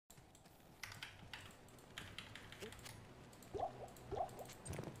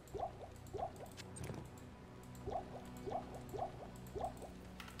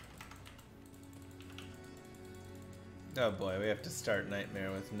Oh boy, we have to start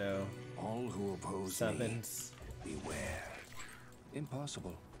Nightmare with no All who oppose summons. me, beware.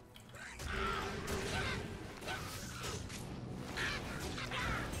 Impossible.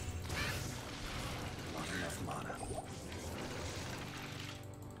 Not enough mana.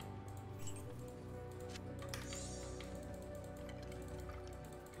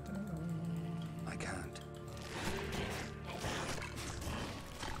 I can't.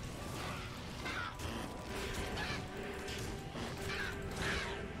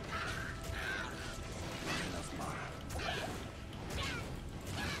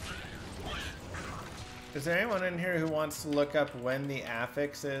 Is there anyone in here who wants to look up when the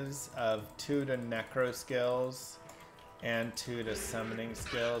affixes of 2 to Necro skills and 2 to summoning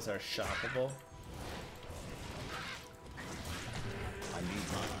skills are shoppable? I need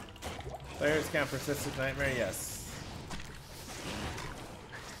mana. Players count persistent nightmare, yes.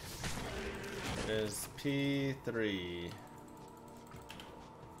 It is P3.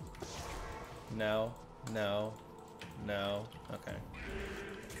 No, no, no. Okay.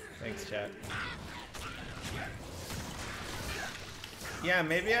 Thanks, chat. Yeah,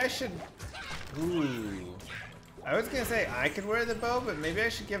 maybe I should... Ooh. I was gonna say I could wear the bow, but maybe I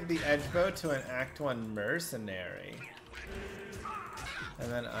should give the edge bow to an Act 1 mercenary.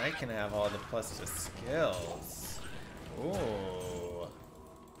 And then I can have all the plus to skills. Ooh.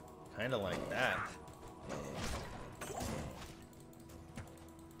 Kinda like that.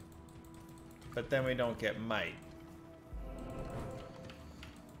 But then we don't get might.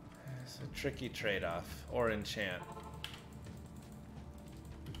 It's a tricky trade-off. Or enchant.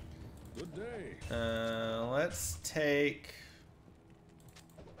 Good day. Let's take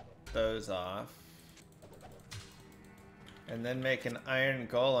those off. And then make an Iron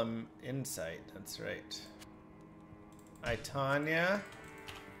Golem Insight. That's right. Tanya.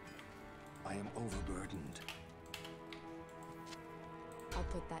 I am overburdened. I'll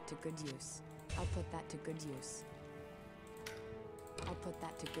put that to good use. I'll put that to good use. I'll put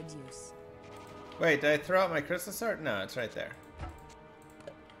that to good use. Wait, did I throw out my crystal sword? No, it's right there.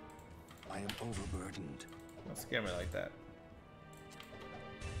 I am overburdened. Don't scare me like that.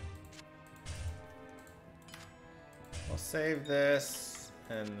 We'll save this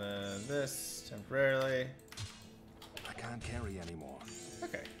and this temporarily. I can't carry anymore.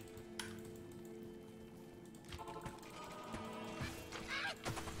 Okay.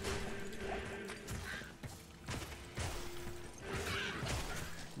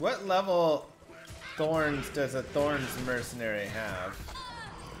 What level thorns does a Thorns mercenary have?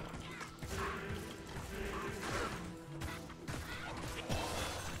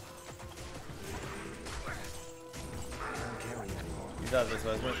 You thought this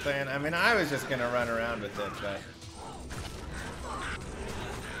was worth playing? I mean, I was just gonna run around with it, but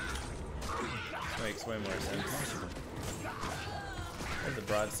this makes way more sense. There's a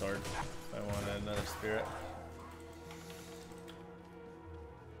broadsword. If I wanted another spirit.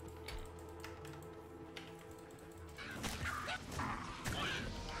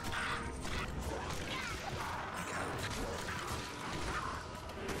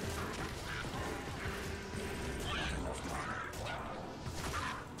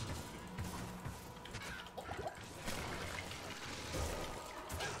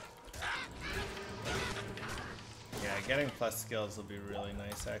 Getting plus skills will be really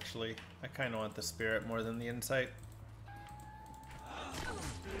nice, actually. I kind of want the spirit more than the insight.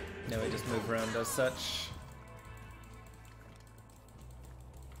 Now we just move around as such.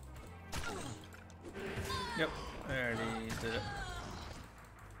 Yep, I already did it.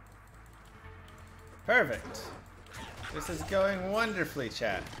 Perfect. This is going wonderfully,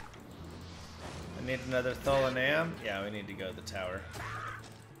 chat. I need another Tholanam. Yeah, we need to go to the tower.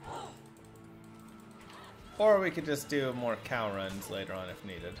 Or we could just do more cow runs later on if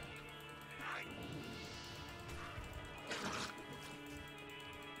needed.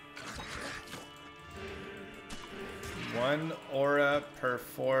 One aura per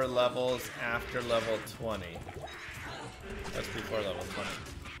 4 levels after level 20. That's before level 20.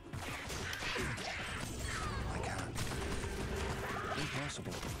 I can't.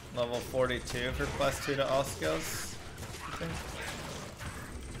 Impossible. Level 42 for +2 to all skills, I think.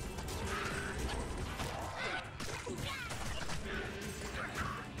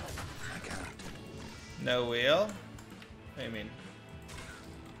 No wheel? What do you mean?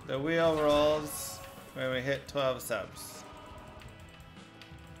 The wheel rolls when we hit 12 subs.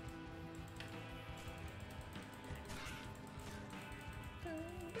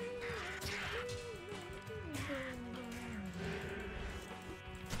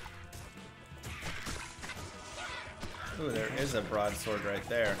 Ooh, there is a broadsword right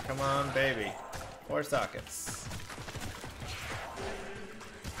there. Come on, baby. 4 sockets.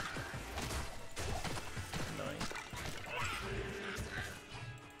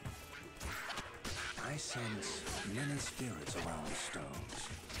 sense many spirits around the stones.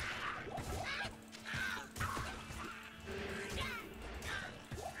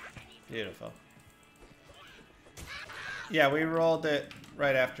 Beautiful. Yeah, we rolled it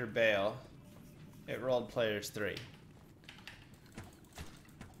right after Bale. It rolled players 3.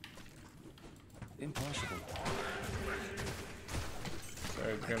 Impossible. Is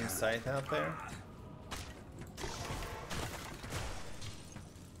there a Grim Scythe out there?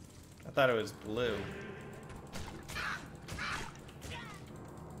 I thought it was blue.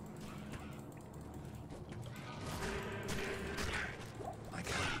 I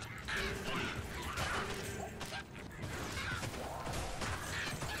can't.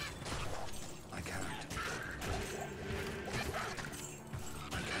 I can't.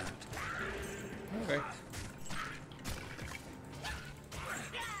 I can't. Okay.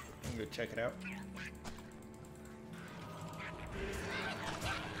 I'm gonna check it out.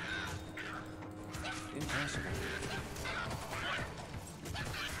 Impossible.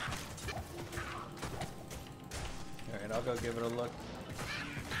 Alright, I'll go give it a look.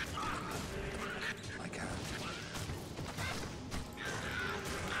 I can't.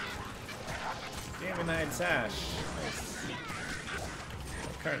 Damonite Sash. Nice.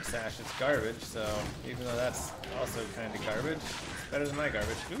 My current sash is garbage, so even though that's also kind of garbage, it's better than my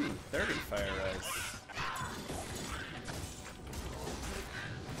garbage. Ooh, 30 fire res.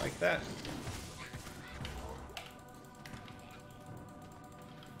 Like that.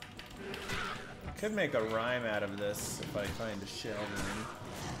 Could make a rhyme out of this if I find a shell ring.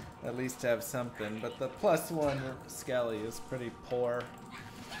 At least have something, but the +1 Skelly is pretty poor.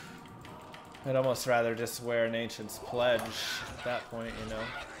 I'd almost rather just wear an Ancient's Pledge at that point, you know.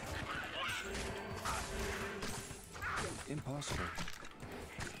 Impossible.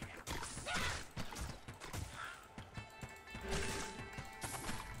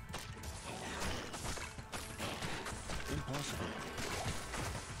 Impossible.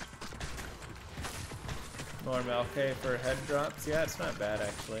 More Malkay for head drops. Yeah, it's not bad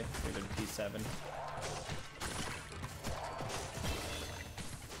actually. Even P7.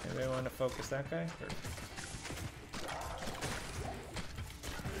 Anybody want to focus that guy? Or...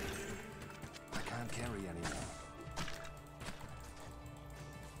 I can't carry anymore.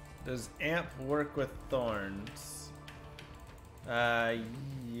 Does Amp work with Thorns?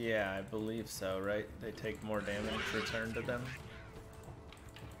 Yeah, I believe so, right? They take more damage returned to them.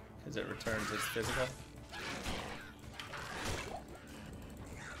 Because it returns as physical.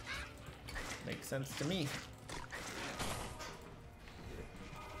 Makes sense to me.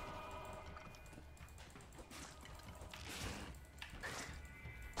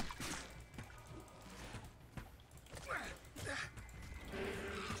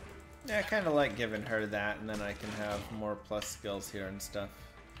 Yeah, I kind of like giving her that, and then I can have more plus skills here and stuff.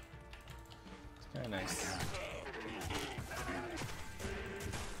 It's kind of nice.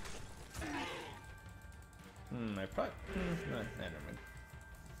 I probably... no, never mind.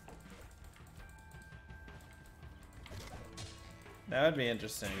 That would be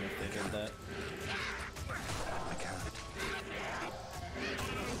interesting if they did that. I can't.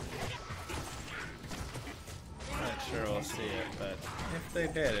 Not sure we'll see it, but if they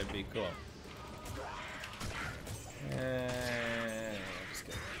did, it'd be cool. Just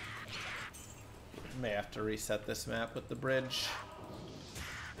kidding. May have to reset this map with the bridge.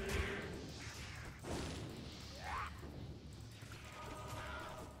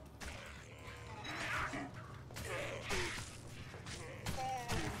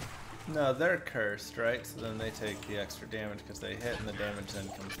 No, they're cursed, right? So then they take the extra damage because they hit, and the damage then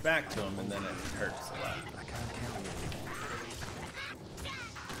comes back to them, and then it hurts a lot. I can't carry anymore.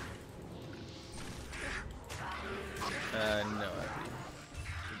 No,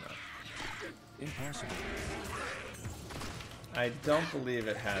 Impossible. I don't believe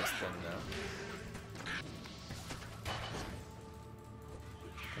it has been, though.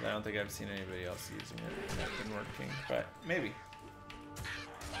 And I don't think I've seen anybody else using it that's been working, but maybe.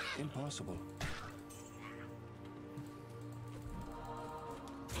 Impossible.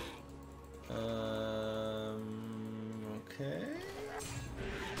 Okay.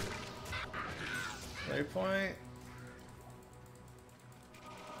 Waypoint.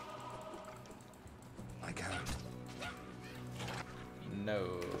 I can't.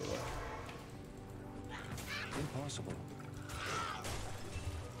 No. Impossible.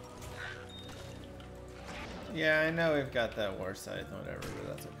 Yeah, I know we've got that war scythe and whatever, but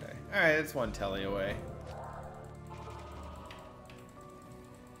that's okay. Alright, it's one telly away.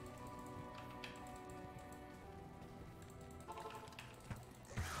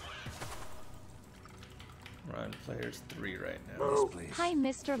 We're on players 3 right now. This place Hi,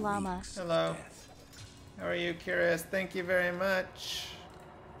 Mr. Llama. reeks of Hello. death. How are you, Curious? Thank you very much.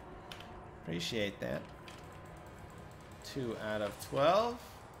 Appreciate that. 2 out of 12.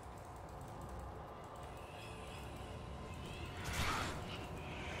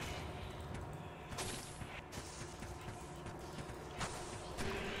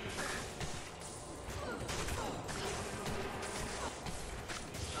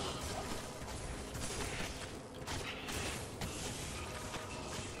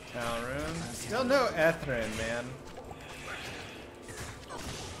 Talrune. Still no Ethrin, man.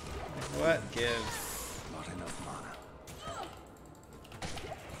 What gives? Not enough mana.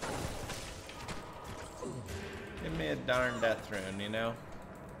 Give me a darn death rune, you know?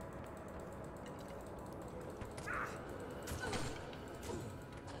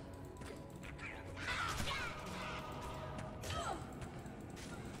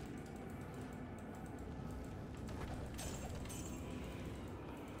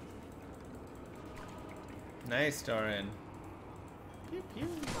 Nice, Doran. Pew pew.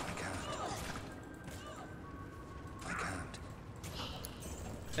 I can't.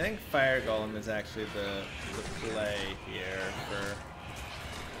 I think Fire Golem is actually the play here for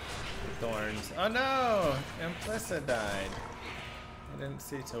Thorns. Oh no! Implissa died. I didn't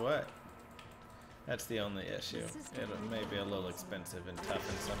see to what. That's the only issue. It may be a little expensive and tough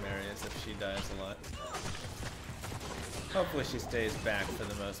in some areas if she dies a lot. Hopefully she stays back for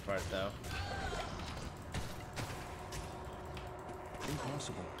the most part though.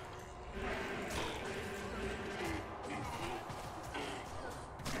 Impossible.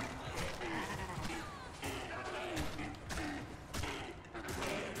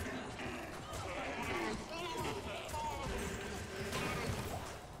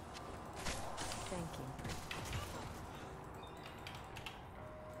 Thank you.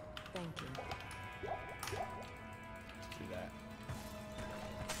 Thank you. Do that.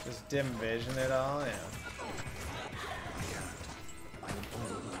 Just dim vision it all, yeah.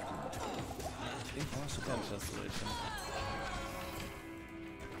 Impossible. Potential solution.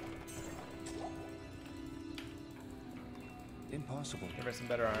 Impossible. Give her some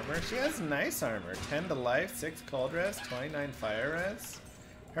better armor. She has nice armor. 10 to life, 6 cold res, 29 fire res.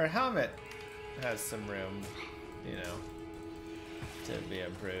 Her helmet has some room, you know, to be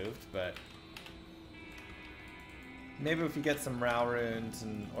improved, but maybe if you get some Rao runes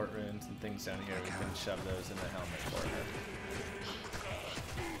and Ort runes and things down here, we can shove those in the helmet for her.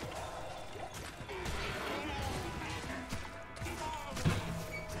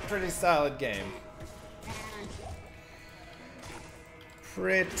 Pretty solid game.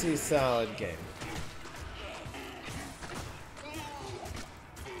 Pretty solid game.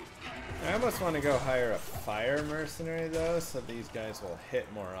 I almost want to go hire a fire mercenary though, so these guys will hit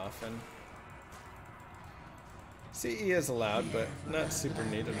more often. CE is allowed, but not super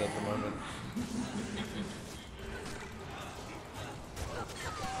needed at the moment.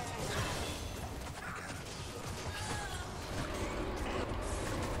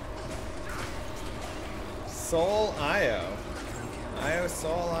 Soul Io. Io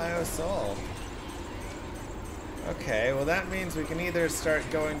Soul, Io Soul. Okay, well that means we can either start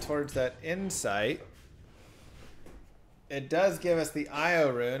going towards that insight. It does give us the Io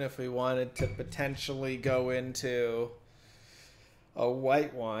rune if we wanted to potentially go into a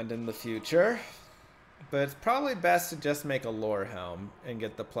white wand in the future. But it's probably best to just make a lore helm and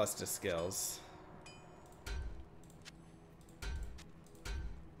get the plus to skills.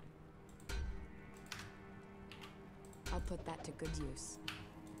 I'll put that to good use.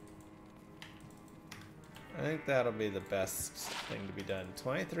 I think that'll be the best thing to be done.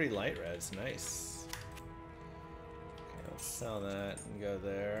 23 light res, nice. Okay, let's sell that and go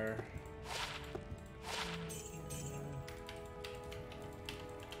there.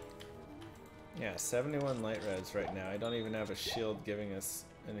 Yeah, 71 light res right now. I don't even have a shield giving us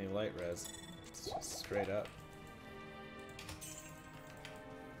any light res. It's just straight up.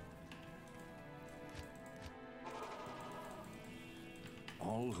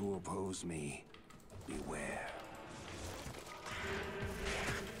 All who oppose me, beware.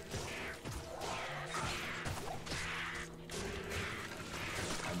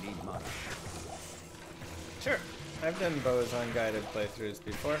 I need mana. Sure, I've done bows on guided playthroughs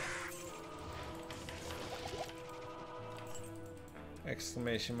before.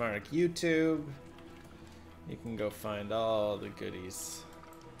 Exclamation mark YouTube. You can go find all the goodies.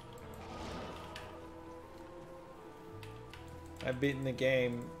 I've beaten the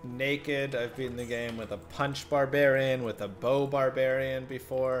game naked. I've beaten the game with a punch barbarian, with a bow barbarian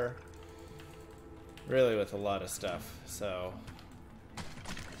before. Really with a lot of stuff, so.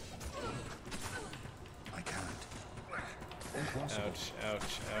 I can't. Impossible. Ouch,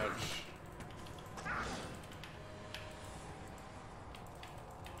 ouch, ouch.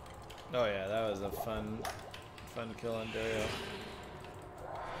 Oh yeah, that was a fun kill on Dario.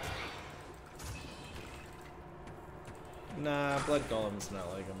 Nah, Blood Golem's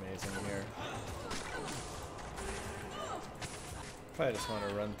not like amazing here. Probably just want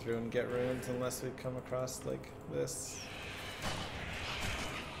to run through and get runes unless we come across like this.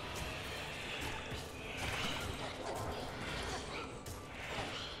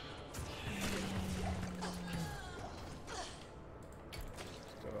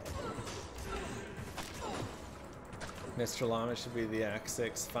 Mr. Llama should be the Act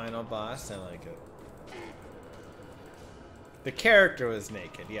 6 final boss. I like it. The character was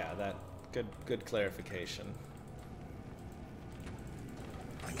naked. Yeah, that good clarification.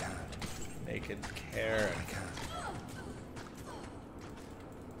 I can't. Naked Karen. I can't.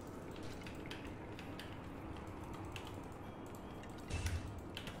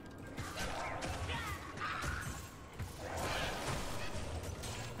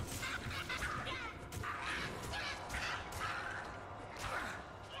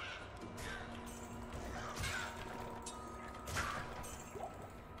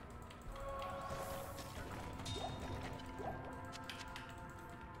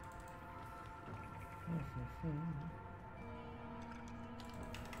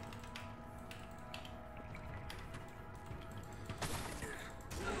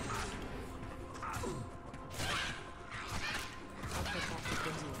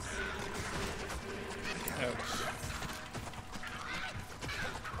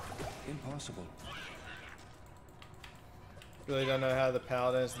 Impossible. Really don't know how the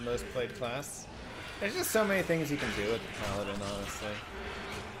Paladin is the most played class. There's just so many things you can do with the Paladin, honestly.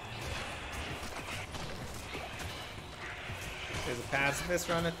 There's a pacifist,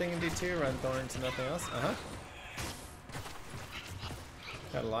 run a thing and do two, run thorns and nothing else. Uh-huh.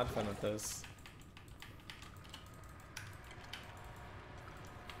 Had a lot of fun with those.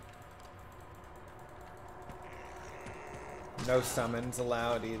 No summons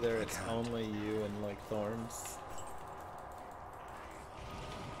allowed either, it's only you and like thorns.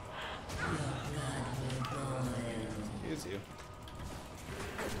 Excuse you.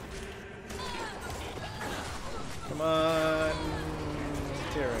 Come on!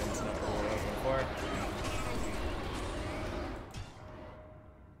 Tyrann's not what we're looking for.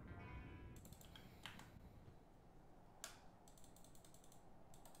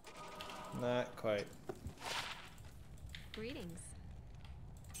 Not quite. Greetings.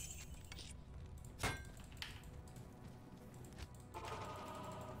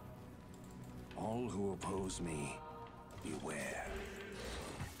 All who oppose me, beware.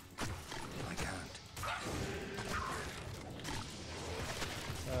 I can't.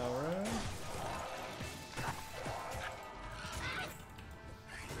 Alright.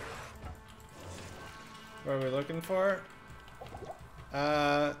 What are we looking for?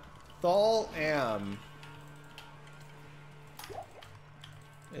 Thol Am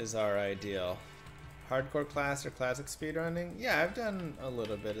is our ideal. Hardcore class or classic speedrunning? Yeah, I've done a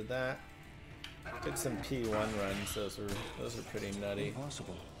little bit of that. Did some P1 runs, those were pretty nutty.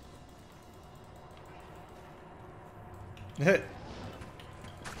 Impossible. If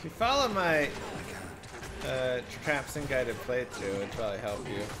you follow my Traps and Guided playthrough, it'd probably help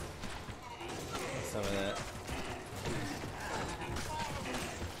you with some of that.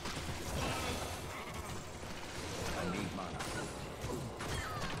 I need mana.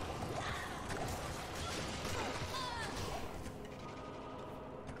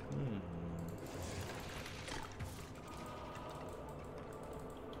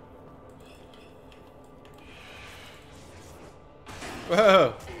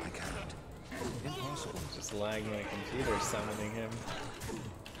 Whoa! I can't. Impossible. Just lagging my computer summoning him.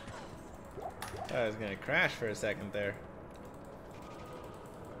 I was gonna crash for a second there.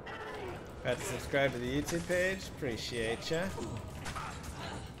 Got to subscribe to the YouTube page. Appreciate ya.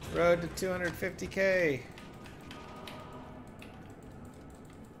 Road to 250K.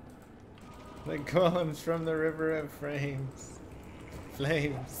 The golems from the river of frames.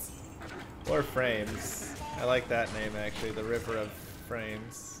 Flames. Or frames. I like that name actually, the river of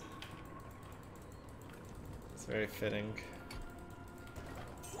frames. It's very fitting.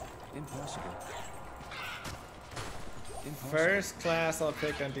 Impossible. Impossible. First class I'll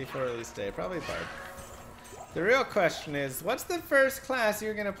pick on D4 release day, probably Bard. The real question is, what's the first class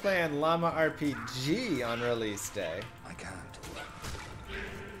you're gonna play on Llama RPG on release day? I can't.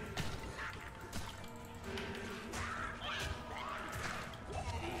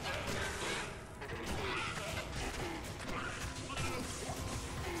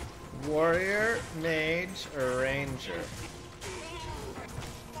 Warrior, mage, or ranger?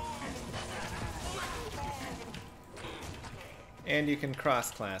 And you can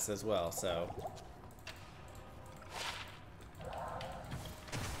cross-class as well, so...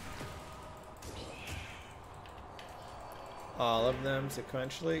 all of them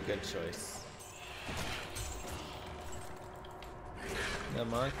sequentially? Good choice. The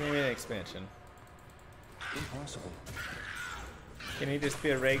monk can be an expansion. Impossible. Can he just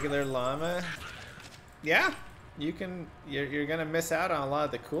be a regular llama? Yeah, you can. You're gonna miss out on a lot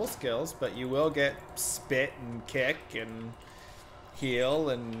of the cool skills, but you will get spit and kick and heal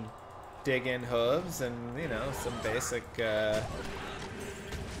and dig in hooves and, you know, some basic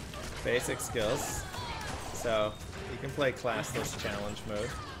basic skills. So you can play classless challenge mode.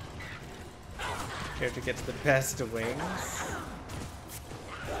 Here to get to the best wings.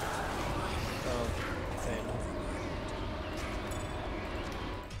 Oh, same.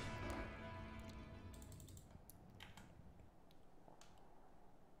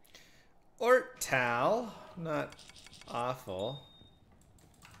 Ortal, not awful.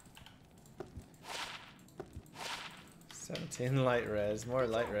 17 light res, more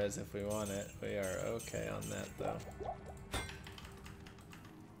light res if we want it. We are okay on that though.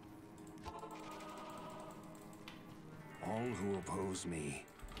 All who oppose me,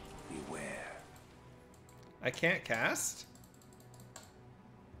 beware. I can't cast?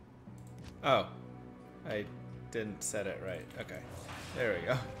 Oh, I didn't set it right. Okay, there we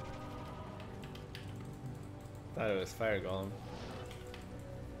go. Thought it was Fire Golem.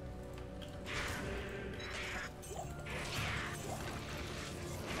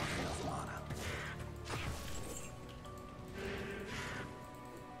 Not enough mana.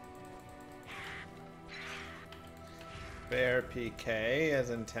 Bear PK as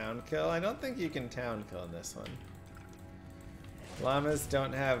in town kill. I don't think you can town kill in this one. Llamas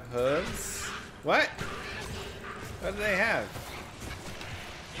don't have hooves. What? What do they have?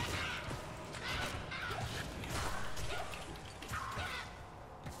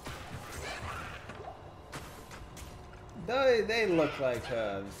 They look like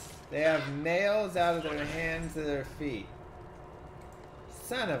hooves. They have nails out of their hands to their feet.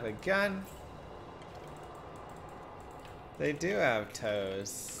 Son of a gun. They do have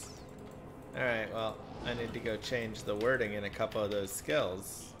toes. Alright, well, I need to go change the wording in a couple of those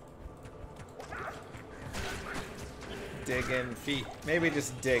skills. Dig in feet. Maybe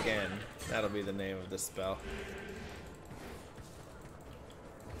just dig in. That'll be the name of the spell.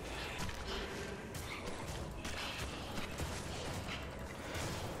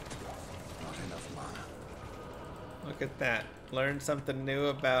 Not enough mana. Look at that. Learn something new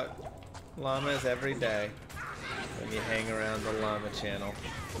about llamas every day when you hang around the llama channel.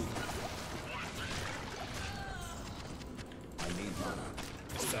 I need mana.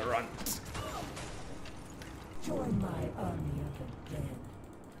 Sarunt. Join my army of the dead.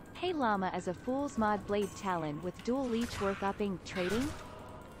 Hey Llama as a Fool's Mod Blade Talon with dual leech work upping trading?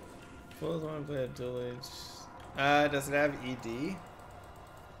 Fools want to play a dual age. Does it have ED?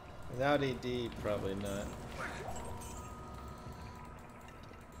 Without ED, probably not.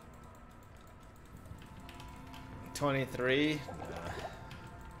 $23? Nah.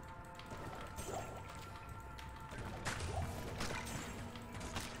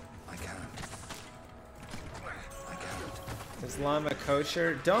 I can't. I can't. Is llama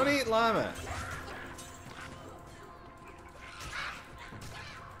kosher? Don't eat llama!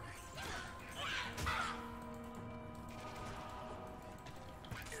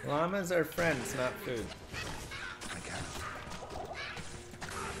 Llamas are friends, not food. I can't.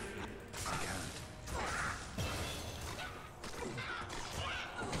 I can't.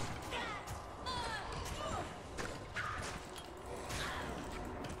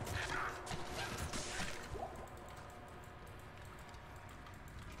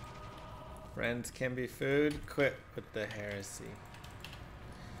 Friends can be food. Quit with the heresy.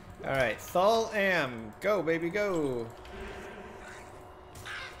 Alright, Thul Am. Go, baby, go!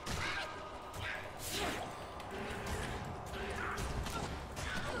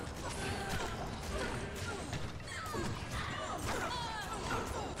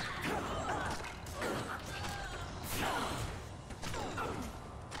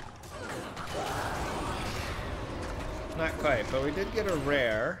 Not quite, but we did get a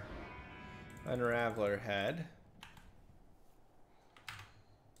rare Unraveler head.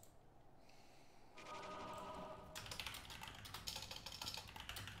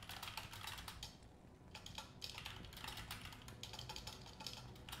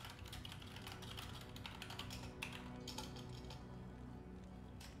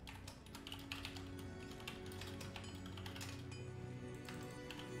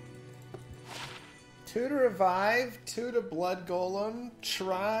 Two to revive, two to blood golem,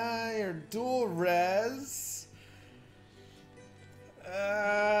 try or dual res.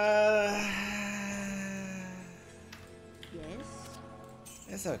 Yes?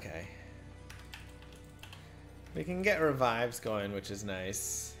 It's okay. We can get revives going, which is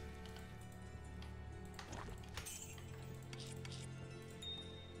nice.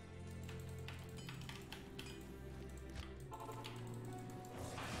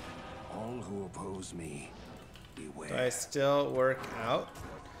 All who oppose me, beware. Do I still work out?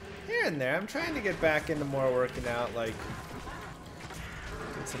 Here and there. I'm trying to get back into more working out, like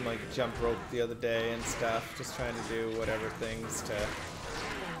did some like jump rope the other day and stuff. Just trying to do whatever things to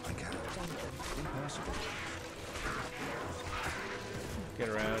I can't. Impossible. get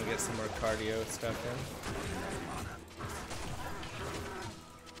around, get some more cardio stuff in.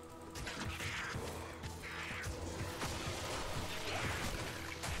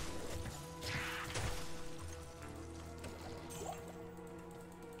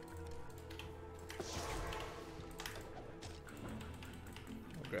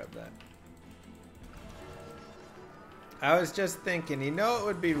 Grab that. I was just thinking, you know it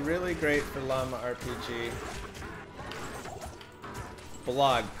would be really great for Llama RPG?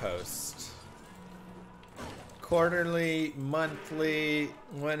 Blog post. Quarterly, monthly,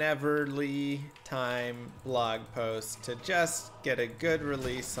 wheneverly time blog post to just get a good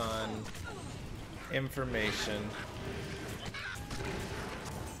release on information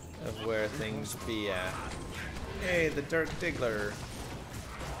of where things be at. Hey, the Dirk Diggler.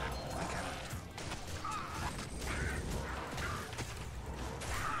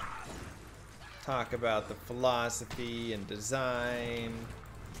 Talk about the philosophy and design.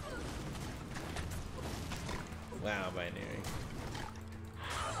 Wow, binary.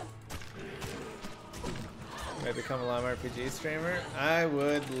 Can I become a Llama RPG streamer? I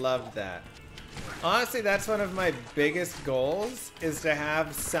would love that. Honestly, that's one of my biggest goals, is to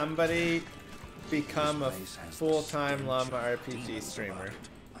have somebody become a full-time Llama RPG streamer.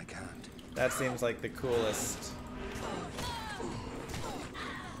 I can't. That seems like the coolest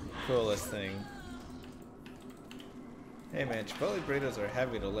thing. Hey man, Chipotle burritos are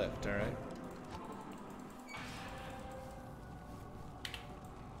heavy to lift, alright?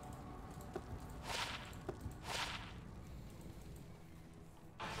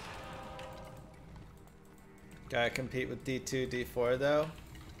 Gotta compete with D2, D4 though.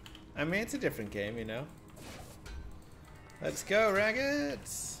 I mean, it's a different game, you know? Let's go,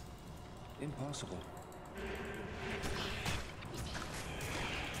 Raggets! Impossible.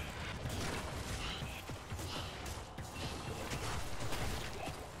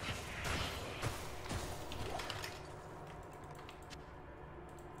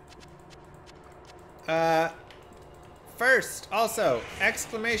 First, also,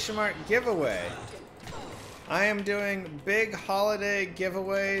 exclamation mark giveaway. I am doing big holiday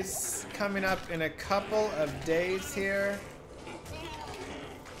giveaways coming up in a couple of days here.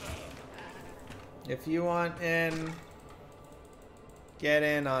 If you want in, get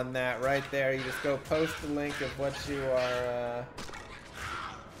in on that right there. You just go post the link of what you are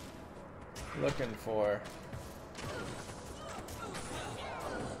looking for.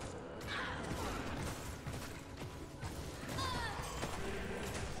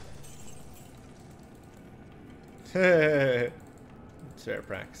 Fair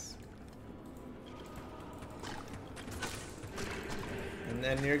prax. And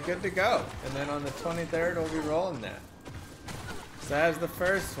then you're good to go. And then on the 23rd, we'll be rolling that. So that was the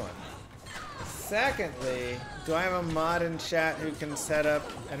first one. Secondly, do I have a mod in chat who can set up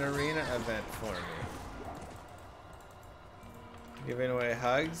an arena event for me? Giving away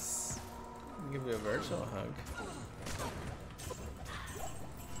hugs? I'll give you a virtual hug.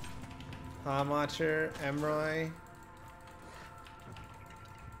 Hamacher, Emroy.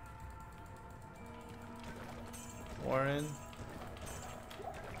 Warren.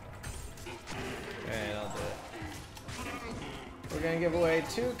 And I'll do it. We're gonna give away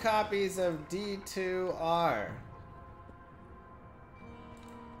 2 copies of D2R.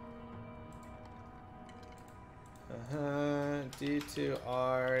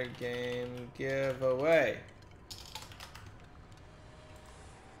 D2R game giveaway.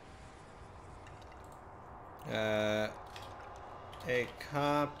 A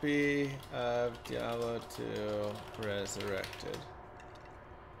copy of Diablo 2 Resurrected.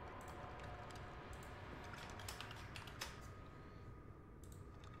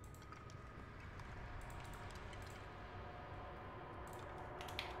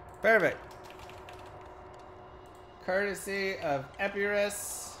 Perfect. Courtesy of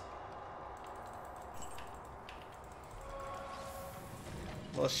Epirus.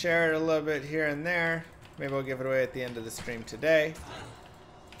 We'll share it a little bit here and there. Maybe we'll give it away at the end of the stream today.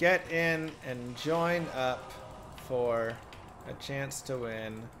 Get in and join up for a chance to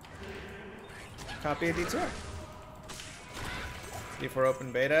win copy of D2R. D4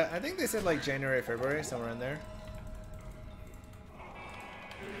 open beta. I think they said like January, February, somewhere in there.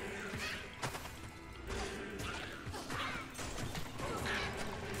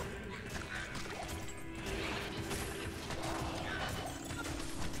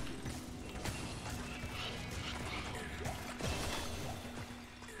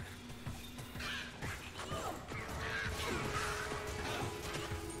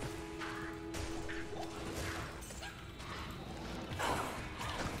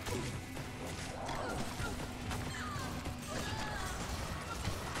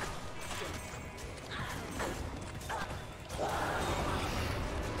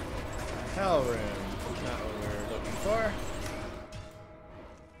 Hell room. Not what we're looking for.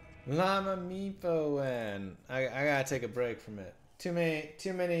 Llama Meepo win. I gotta take a break from it. Too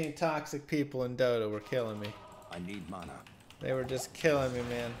many toxic people in Dota were killing me. I need mana. They were just killing me,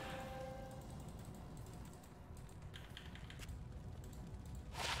 man.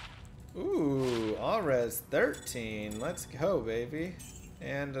 Ooh, all res 13. Let's go, baby.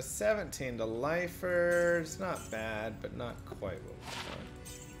 And a 17 to lifer. It's not bad, but not quite what we want.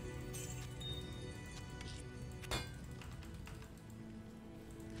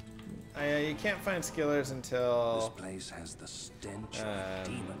 You can't find skillers until... This place has the stench of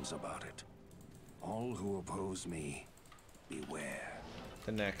demons about it. All who oppose me, beware.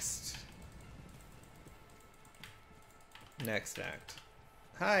 The next act.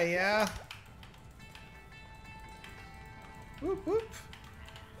 Hi, yeah. Whoop whoop.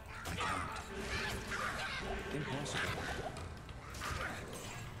 I can't. Impossible.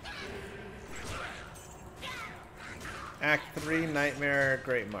 Act 3, Nightmare,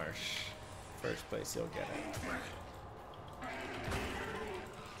 Great Marsh. First place, you'll get it.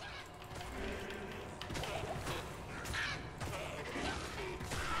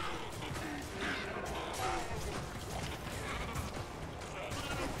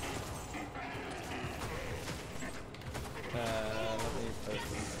 Let me post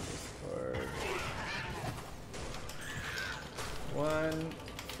this on Discord. 1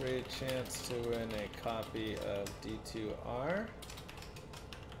 free chance to win a copy of D2R.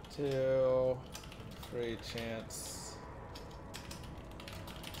 2 free chance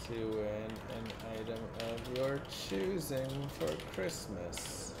to win an item of your choosing for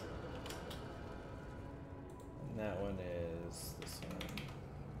Christmas. And that one is this one.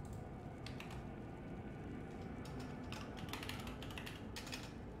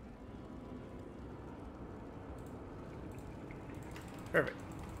 Perfect.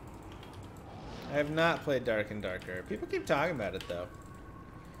 I have not played Dark and Darker. People keep talking about it though.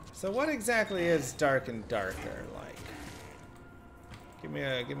 So what exactly is Dark and Darker like? Give me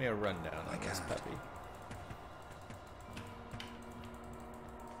a rundown on this puppy.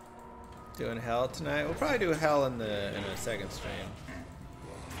 Doing Hell tonight? We'll probably do Hell in a second stream.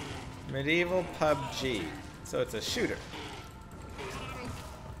 Medieval PUBG. So it's a shooter.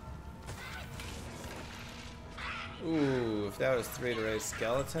 Ooh, if that was 3 to raise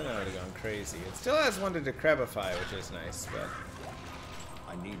skeleton, I would have gone crazy. It still has 1 to decrepify, which is nice, but...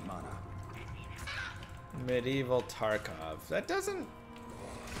 I need mana. Medieval Tarkov. That doesn't...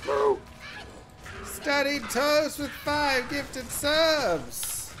 Studied Toast with 5 gifted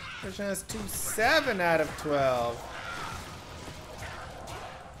subs! Version has 7 out of 12.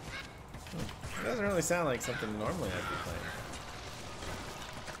 It doesn't really sound like something normally I'd be playing.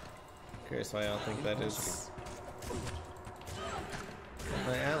 Curious why I don't think that is...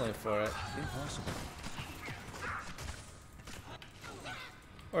 my alley for it. Impossible.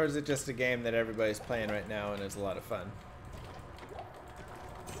 Or is it just a game that everybody's playing right now and is a lot of fun?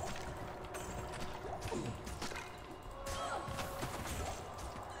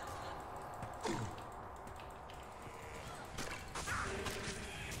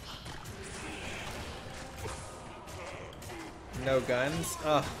 No guns?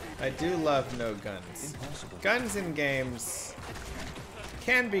 Oh, I do love no guns. Impossible. Guns in games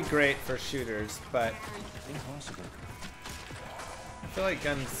can be great for shooters, but Impossible. I feel like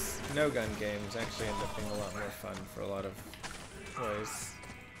no gun games actually end up being a lot more fun for a lot of ways.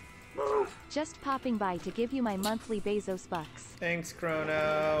 Just popping by to give you my monthly Bezos bucks. Thanks,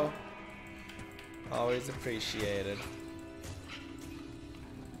 Chrono. Always appreciated.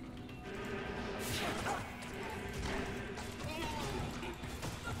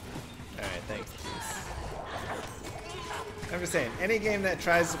 Alright, thanks, Juice. I'm just saying, any game that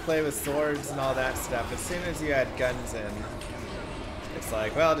tries to play with swords and all that stuff, as soon as you add guns in, it's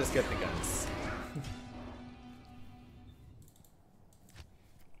like, well, just get the guns.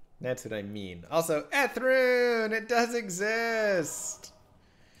 That's what I mean. Also, Ethrune! It does exist!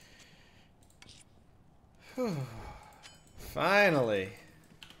 Whew. Finally.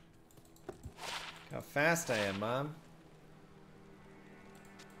 How fast I am, Mom.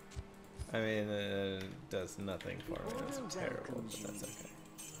 I mean, it does nothing for me. That's terrible, but that's okay.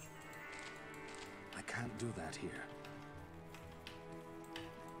 I can't do that here.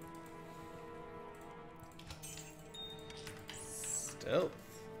 Stealth.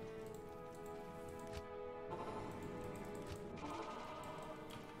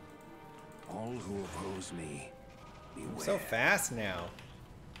 All who oppose me, beware. I'm so fast now.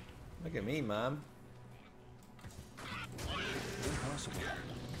 Look at me, Mom. Impossible.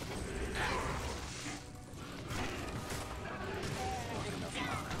 Not enough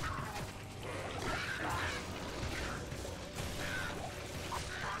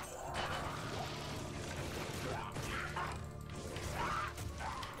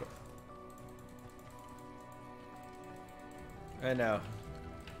mana. I know.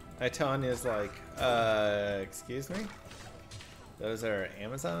 Itanya's like, excuse me? Those are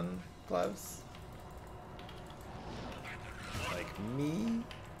Amazon gloves? Like me?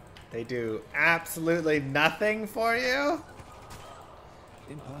 They do absolutely nothing for you?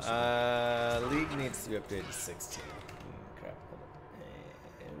 Impossible. League needs to be updated to 16. Crap, hold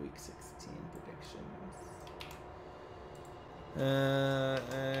up. Week 16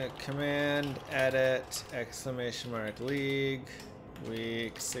 predictions. Command, edit, exclamation mark, league.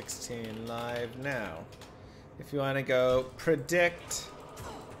 Week 16 live now. If you want to go predict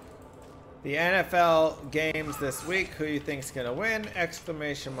the NFL games this week, who you think's gonna win,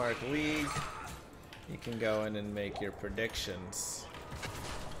 exclamation mark league. You can go in and make your predictions.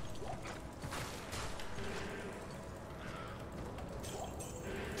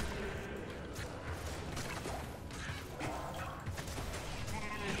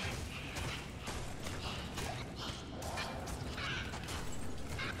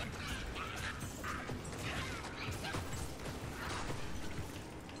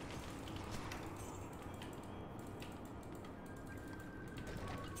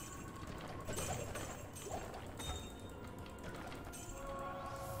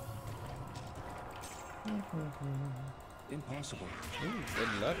 Impossible. Ooh,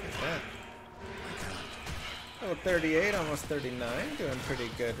 good luck with that. Level 38, almost 39. Doing pretty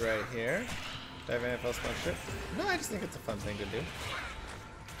good right here. Do I have NFL sponsorship? No, I just think it's a fun thing to do.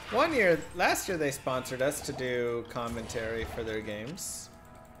 Last year they sponsored us to do commentary for their games.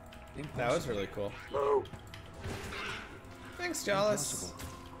 Impossible. That was really cool. Thanks, Jollis.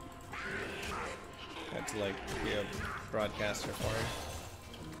 Had to like be a broadcaster for you.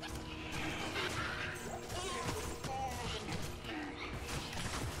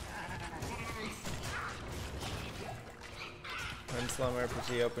 Slum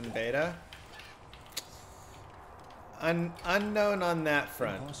RPG open beta. Unknown on that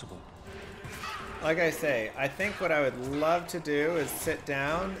front. Impossible. Like I say, I think what I would love to do is sit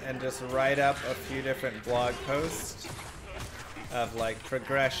down and just write up a few different blog posts of like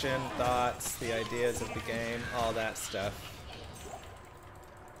progression, thoughts, the ideas of the game, all that stuff.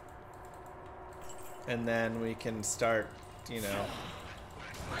 And then we can start, you know,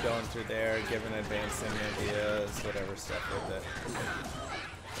 going through there, giving advancing ideas, whatever stuff with it.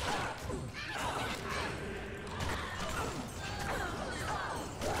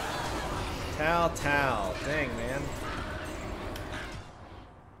 Tal. Dang, man.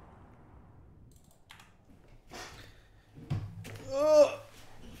 Ugh.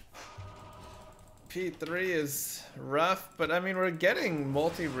 P3 is rough, but I mean, we're getting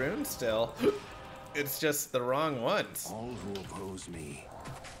multi-rune still. It's just the wrong ones. All who oppose me,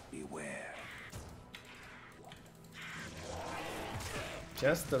 beware.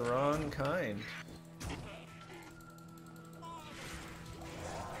 Just the wrong kind.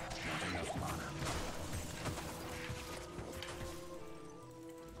 Not enough mana.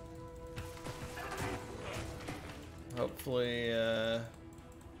 Hopefully, I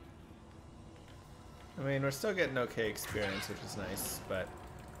mean, we're still getting okay experience, which is nice, but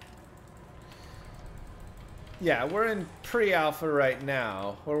yeah, we're in pre-alpha right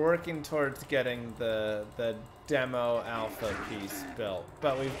now. We're working towards getting the demo alpha piece built,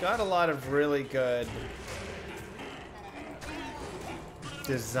 but we've got a lot of really good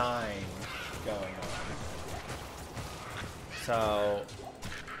design going on. So,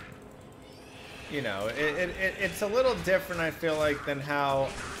 you know, it's a little different, I feel like, than how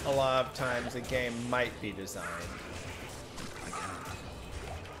a lot of times a game might be designed.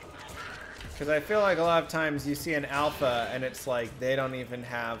 Because I feel like a lot of times you see an alpha and it's like they don't even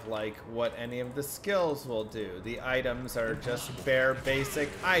have like what any of the skills will do. The items are just bare basic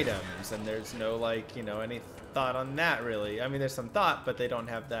items and there's no like, you know, any thought on that really. I mean, there's some thought, but they don't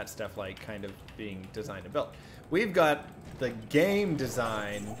have that stuff like kind of being designed and built. We've got the game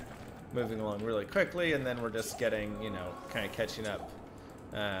design moving along really quickly, and then we're just getting, you know, kind of catching up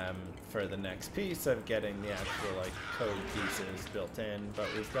for the next piece of getting the actual like code pieces built in, but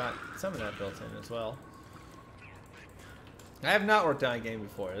we've got some of that built in as well. I have not worked on a game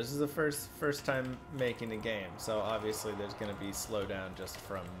before. This is the first time making a game, so obviously there's going to be slowdown just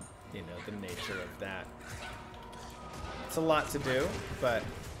from, you know, the nature of that. It's a lot to do, but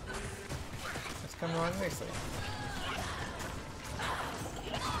it's coming along nicely.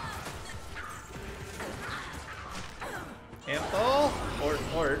 Ample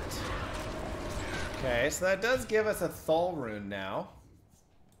Ort. Okay, so that does give us a Thol rune now.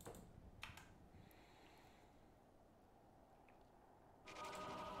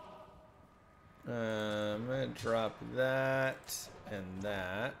 I'm gonna drop that and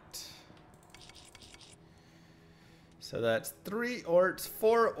that. So that's 3 Orts,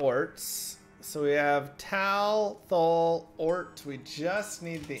 4 Orts. So we have Tal, Thol, Ort. We just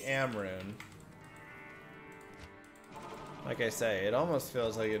need the Am rune. Like I say, it almost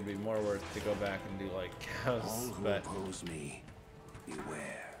feels like it'd be more worth to go back and do like cows, All who but oppose me,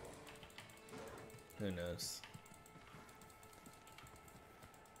 beware. Who knows?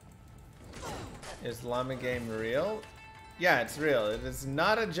 Is Llama game real? Yeah, it's real. It is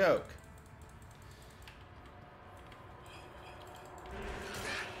not a joke.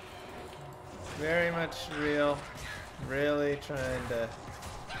 Very much real. Really trying to...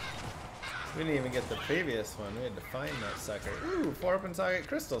 We didn't even get the previous one. We had to find that sucker. Ooh, 4 open socket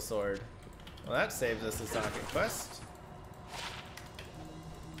crystal sword. Well, that saves us a socket quest.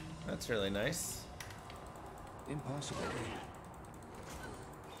 That's really nice. Impossible.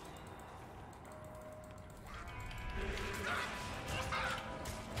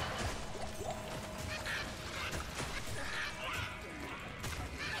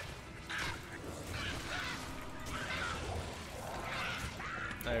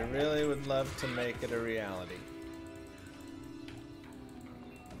 I really would love to make it a reality.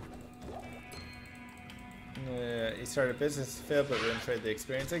 You start a business to fail, but we trade the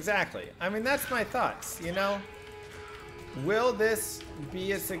experience. Exactly. I mean, that's my thoughts, you know? Will this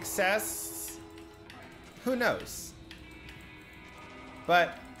be a success? Who knows?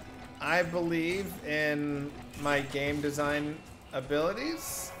 But I believe in my game design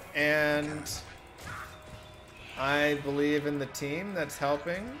abilities, and I believe in the team that's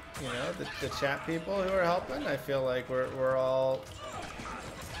helping, you know, the chat people who are helping. I feel like we're all,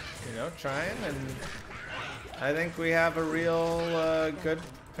 you know, trying, and I think we have a real good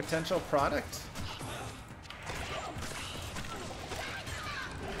potential product.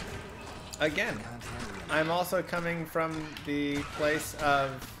 Again, I'm also coming from the place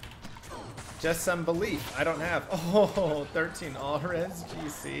of just some belief. I don't have, 13 all-res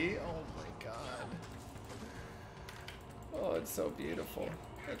GC. Oh my god. Oh, it's so beautiful.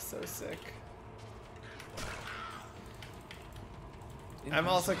 That's so sick. I'm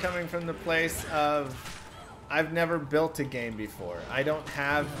also coming from the place of I've never built a game before. I don't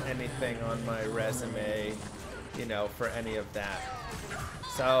have anything on my resume, you know, for any of that.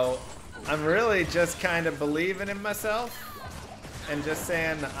 So I'm really just kind of believing in myself and just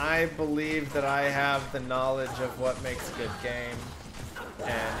saying I believe that I have the knowledge of what makes a good game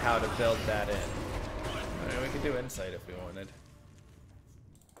and how to build that in. I mean, we could do insight if we wanted.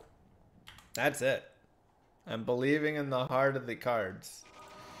 That's it. I'm believing in the heart of the cards.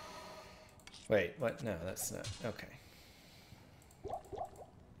 Wait, what? No, that's not. Okay.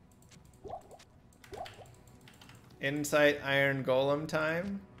 Insight Iron Golem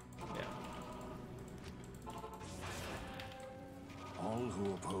time? Yeah. All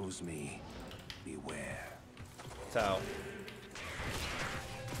who oppose me, beware. So,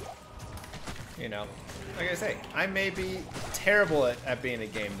 you know, like I say, I may be terrible at being a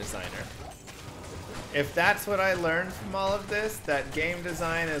game designer. If that's what I learned from all of this, that game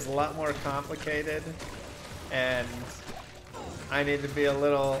design is a lot more complicated and I need to be a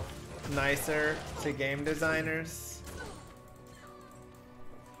little nicer to game designers,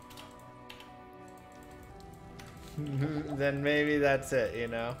 then maybe that's it, you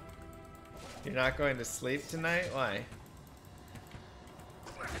know? You're not going to sleep tonight? Why?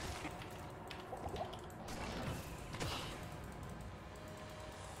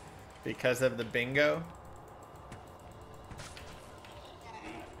 Because of the bingo?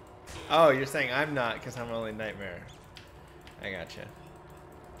 Oh, you're saying I'm not because I'm only Nightmare. I gotcha.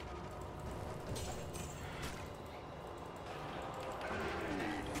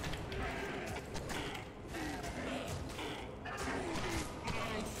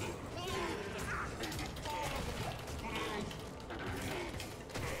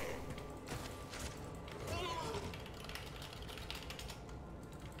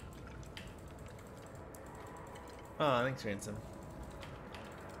 Oh, thanks, Ransom.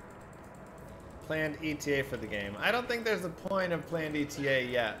 Planned ETA for the game. I don't think there's a point of planned ETA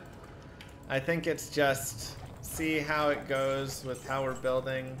yet. I think it's just see how it goes with how we're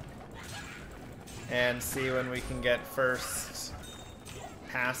building and see when we can get first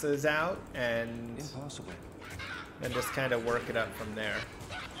passes out and Impossible. then just kind of work it up from there.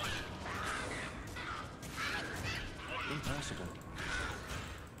 Impossible.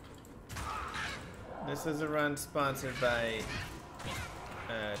 This is a run sponsored by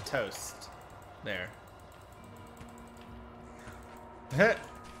Toast. There.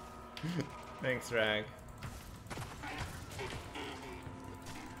 Thanks, Rag.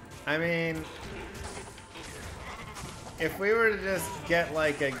 I mean, if we were to just get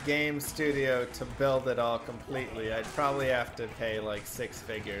like a game studio to build it all completely, I'd probably have to pay like 6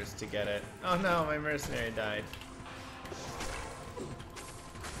 figures to get it. Oh no, my mercenary died.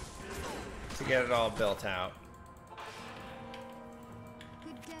 To get it all built out.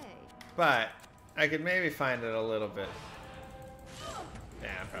 Good day. But I could maybe find it a little bit.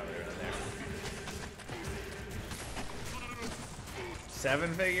 Yeah, probably around there.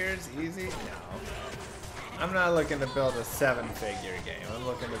 7 figures? Easy? No. I'm not looking to build a 7-figure game. I'm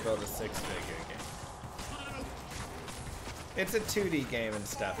looking to build a 6-figure game. It's a 2D game and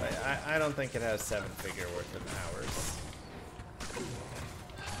stuff. I don't think it has 7-figure worth of hours.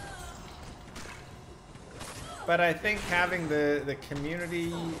 But I think having the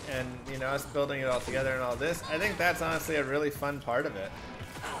community and, you know, us building it all together and all this, I think that's honestly a really fun part of it.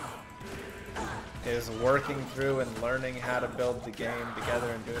 Is working through and learning how to build the game together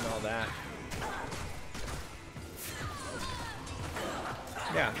and doing all that.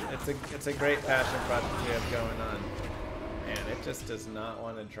 Yeah, it's a great passion project we have going on. And it just does not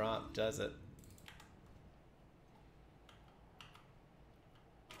want to drop, does it?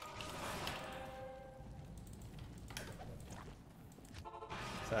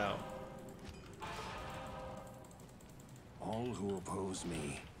 So. All who oppose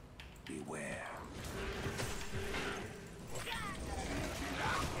me, beware.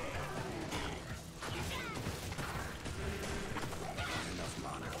 Enough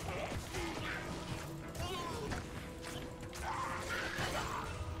mana.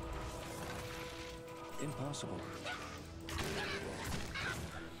 Impossible.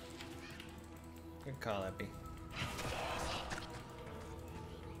 Good call, Epi.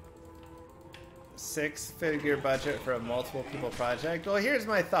 6-figure budget for a multiple people project. Well, here's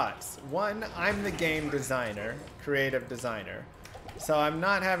my thoughts. One, I'm the game designer, creative designer. So I'm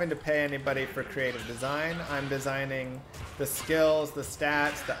not having to pay anybody for creative design. I'm designing the skills, the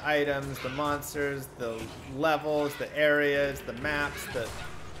stats, the items, the monsters, the levels, the areas, the maps,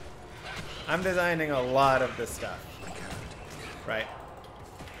 I'm designing a lot of this stuff. Right?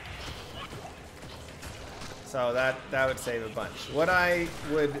 So that would save a bunch. What I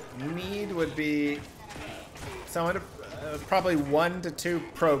would need would be someone to, probably 1 to 2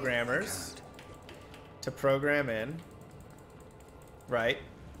 programmers to program in, right?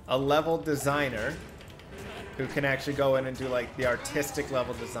 A level designer who can actually go in and do like the artistic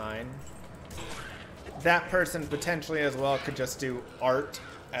level design. That person potentially as well could just do art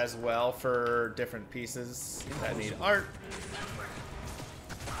as well for different pieces that need art.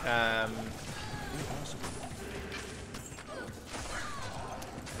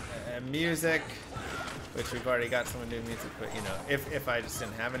 Music, which we've already got someone doing music, but you know, if I just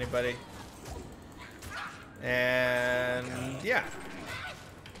didn't have anybody. And yeah,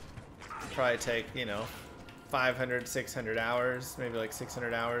 probably take, you know, 500, 600 hours, maybe like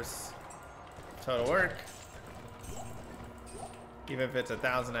 600 hours total work. Even if it's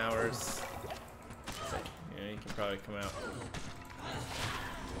 1,000 hours, you know, you can probably come out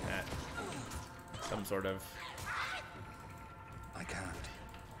at some sort of I can't.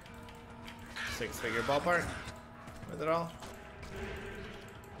 6-figure ballpark with it all.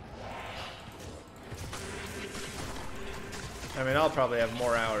 I mean, I'll probably have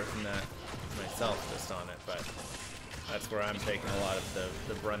more hours than that myself just on it, but that's where I'm taking a lot of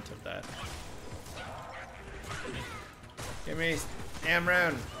the brunt of that. Give me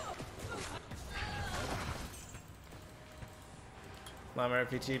Amron. Llama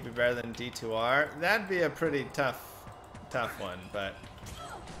RPG be better than D2R? That'd be a pretty tough one, but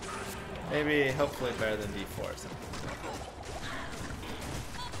maybe, hopefully better than D4 or something.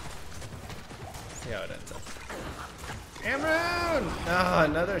 See how it ends up. Amron! Oh,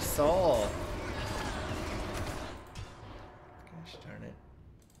 another soul. Gosh darn it.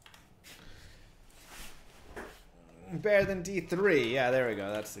 Better than D3. Yeah, there we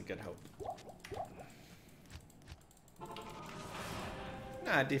go. That's a good hope.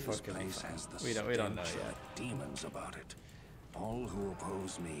 Ah, D4 This could be place fine. has the We don't know stench yet. of demons about it. All who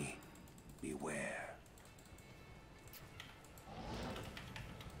oppose me, beware.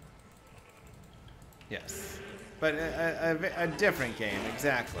 Yes. But a different game,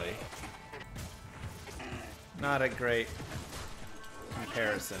 exactly. Not a great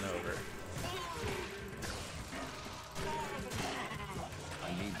comparison over.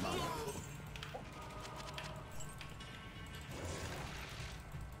 I need mana.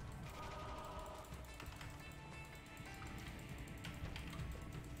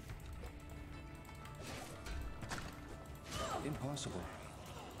 Impossible.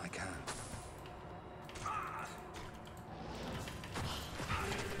 I can't.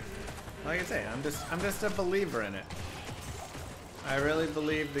 Like I say, I'm just a believer in it. I really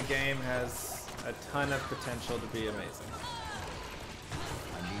believe the game has a ton of potential to be amazing.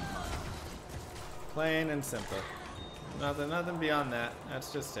 I need mana. Plain and simple. Nothing beyond that.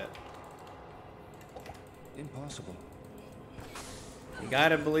 That's just it. Impossible. You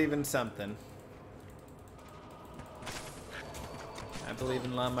gotta believe in something. I believe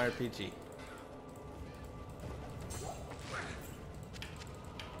in Llama RPG.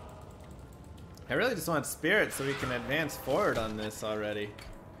 I really just want spirit so we can advance forward on this already.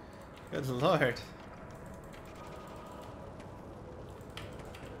 Good lord.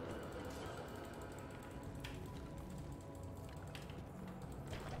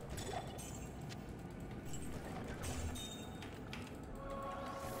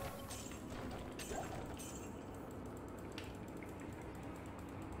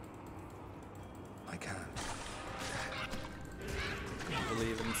 I can't.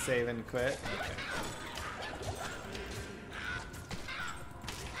 Believe in save and quit. Okay.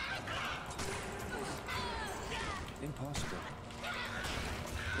 Impossible.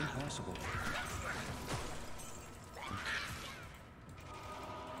 Impossible.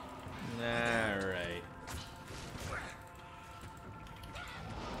 Alright.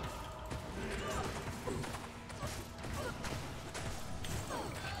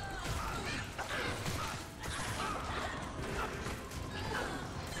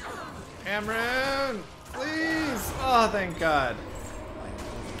 Cameron! Please! Oh, thank God.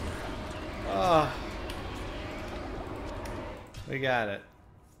 Oh. We got it.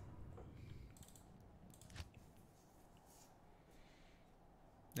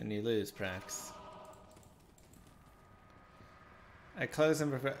 Then you lose, Prax. I close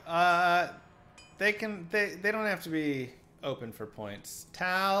them before. They don't have to be open for points.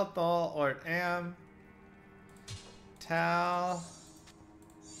 Tal, Thol, Ort, Am. Tal.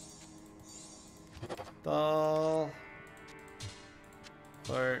 Thol.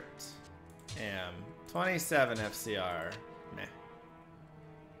 Ort, Am. 27 FCR. Meh.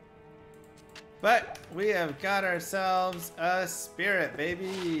 But we have got ourselves a spirit,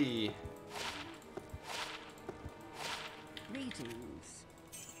 baby. Greetings.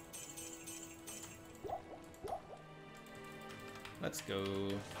 Let's go.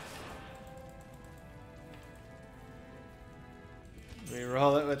 We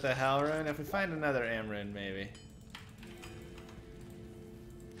roll it with the Hell Rune. If we find another Am Rune, maybe.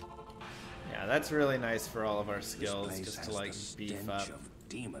 Yeah, that's really nice for all of our skills, just to like beef up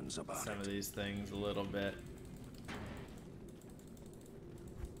Demons about some of it. these things a little bit.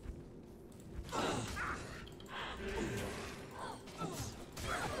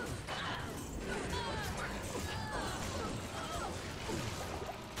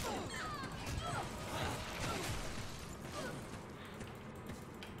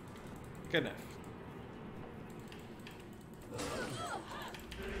 Good enough.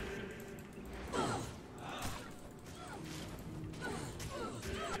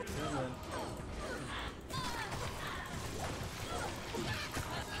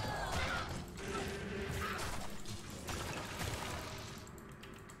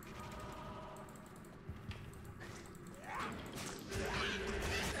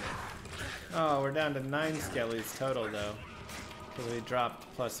 Oh, we're down to 9 skellies total though. Because we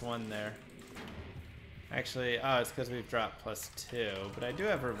dropped +1 there. Actually, oh, it's because we've dropped +2, but I do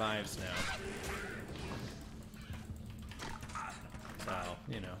have revives now. So,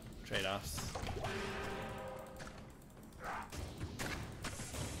 you know, trade-offs.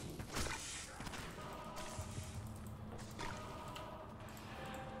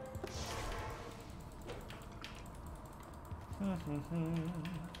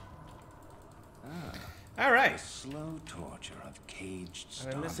 All right. The slow torture of caged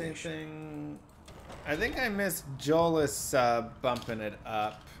Did I miss starvation. anything? I think I missed Jolas bumping it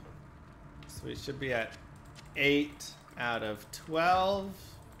up. So we should be at 8 out of 12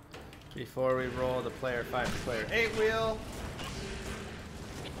 before we roll the player 5 to player 8 wheel.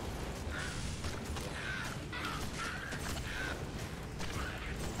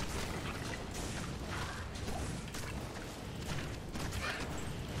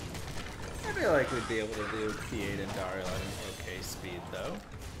 like we'd be able to do P8 and Dario at an okay speed, though.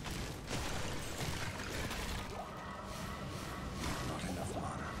 Not enough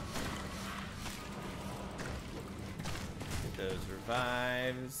mana. Get those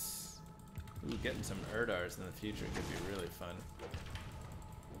revives. Ooh, getting some Erdars in the future could be really fun.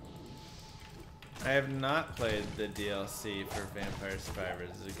 I have not played the DLC for Vampire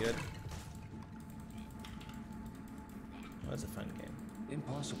Survivors. Is it good? That was a fun game.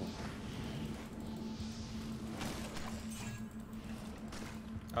 Impossible.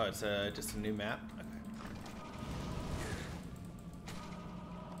 Oh, it's just a new map? Okay.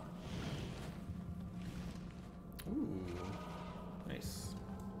 Ooh, nice.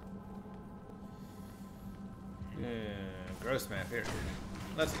 Yeah, gross map here.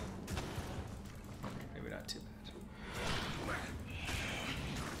 Let's see. Maybe not too bad.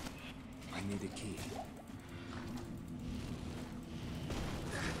 I need a key.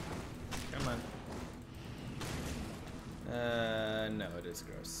 Come on. No, it is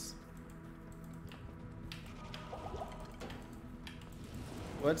gross.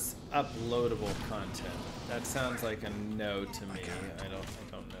 What's uploadable content? That sounds like a no to me. I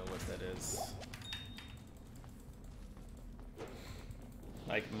don't know what that is.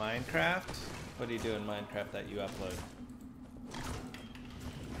 Like Minecraft? What do you do in Minecraft that you upload?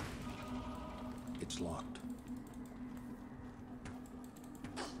 It's locked.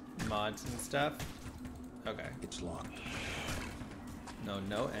 Mods and stuff? Okay. It's locked.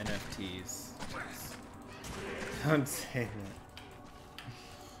 No NFTs. Don't say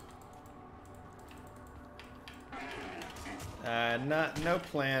that. No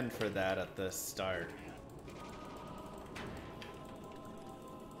plan for that at the start.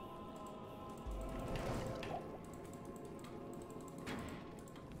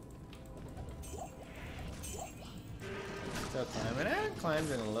 Still climbing. I haven't climbed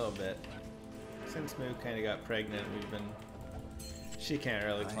in a little bit. Since Moo kind of got pregnant, she can't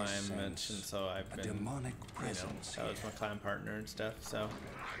really climb much, and so I've been, demonic presence that was my climb partner and stuff, so.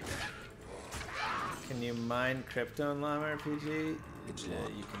 Can you mine crypto in Llama RPG? It's Yeah,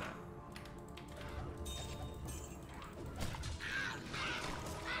 locked. you cannot.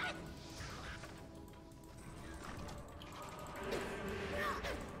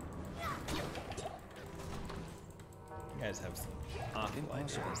 You guys have some awful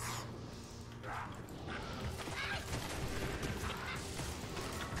ideas.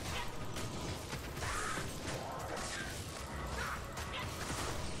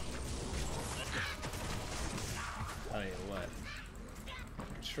 Tell you what,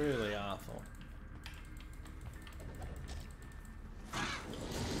 truly awful.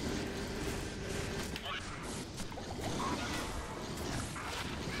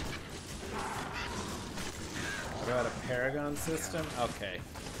 What about a Paragon system? Okay.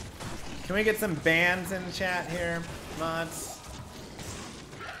 Can we get some bans in chat here, mods?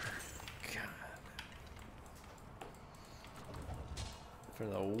 God. For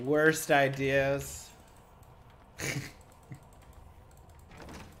the worst ideas.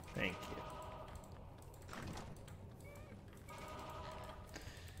 Thank you.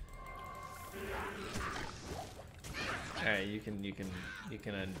 All right, you can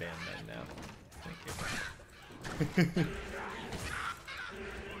unban that now. Thank you.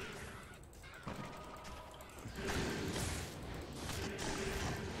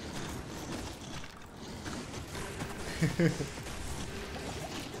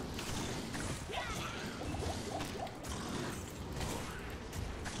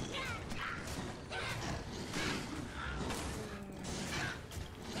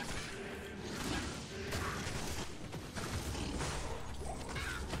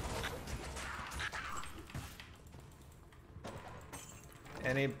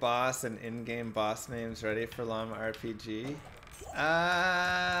 Any boss and in-game boss names ready for Llama RPG?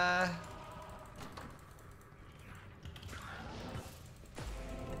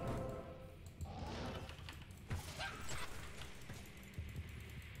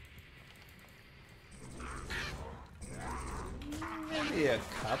 Maybe a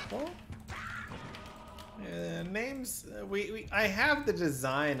couple. Names. I have the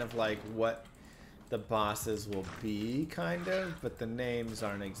design of like what the bosses will be, kind of, but the names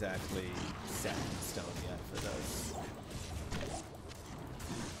aren't exactly set in stone yet for those.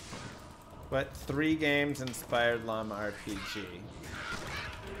 But 3 games inspired Llama RPG.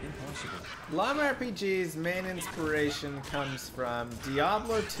 Impossible. Llama RPG's main inspiration comes from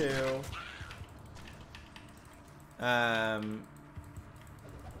Diablo 2. I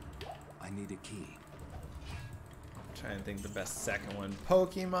need a key. Trying to think the best second one.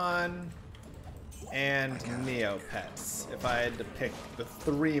 Pokemon. and Neopets, if I had to pick the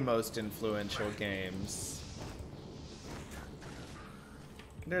 3 most influential games.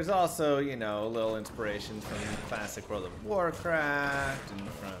 There's also, you know, a little inspiration from classic World of Warcraft, and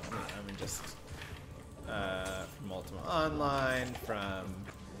from, I mean, just from Ultima Online, from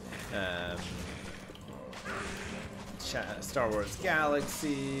Star Wars Galaxy,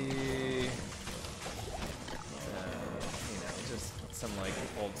 you know, just some like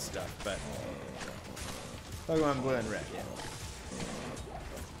old stuff, but Pokemon Blue and Red, yeah.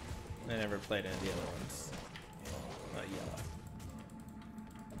 I never played any of the other ones. Not Yellow.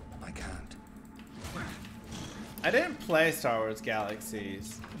 I can't. I didn't play Star Wars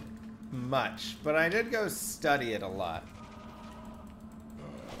Galaxies much, but I did go study it a lot.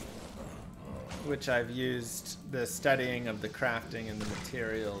 Which I've used the studying of the crafting and the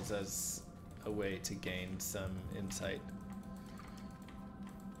materials as a way to gain some insight.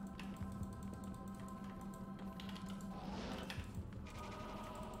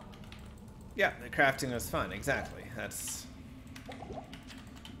 Yeah, the crafting was fun, exactly. That's...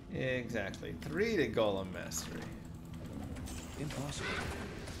 Exactly. 3 to Golem Mastery. Impossible.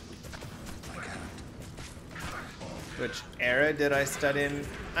 I can't. Which era did I study in?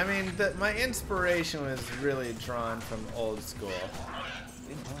 I mean, my inspiration was really drawn from old school.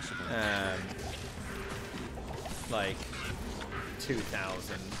 Impossible. Like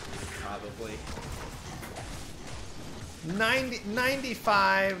 2000, probably.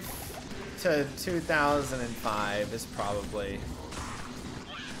 95 to 2005 is probably.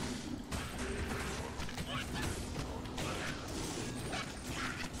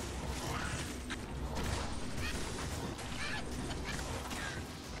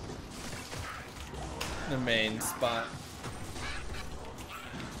 The main spot.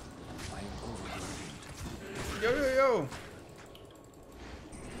 Yo, yo, yo!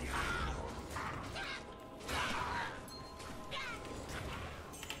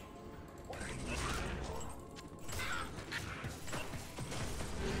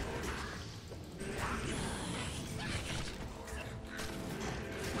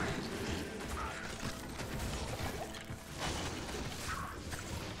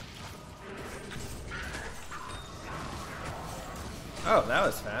 Oh, that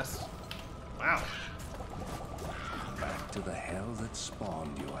was fast. Wow. Back to the hell that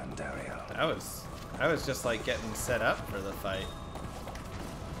spawned you, Andario. That was just like getting set up for the fight.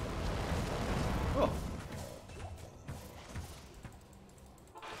 Cool.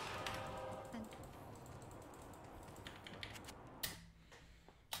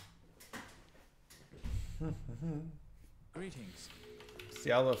 Greetings. Is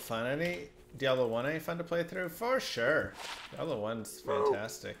Diablo fun Diablo 1 any fun to play through? For sure. Diablo 1's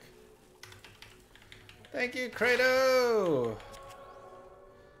fantastic. Thank you, Credo!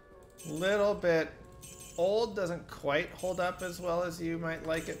 Little bit old, doesn't quite hold up as well as you might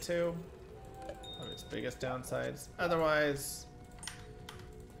like it to. One of its biggest downsides. Otherwise,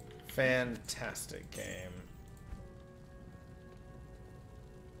 fantastic game.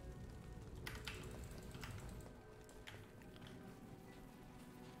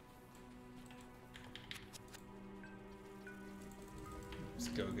 Let's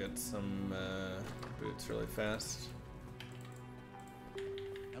go get some boots really fast.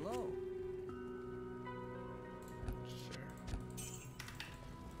 Hello. Sure.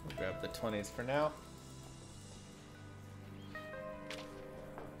 We'll grab the 20s for now.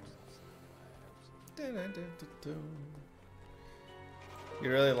 You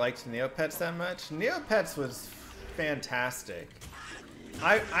really liked Neopets that much? Neopets was fantastic.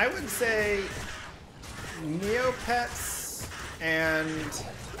 I would say Neopets and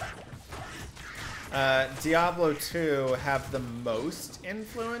Diablo 2 have the most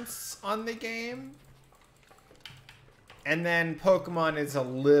influence on the game. And then Pokemon is a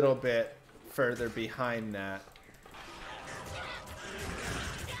little bit further behind that.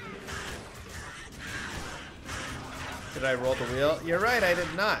 Did I roll the wheel? You're right, I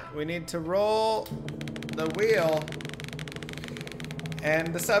did not. We need to roll the wheel.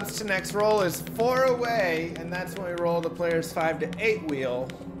 And the subs to next roll is 4 away, and that's when we roll the player's 5 to 8 wheel.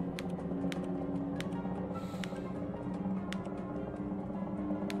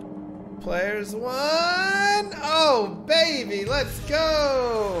 Players 1! Oh, baby, let's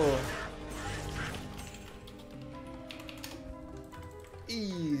go!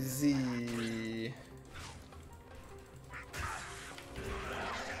 Easy.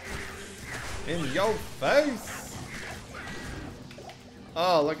 In your face!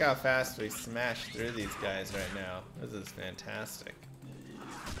 Oh, look how fast we smash through these guys right now. This is fantastic.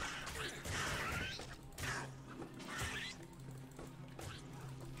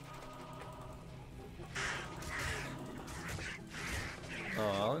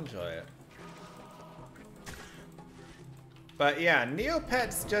 enjoy it. But yeah,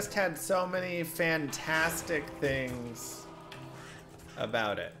 Neopets just had so many fantastic things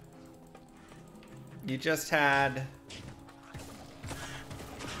about it. You just had...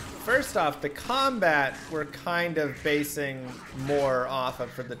 First off, the combat we're kind of basing more off of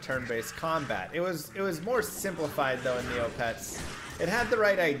for the turn-based combat. It was more simplified though in Neopets. It had the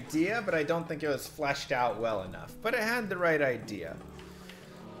right idea, but I don't think it was fleshed out well enough. But it had the right idea.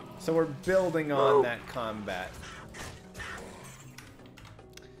 So we're building on that combat.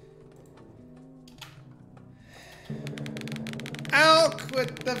 Alk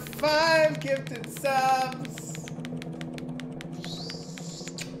with the 5 gifted subs.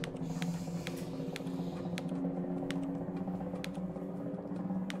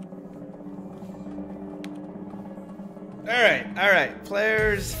 All right.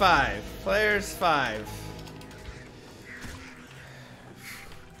 Players 5. Players 5.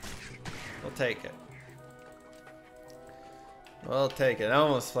 We'll take it. We'll take it. I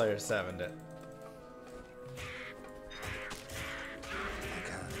almost player 7'd it.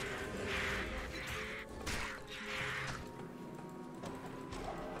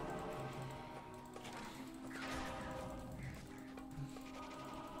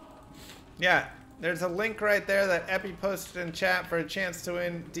 Yeah, there's a link right there that Epi posted in chat for a chance to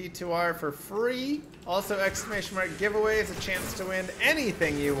win D2R for free. Also, exclamation mark giveaways, a chance to win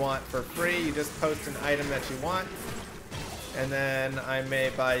anything you want for free. You just post an item that you want, and then I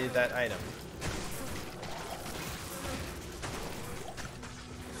may buy you that item.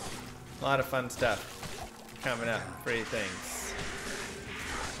 A lot of fun stuff coming up, free things.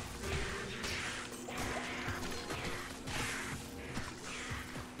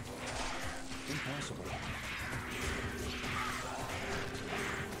 Impossible.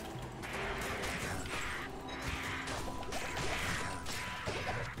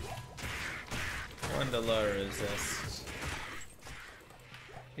 One to low resist.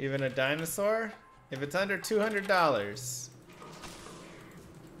 Even a dinosaur? If it's under $200,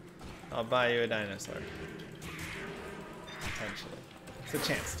 I'll buy you a dinosaur. Potentially. It's a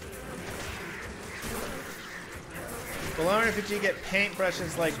chance to. Below RPG get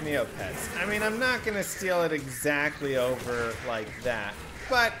paintbrushes like Neopets. I mean, I'm not gonna steal it exactly over like that,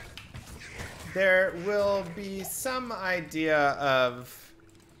 but there will be some idea of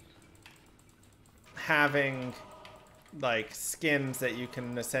having like skins that you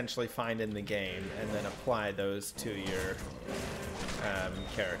can essentially find in the game and then apply those to your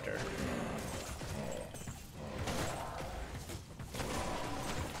character.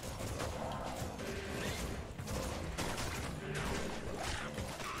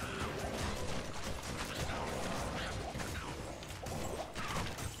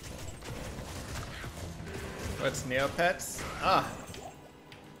 What's Neopets? Ah,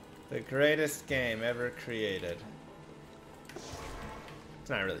 the greatest game ever created. It's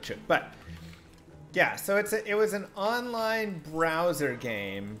not really true, but yeah. So it was an online browser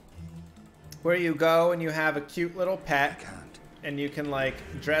game where you go and you have a cute little pet, and you can like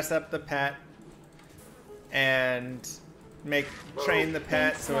dress up the pet and train the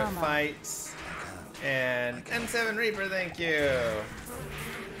pet so it fights. And N7 Reaper, thank you.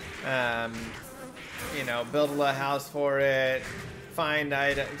 You know, build a house for it,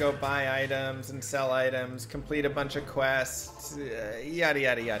 go buy items and sell items, complete a bunch of quests, yada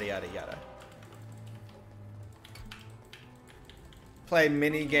yada yada yada yada. Play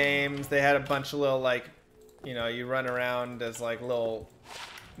mini games. They had a bunch of little like, you know, you run around as like little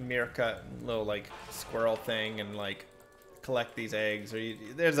meerkat, little like squirrel thing, and like collect these eggs.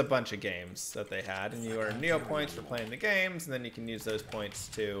 There's a bunch of games that they had, and you earn Neo points for playing the games, and then you can use those points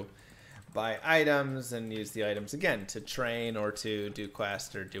to buy items and use the items again to train or to do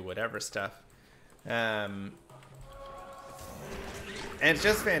quests or do whatever stuff. And it's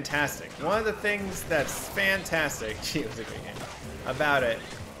just fantastic. One of the things that's fantastic about it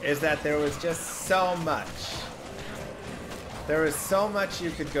is that there was just so much. There was so much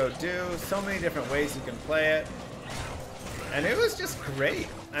you could go do, so many different ways you can play it. And it was just great.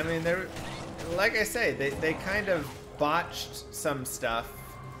 I mean, like I say, they kind of botched some stuff.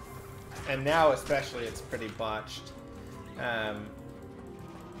 And now especially it's pretty botched.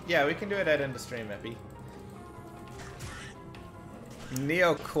 Yeah, we can do it at end of stream, Epi.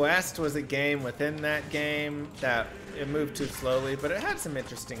 Neo Quest was a game within that game that it moved too slowly, but it had some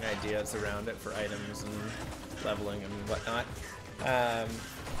interesting ideas around it for items and leveling and whatnot.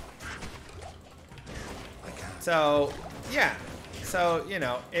 So, yeah. So, you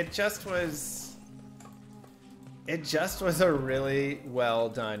know, it just was a really well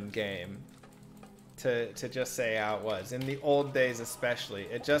done game. to just say how it was. In the old days especially,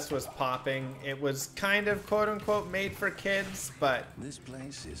 it just was popping. It was kind of quote-unquote made for kids, but This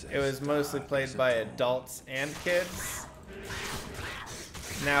place is it was mostly played by adults and kids.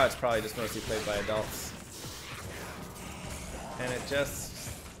 Now it's probably just mostly played by adults. And it's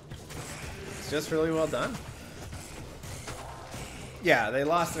just really well done. Yeah, they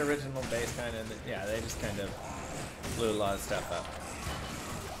lost their original base kind of. Yeah, they just kind of blew a lot of stuff up.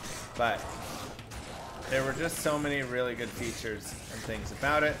 But there were just so many really good features and things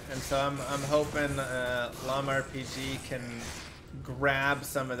about it, and so I'm hoping Llama RPG can grab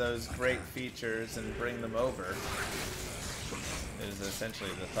some of those great features and bring them over. Is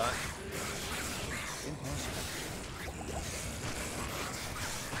essentially the thought.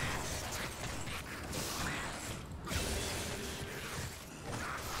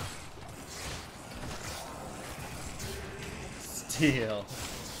 Steal.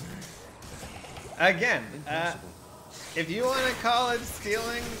 Again, if you want to call it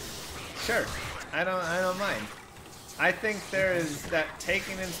stealing, sure. I don't mind. I think there is that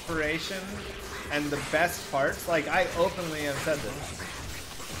taking inspiration and the best parts. Like, I openly have said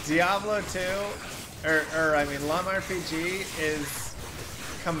this. Diablo 2, I mean Llama RPG is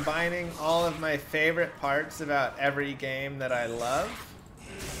combining all of my favorite parts about every game that I love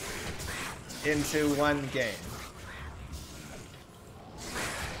into one game.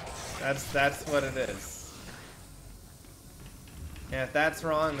 That's what it is. And if that's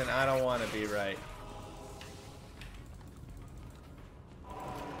wrong, then I don't want to be right.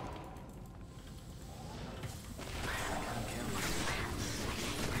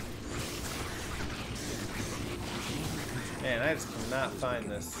 Man, I just cannot find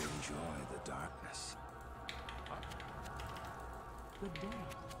this. Enjoy the darkness. Good day.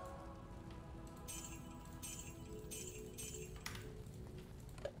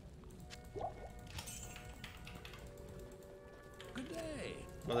 Good day.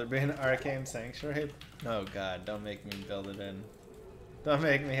 Will there be an arcane sanctuary? Oh god, don't make me build it in. Don't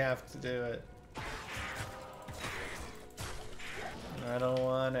make me have to do it. I don't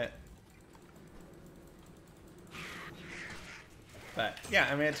want it. But yeah,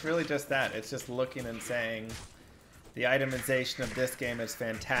 I mean, it's really just that. It's just looking and saying the itemization of this game is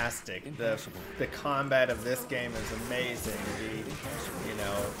fantastic. The combat of this game is amazing. The, you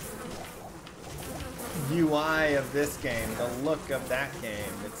know, UI of this game, the look of that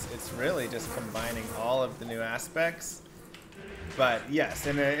game, it's really just combining all of the new aspects. But yes,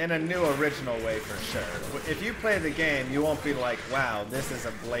 in a new original way for sure. If you play the game, you won't be like, wow, this is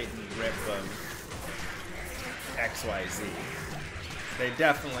a blatant rip of XYZ. They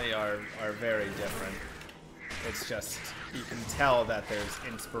definitely are very different. It's just, you can tell that there's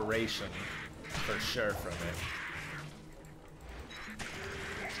inspiration for sure from it.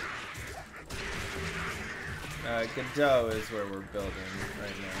 Godot is where we're building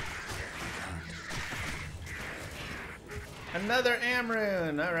right now. Another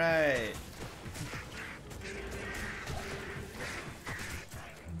Amrune, alright.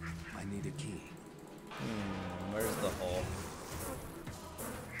 I need a key. Where's the hole?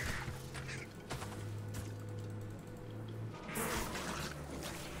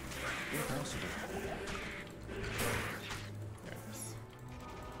 Impossible. There it is.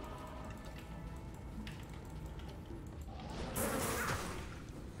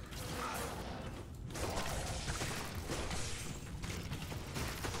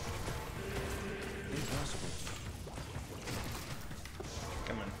 Impossible.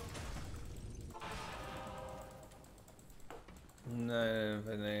 Come on. No,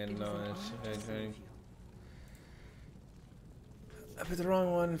 but they no. I put the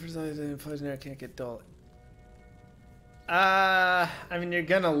wrong one for the poisoner. Can't get dull. I mean, you're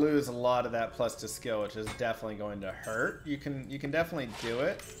gonna lose a lot of that plus to skill, which is definitely going to hurt. You can definitely do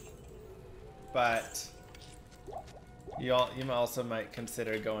it, but you also might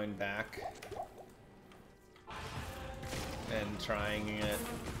consider going back and trying it.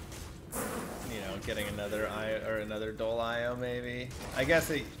 You know, getting another another Dole IO maybe. I guess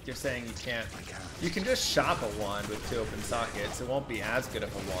you're saying you can't. You can just shop a wand with 2 open sockets. It won't be as good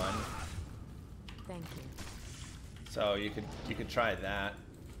of a wand. Thank you. So you could try that.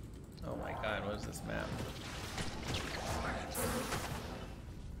 Oh my god, what is this map?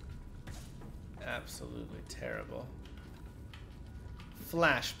 Absolutely terrible.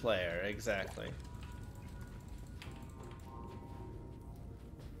 Flash player, exactly.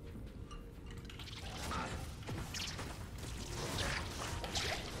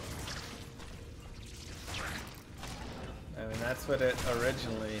 I mean, that's what it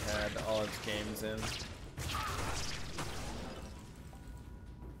originally had all its games in.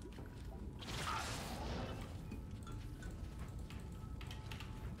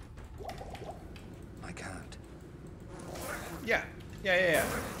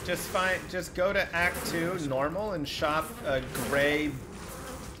 Just go to Act 2, normal, and shop a gray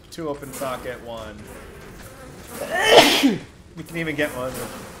 2 open socket one. You can even get one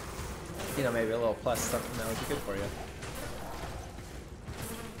with, you know, maybe a little plus something that would be good for you.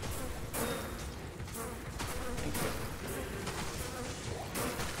 Thank you.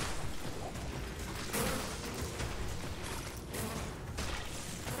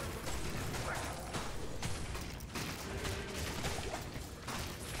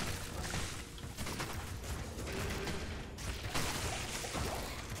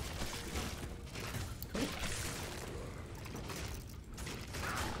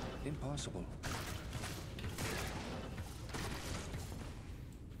 Impossible.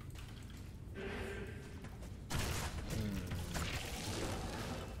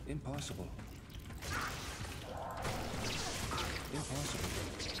 Impossible. Impossible.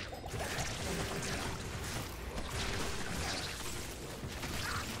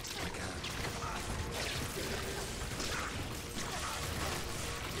 I can't.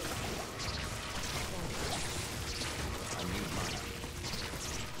 I need mana.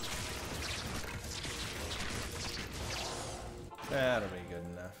 That'll be good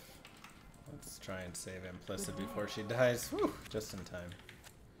enough. Let's try and save Implicit before she dies. Whew, just in time.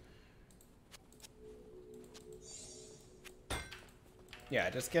 Yeah,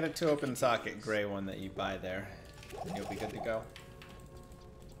 just get a 2 open socket gray one that you buy there, and you'll be good to go.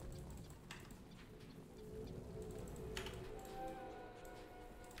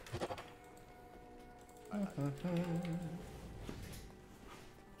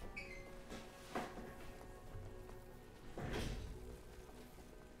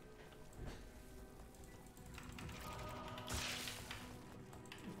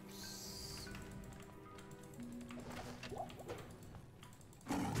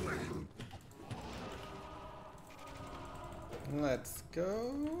 Let's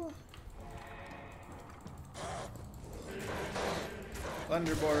go.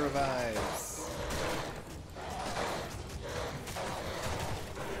 Thunderboar revives.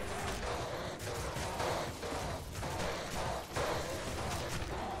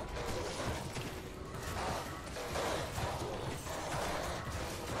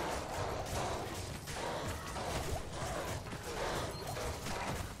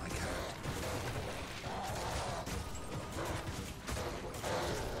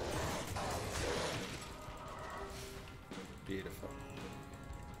 Beautiful.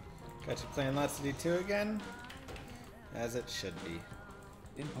 Got you playing lots of D2 again? As it should be.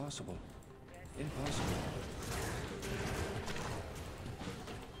 Impossible. Impossible.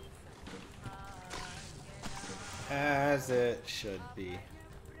 As it should be.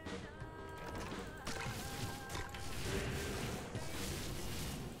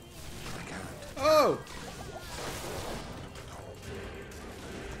 I can't. Oh!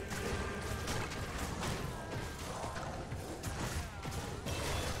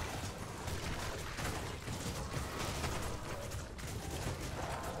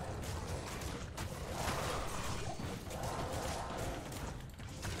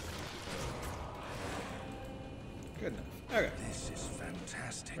 Good enough. Okay. This is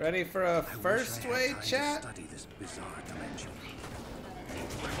fantastic. Ready for a I wish first I had way time to chat? study this bizarre dimension.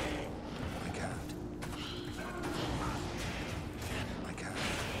 I can't. I can't.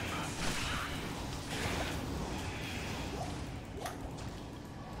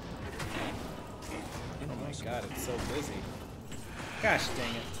 Oh my god, it's so busy. Gosh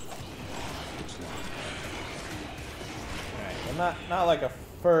dang it. Alright, well not like a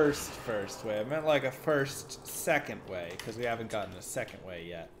first way. I meant like a second way, because we haven't gotten a second way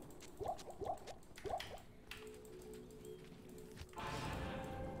yet.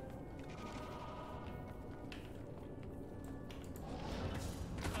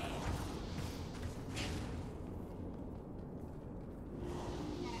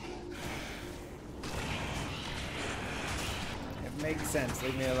 It makes sense,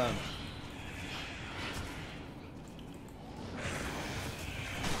 leave me alone.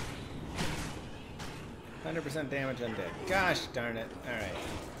 %, damage undead. Gosh darn it. Alright.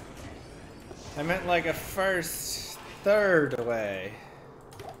 I meant like a third way.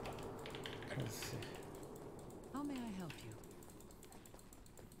 Let's see. How may I help you?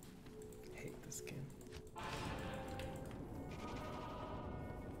 Hate this game.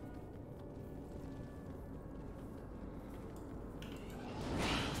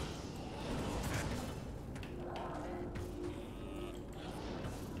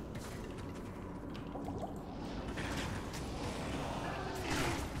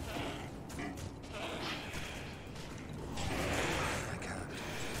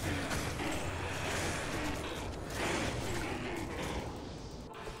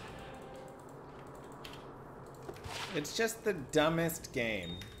 It's just the dumbest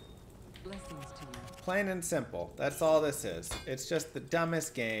game. Blessings to you. Plain and simple. That's all this is. It's just the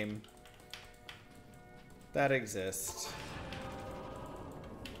dumbest game that exists.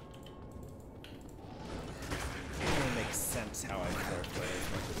 It doesn't make sense how I foreplay as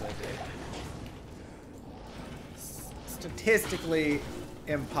much as I did. Statistically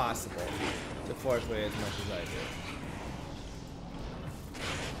impossible to foreplay as much as I did.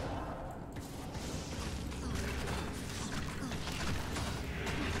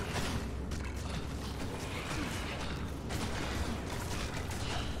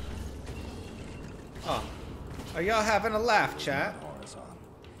 Oh, are y'all having a laugh, chat?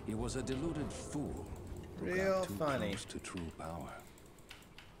 He was a deluded fool. Real Too funny. close to true power.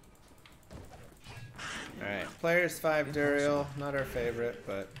 Alright, players 5 Duriel, not our favorite,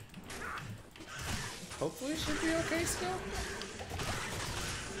 but hopefully should be okay still.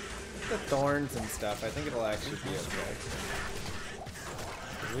 The thorns and stuff, I think it'll actually be okay.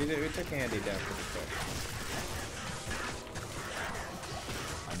 We took Andy down pretty quick.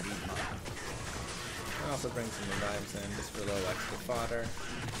 I'll also bring some revives in just for a little extra fodder.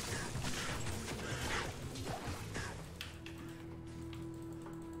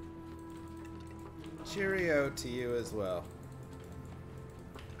 Cheerio to you as well.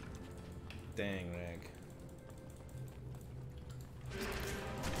 Dang, Reg.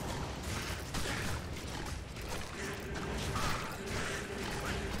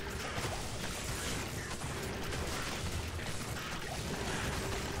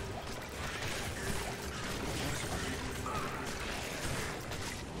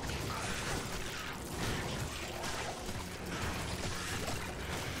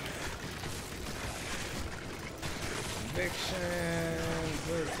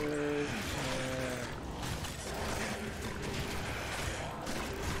 Blizzard,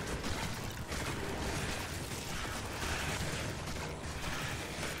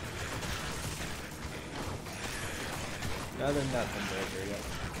 Another nothing burger, yep.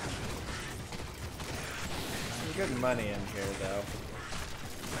 Some good money in here, though.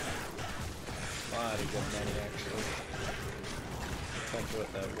 A lot of good money, actually. Especially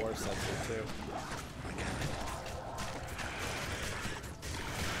with the war sector, too.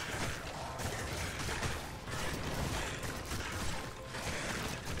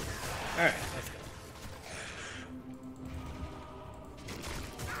 Alright, let's go.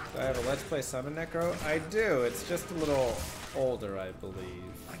 Do I have a Let's Play Summon Necro? I do. It's just a little older, I believe.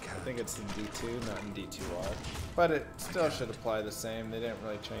 I think it's in D2, not in D2 all. But it still should apply the same. They didn't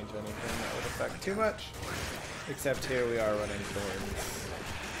really change anything that would affect too much. Except here we are running thorns.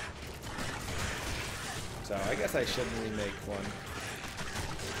 So I guess I shouldn't remake one.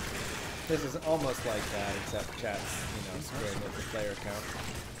 This is almost like that, except chat's, you know, screwing with the player count.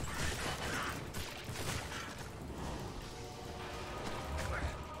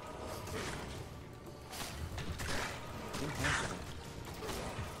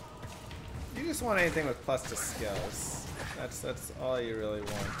 You just want anything with plus to skills. That's all you really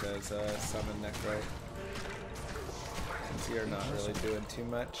want as a summon Necro. Since you're not really doing too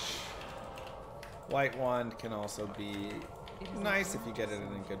much. White Wand can also be nice if you get it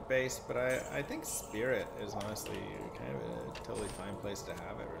in a good base, but I think Spirit is honestly kind of a totally fine place to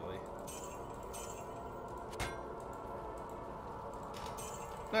have it, really.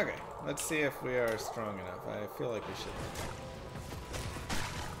 Okay, let's see if we are strong enough. I feel like we should.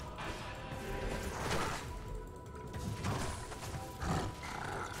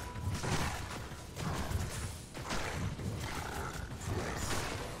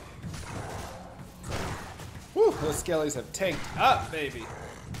 Woo, those skellies have tanked up, baby.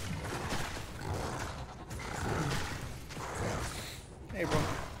 Hey, bro.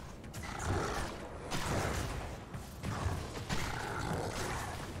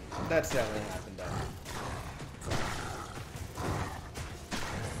 That's definitely happened, though.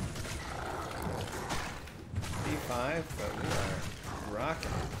 D5, but we are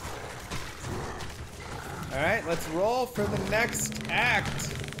rocking. Alright, let's roll for the next act.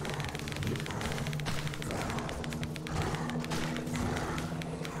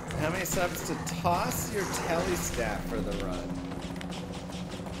 How many subs to toss your telly staff for the run?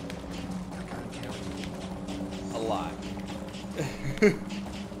 A lot.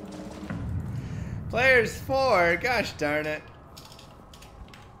 Players 4, gosh darn it.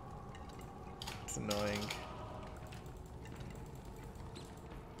 It's annoying.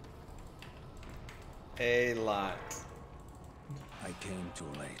 A lot. I came too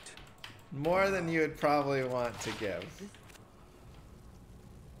late. More than you would probably want to give.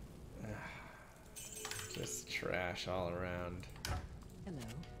 Just trash all around. Hello.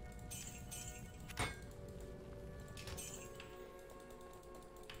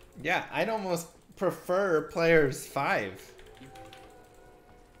 Yeah, I'd almost prefer players 5.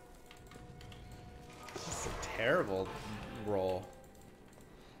 It's a terrible roll.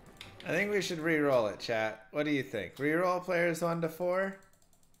 I think we should re-roll it, chat. What do you think? Re-roll players 1 to 4?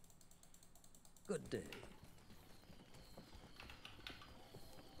 Good day.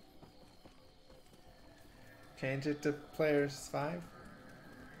 Change it to players 5?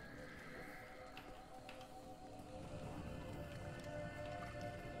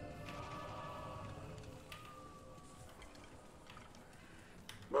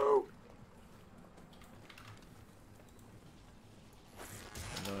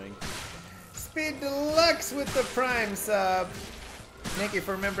 Annoying. Speed Deluxe with the Prime sub. Thank you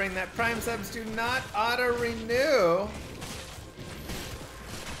for remembering that Prime subs do not auto-renew.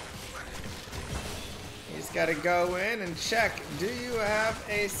 You just gotta go in and check, do you have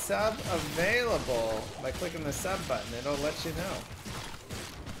a sub available? By clicking the sub button, it'll let you know.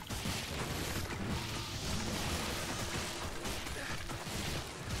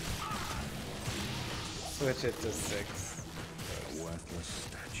 Switch it to 6. A worthless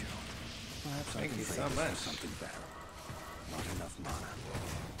statue. Perhaps Thank I can you so trade it for much. something better. Not enough mana.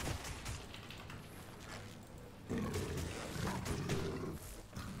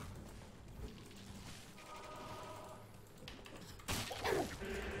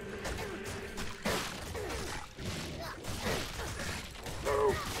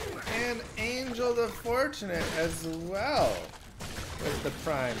 And Angel the Fortunate as well with the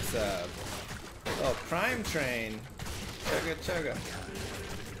Prime sub. Oh, Prime Train. Chugga chugga.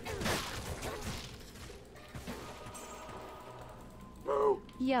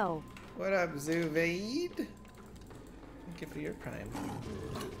 Yo. What up, Zuvaid? Thank you for your Prime.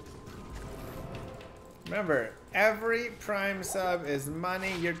 Remember, every Prime sub is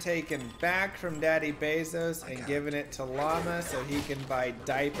money you're taking back from Daddy Bezos and giving it to Llama so he can buy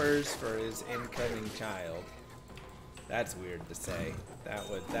diapers for his incoming child. That's weird to say. That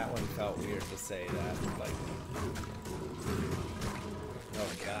one felt weird to say that. Like,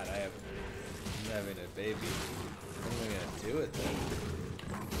 oh God, I'm having a baby. What am I gonna do with it?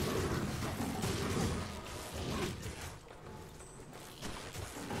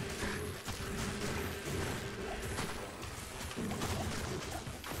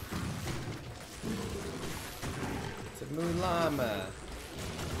 It's a Mulama.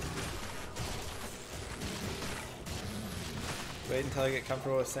 Wait until I get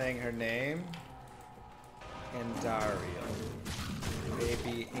comfortable with saying her name. Andariel.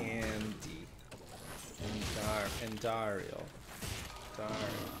 Baby Andy. Andariel.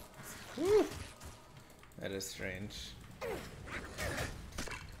 Whew. That is strange.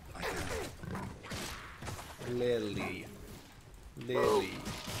 Lily.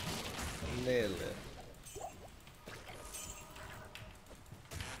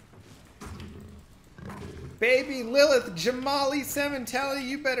 Baby Lilith Jamali Sementelli,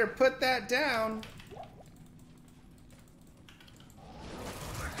 you better put that down.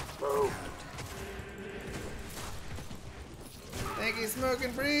 Thank you,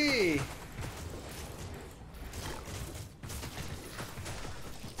 Smoking Bree.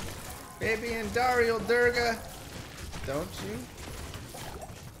 Baby and Dario Durga, don't you?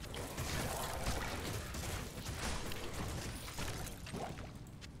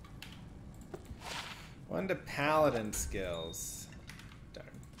 One to Paladin skills. Darn.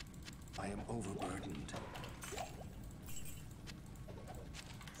 I am overburdened.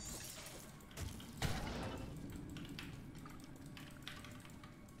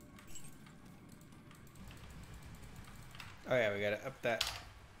 Oh yeah, we gotta up that.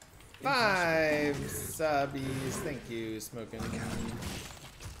 5 subbies. Thank you, Smoking. I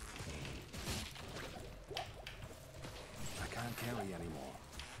can't carry anymore.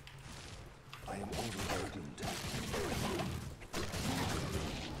 I am overburdened.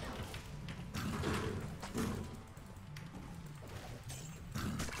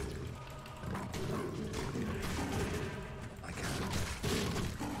 I can't.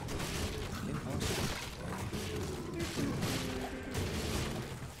 Impossible.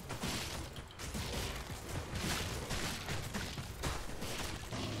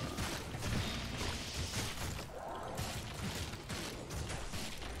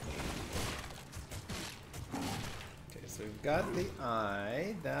 So we've got the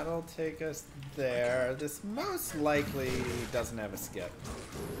eye. That'll take us there. This most likely doesn't have a skip.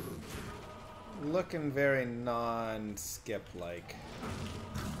 Looking very non-skip like.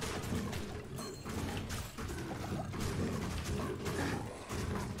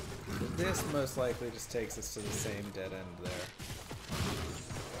 This most likely just takes us to the same dead end there.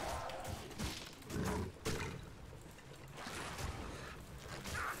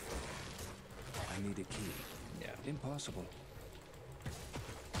 key. Yeah. Impossible.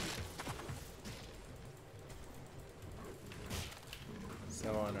 So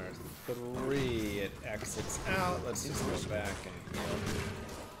on our 3, it exits out. Let's just go back and heal.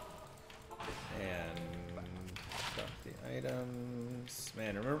 And drop the items.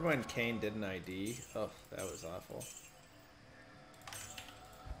 Man, remember when Kane did an ID? Oh, that was awful.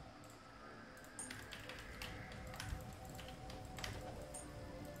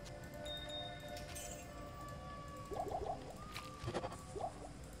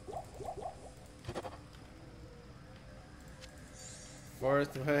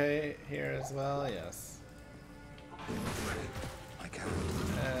 Fourth way here as well, yes. I can't.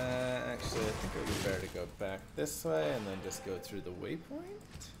 Actually, I think it would be better to go back this way and then just go through the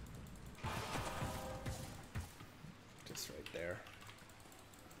waypoint. Just right there.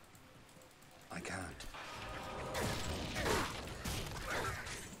 I can't.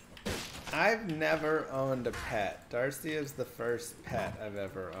 I've never owned a pet. Darcy is the first pet I've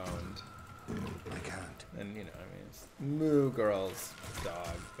ever owned. I can't. And, you know, I mean, it's Moo Girl's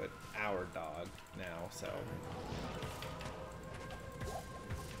dog, but our dog now, so.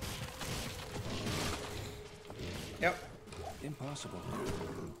 Yep. Impossible.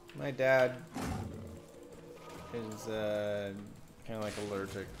 My dad is kind of like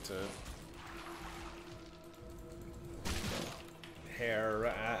allergic to hair.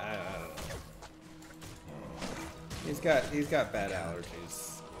 I don't know. He's got bad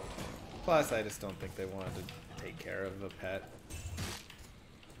allergies. Plus, I just don't think they wanted to take care of a pet.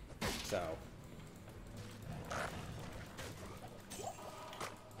 So.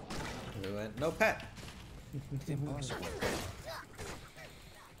 We went, no pet. Impossible.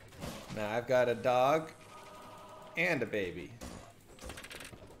 Now I've got a dog and a baby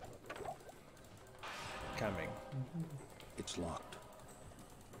coming. It's locked.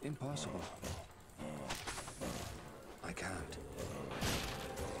 Impossible. I can't.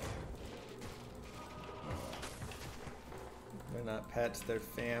 They're not pets, they're I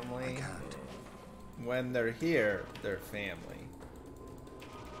family. can't. When they're here, they're family.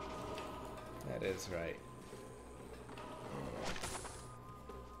 That is right.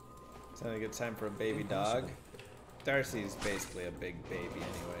 It's not a good time for a baby dog. Darcy's basically a big baby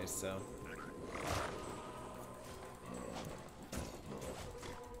anyway, so.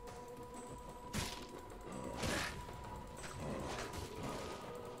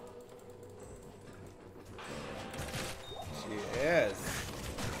 She is.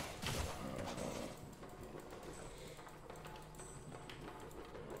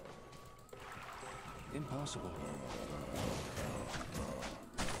 Impossible.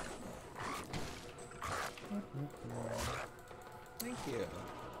 Thank you.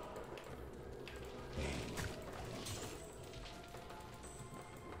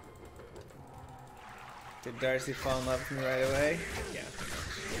 Did Darcy fall in love with me right away? Yeah.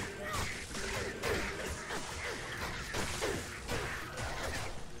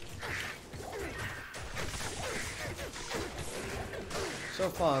 She'll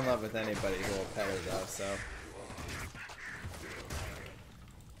fall in love with anybody who will pet her though, so.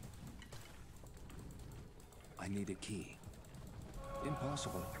 I need a key.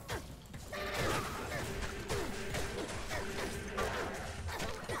 Impossible.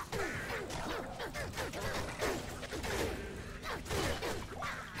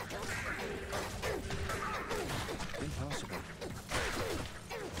 Impossible.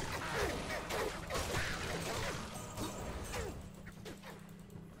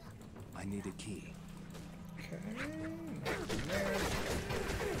 I need a key. Okay. Nothing there.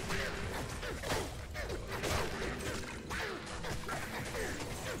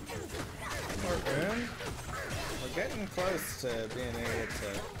 More room. We're getting close to being able to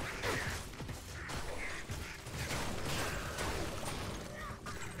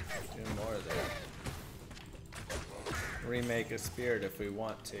do more there. Remake a spirit if we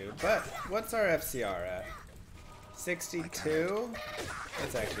want to. But what's our FCR at? 62?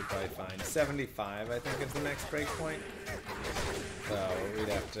 That's actually probably fine. 75, I think, is the next break point. So we'd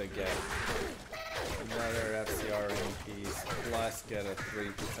have to get another FCR ring piece, plus get a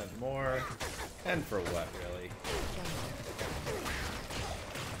 3% more. And for what, really?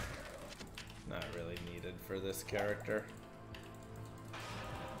 Not really needed for this character.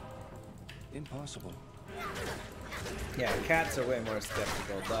 Impossible. Yeah, cats are way more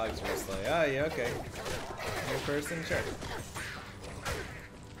skeptical. Dogs are just like, oh, yeah, okay. New person? Sure.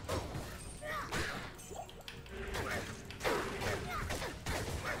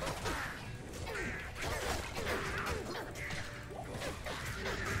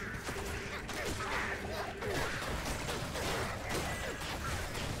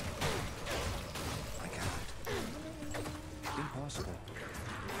 I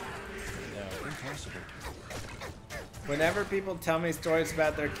Whenever people tell me stories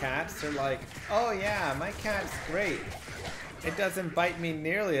about their cats, they're like, oh yeah, my cat's great. It doesn't bite me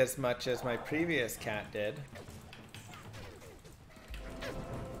nearly as much as my previous cat did.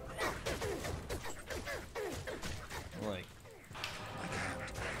 I'm like,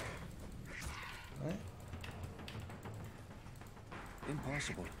 what?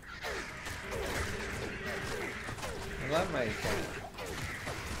 Impossible. I love my cat.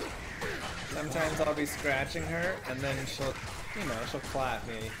 Sometimes I'll be scratching her, and then she'll, you know, she'll clap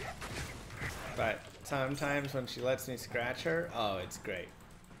me. But sometimes when she lets me scratch her, oh, it's great.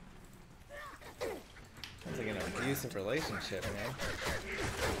 Sounds like an abusive relationship, man.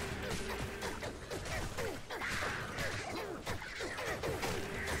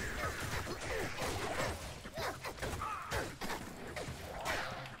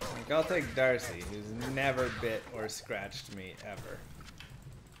 Like, I'll take Darcy, who's never bit or scratched me ever.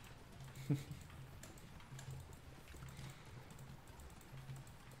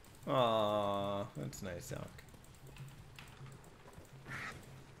 Aww, that's nice, Elk.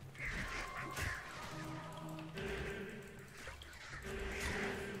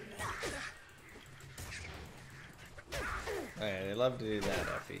 Oh yeah, they love to do that,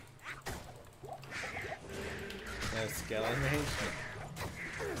 Effie. No skeleton mage.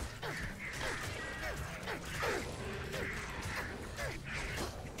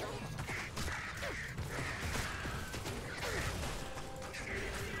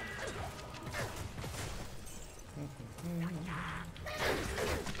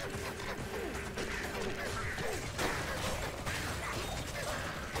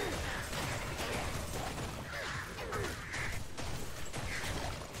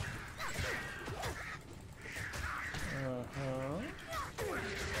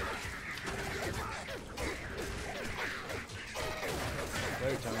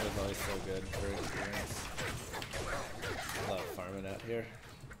 Their tongue is always so good for experience. I love farming out here.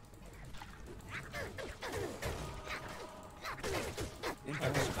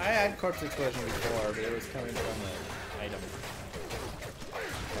 I had corpse explosion before, but it was coming from an item.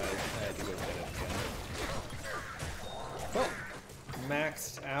 But I had to go get it again. Cool.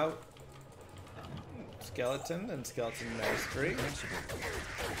 Maxed out skeleton and skeleton mastery.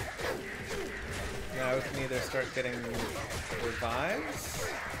 Now we can either start getting revives.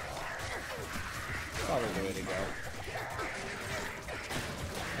 Probably the way to go.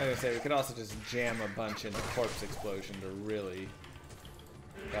 Like I say, we could also just jam a bunch into corpse explosion to really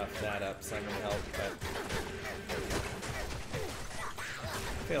buff that up some and help, but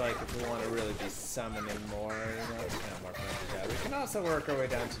I feel like if we want to really be summoning more, you know, it's kind of more fun to that. We can also work our way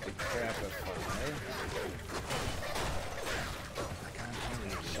down to Decrepify.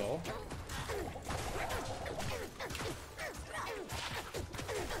 Sure.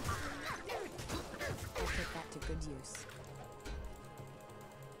 I'll put that to good use.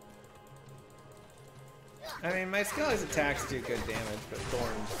 I mean, my Skelly's attacks do good damage, but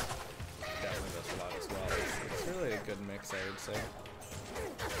Thorns definitely does a lot as well. It's really a good mix, I would say.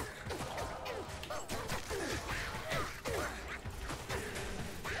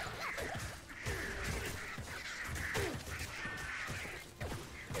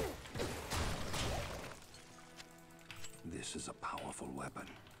 This is a powerful weapon.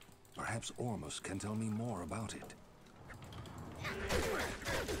 Perhaps Ormus can tell me more about it.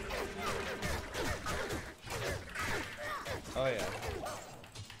 Oh yeah.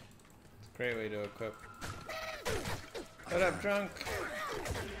 It's a great way to equip. What up, drunk?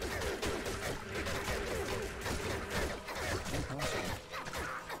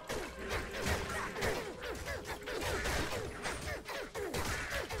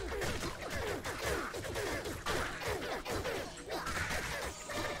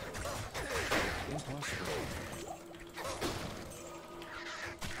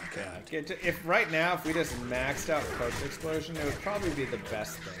 If right now, if we just maxed out Corpse Explosion, it would probably be the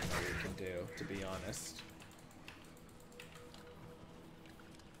best thing that we can do, to be honest.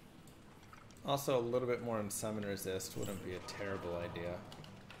 Also, a little bit more on Summon Resist wouldn't be a terrible idea.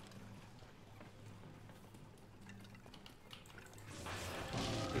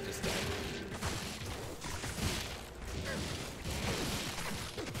 We just died.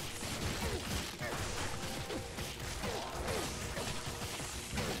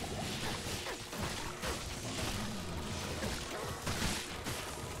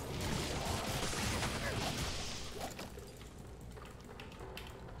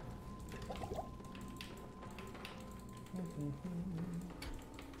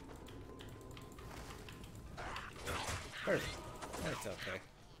 Perfect. That's okay.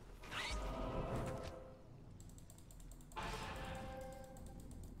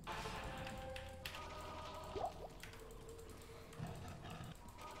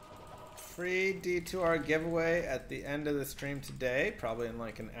 free D2R giveaway at the end of the stream today, probably in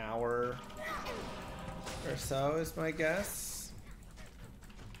like an hour or so is my guess.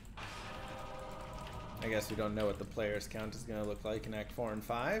 I guess we don't know what the players count is going to look like in Act 4 and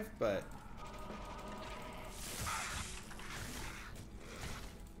 5, but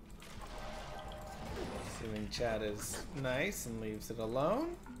assuming chat is nice and leaves it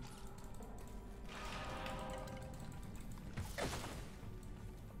alone.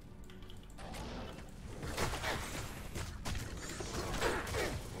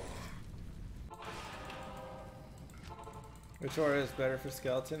 Which aura is better for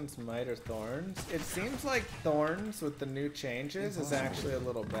skeletons, might or thorns? It seems like thorns with the new changes is actually a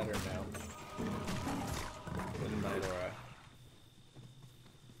little better now than might aura.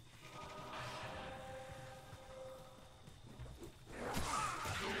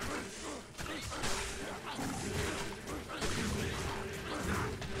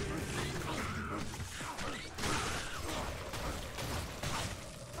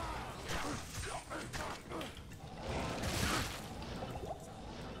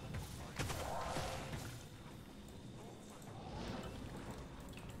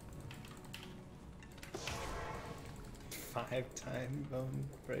 Five-time bone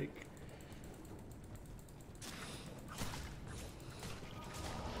break.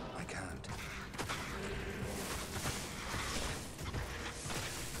 I can't.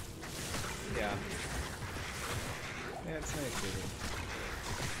 Yeah. Yeah, it's nice reading.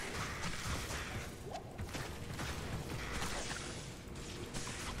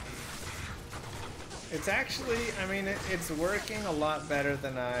 It's actually, I mean, it's working a lot better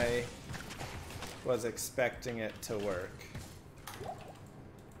than I was expecting it to work.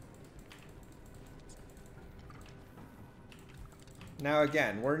 Now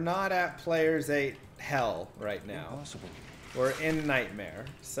again, we're not at Players 8 Hell right now. Impossible. We're in Nightmare,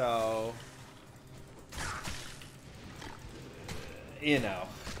 so you know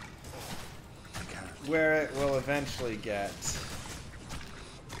I can't. where it will eventually get,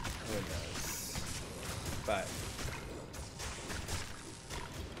 who knows, but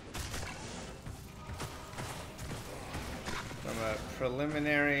from a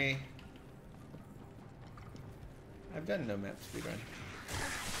preliminary, I've done no map speedrun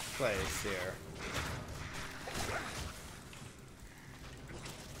place here.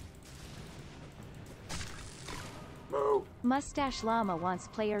 Mustache Llama wants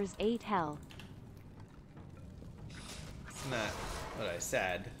players 8 hell. It's not what I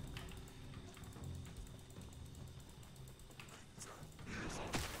said.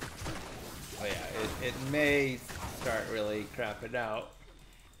 Oh yeah, it may start really crapping out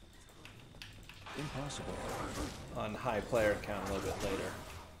Impossible. on high player count a little bit later.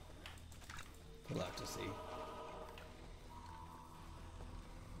 We'll have to see.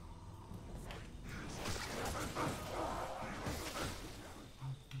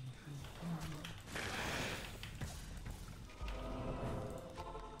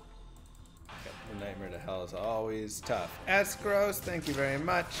 The Nightmare to Hell is always tough. Escrows, thank you very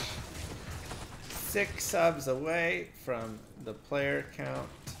much. 6 subs away from the player count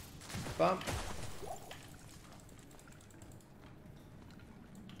bump.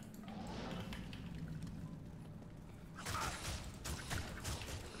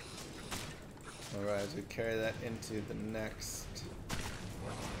 Alright, as we carry that into the next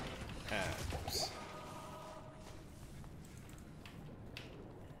act.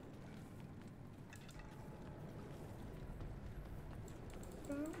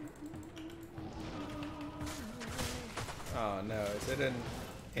 Oh no, is it an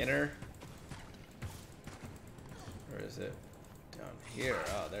inner? Or is it down here?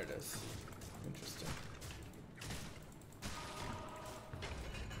 Oh, there it is. Interesting.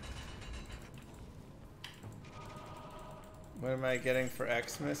 What am I getting for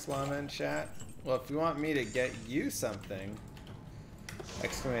Xmas, Llama in chat? Well, if you want me to get you something,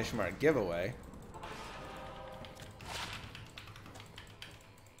 exclamation mark giveaway.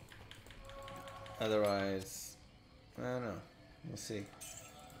 Otherwise, I don't know. We'll see.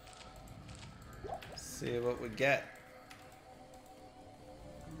 See what we get.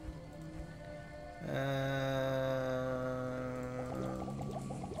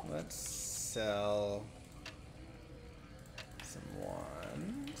 Let's sell some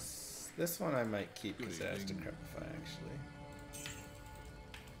wands. This one I might keep because it has Decrepify actually.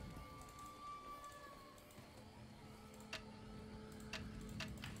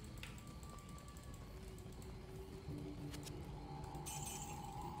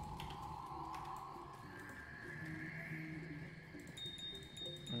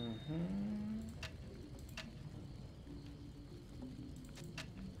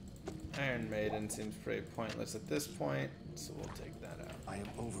 Iron Maiden seems pretty pointless at this point, so we'll take that out. I am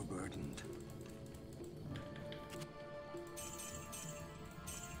overburdened.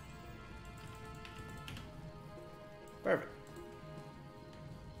 Perfect.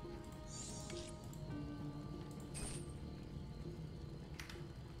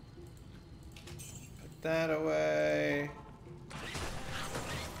 Put that away.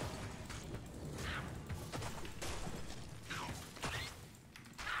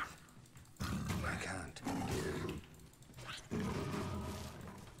 I can't.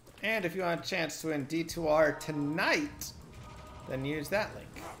 And if you want a chance to win D2R tonight, then use that link.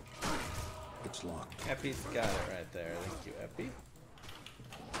 It's locked. Epi's got it right there. Thank you, Epi.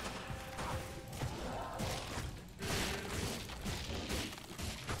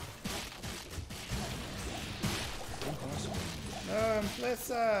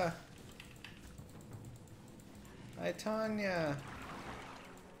 Melissa. Hi, Tanya.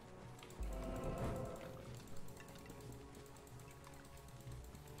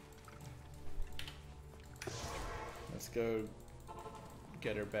 Let's go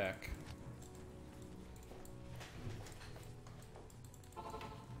get her back.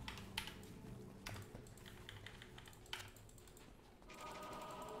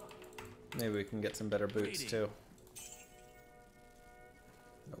 Maybe we can get some better boots too.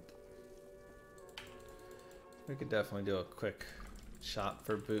 Nope. We could definitely do a quick shop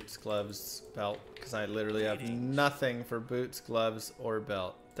for boots, gloves, belt, because I literally have nothing for boots, gloves, or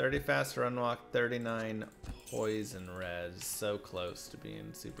belt. 30 fast run walk, 39 poison res. So close to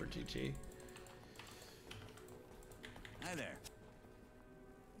being super GG. Hi there.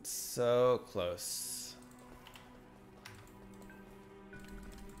 So close.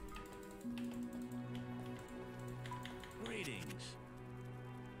 Greetings.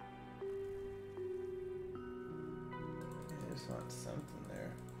 I just want something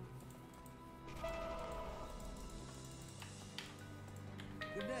there.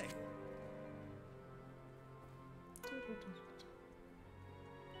 Good day.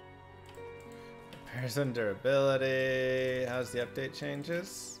 Repairs and durability. How's the update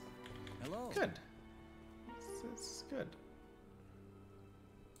changes? Hello. Good. It's good.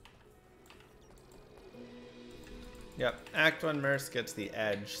 Yep, Act 1 Merce gets the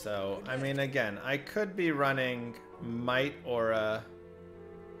edge, so, I mean, again, I could be running Might Aura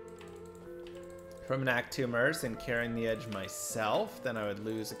from an Act 2 Merce and carrying the edge myself, then I would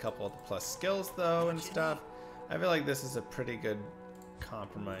lose a couple of the plus skills, though, and stuff. I feel like this is a pretty good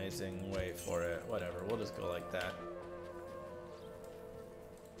compromising way for it. Whatever, we'll just go like that.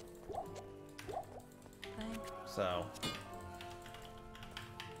 Thanks. So...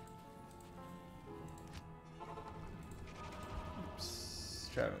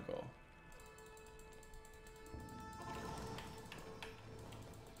 Travancore.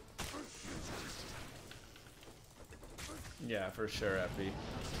 Yeah, for sure, Epi.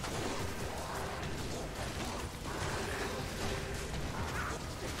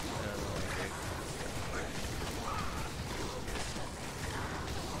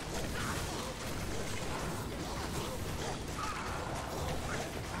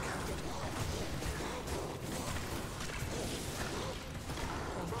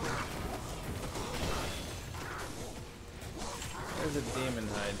 There's a demon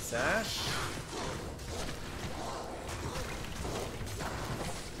hide sash.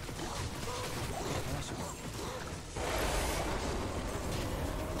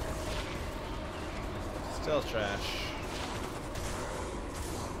 Still trash.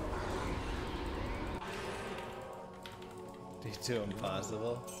 D2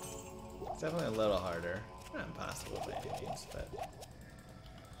 impossible. It's definitely a little harder. Not impossible by any means, but...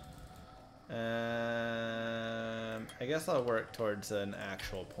 I guess I'll work towards an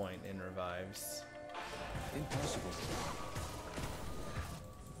actual point in revives. Impossible.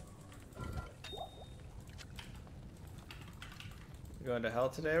 We're going to hell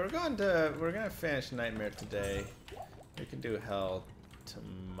today. We're gonna finish Nightmare today. We can do hell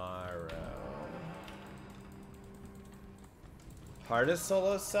tomorrow. Hardest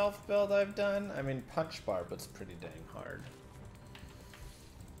solo self build I've done? I mean, Punch Barb was pretty dang hard.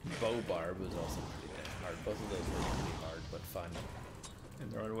 Bow Barb was also pretty dang hard. Both of those were pretty hard, but fun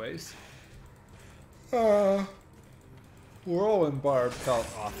in their own ways. Whirlwind Barb felt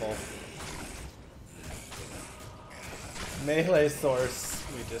awful. Melee Source,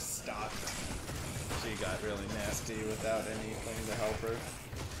 we just stopped. She got really nasty without anything to help her.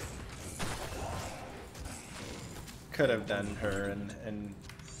 Could have done her in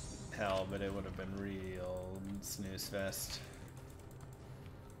hell, but it would have been real snooze fest.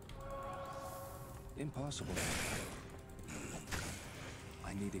 Impossible.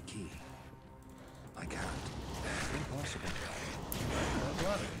 I need a key. I can't. Impossible.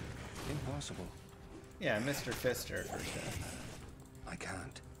 What? Impossible. Yeah, Mr. Fister for sure. I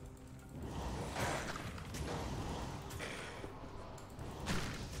can't.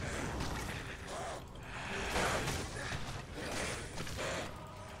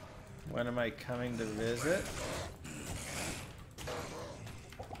 When am I coming to visit?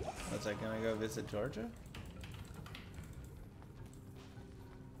 Was I gonna go visit Georgia?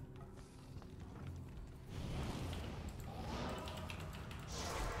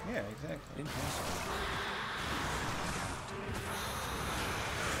 Yeah, exactly. Impossible.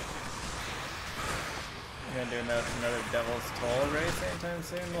 We're gonna do another Devil's Toll race anytime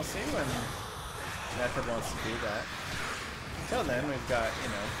soon. We'll see when Method wants to do that. Until then, we've got, you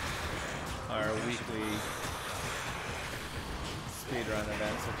know, our weekly speedrun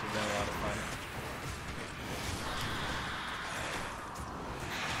events, which have been a lot of fun.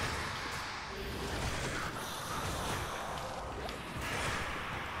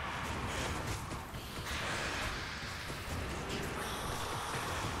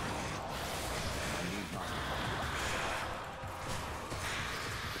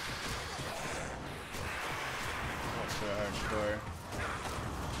 Ultra hardcore.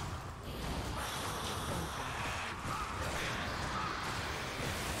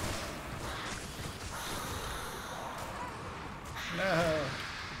 No.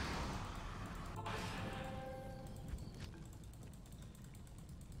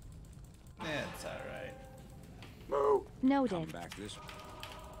 It's alright. Come Noted. back this.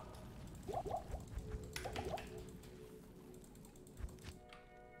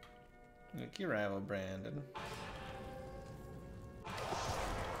 Look, your rival Brandon.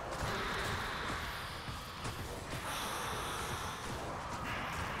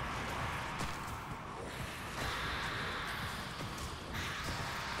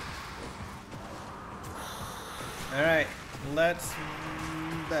 Alright, that's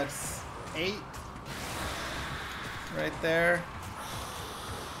 8 right there.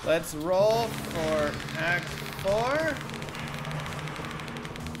 Let's roll for Act 4.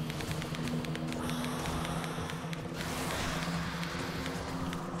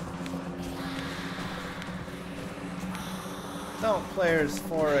 No, players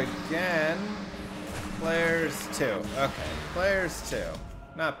 4 again. Players 2. Okay, players 2.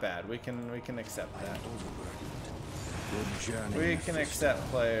 Not bad. We can accept that. Good journey. We can accept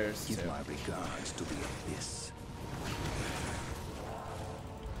players 2. Give my regards to the abyss.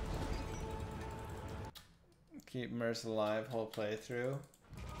 Keep Merce alive whole playthrough.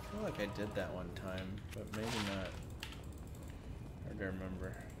 I feel like I did that one time, but maybe not. Hard to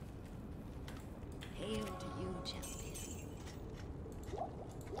remember. Hail to you, champion.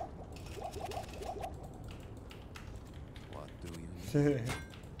 What do you need?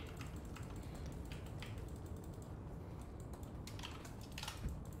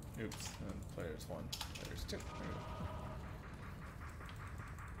 Oops, players 1, players 2.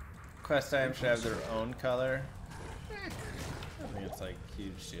 Quest items should have their own color. I think it's like a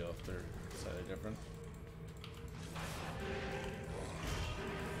huge deal if they're slightly different.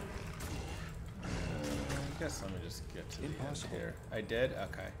 I guess let me just get to the end here. I did?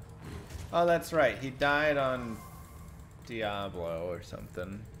 Okay. Oh, that's right. He died on Diablo or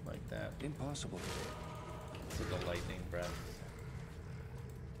something like that. Impossible. To the lightning breath.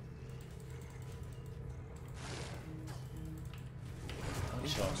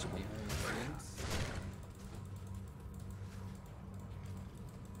 Impossible.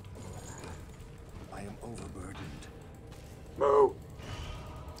 I am overburdened.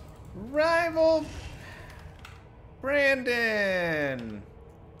 Rival Brandon.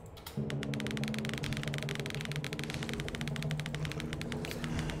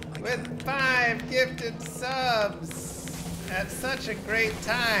 With 5 gifted subs at such a great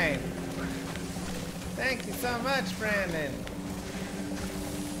time. Thank you so much, Brandon.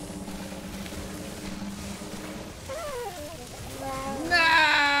 No!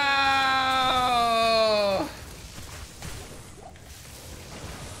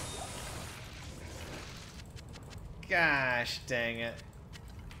 Gosh dang it.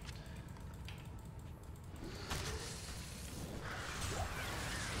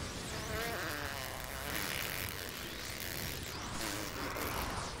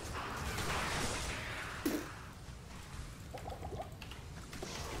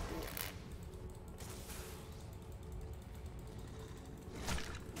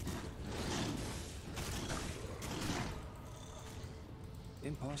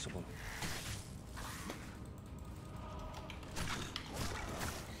 Impossible.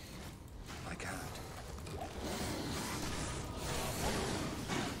 I can't.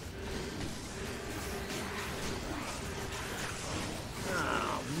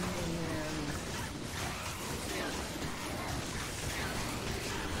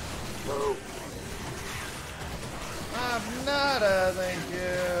 thank you.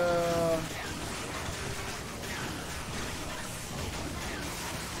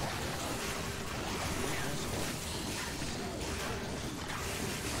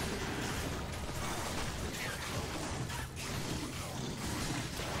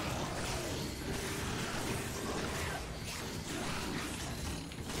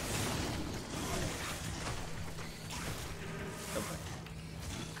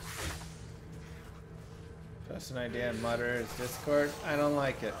 Post an idea and moderate his Discord. I don't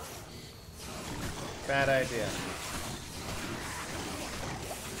like it. Bad idea.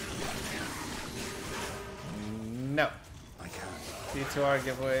 No. I can't. D2R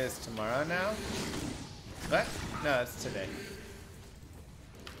giveaway is tomorrow now? What? No, it's today.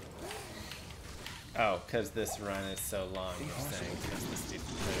 Oh, because this run is so long, you're saying, because the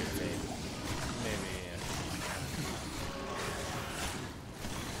stupid player thing. Maybe, yeah.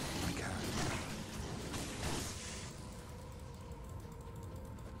 I can't.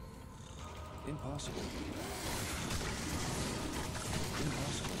 Impossible.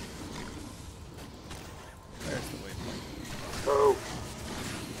 Impossible. There's the waypoint.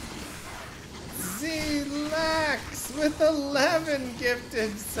 Z-Lax with 11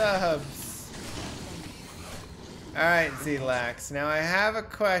 gifted subs. Alright, Z-Lax. Now I have a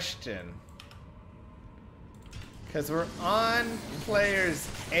question. Because we're on players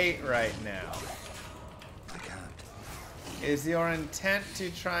 8 right now. I can't. Is your intent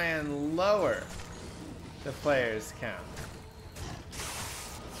to try and lower the players count?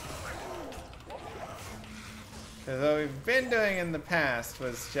 Because what we've been doing in the past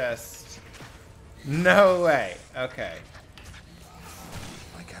was just... No way. Okay.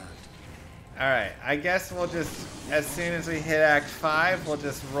 I can't. Alright, I guess we'll just, as soon as we hit Act 5, we'll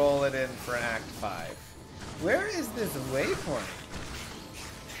just roll it in for Act 5. Where is this waypoint?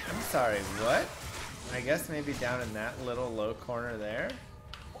 I'm sorry, what? I guess maybe down in that little low corner there?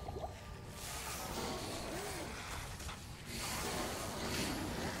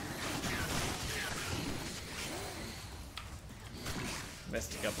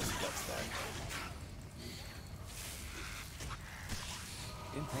 Missed a couple splits there.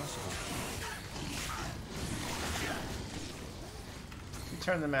 Impossible. If you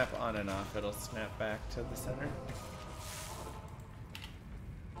turn the map on and off, it'll snap back to the center.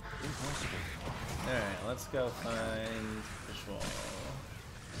 Impossible. Alright, let's go find visual.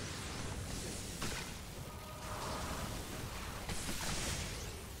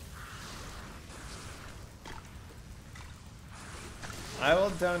 I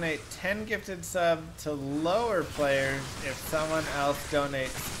will donate 10 gifted sub to lower players if someone else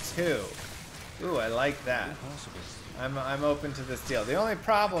donates 2. Ooh, I like that. Impossible. I'm open to this deal. The only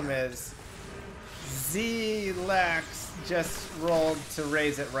problem is Z-Lax just rolled to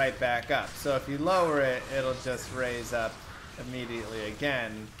raise it right back up. So if you lower it, it'll just raise up immediately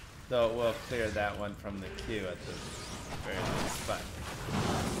again, though it will clear that one from the queue at the very least. But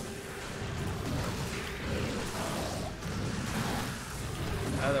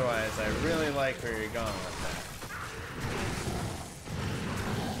otherwise, I really like where you're going with that.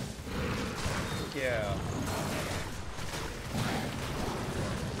 Thank you.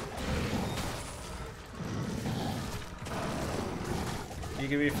 You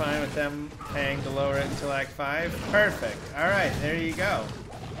can be fine with them paying to lower it until Act 5? Perfect. Alright, there you go.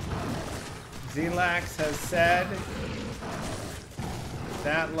 Z-Lax has said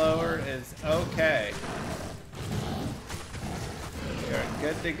that lower is okay. You're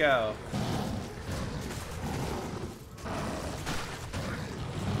good to go.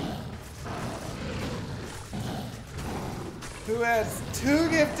 Who has 2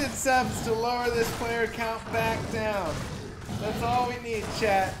 gifted subs to lower this player count back down? That's all we need,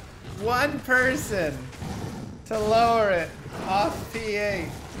 chat. 1 person to lower it off P8.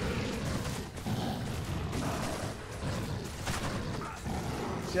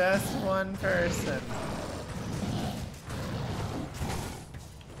 Just 1 person.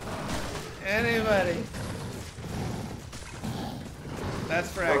 Anybody?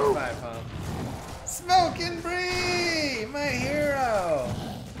 That's for Act 5, huh? Smokin' Bree! My hero!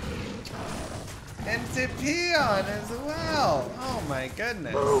 And to Peon as well! Oh my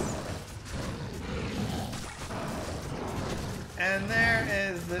goodness. And there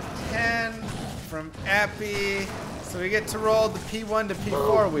is the 10 from Epi. So we get to roll the P1 to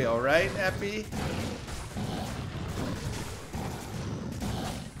P4 wheel, right, Epi?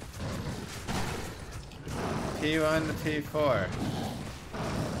 P1 to P4.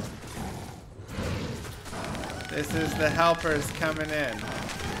 This is the helpers coming in.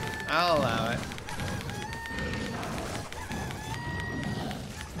 I'll allow it.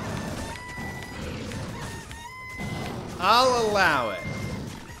 I'll allow it.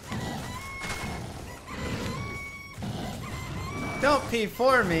 Don't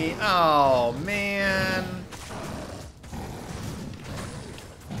P4 me. Oh, man.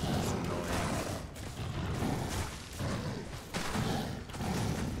 That's annoying.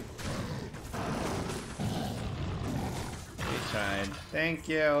 We tried. Thank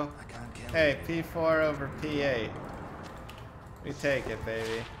you. Hey, P4 over P8. We take it,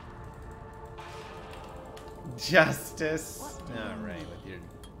 baby. Justice. Alright, with your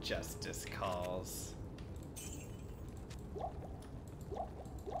justice calls.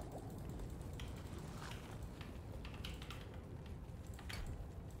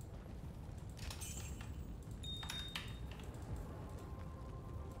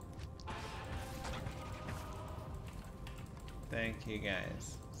 Thank you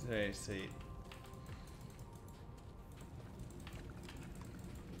guys. It's very sweet.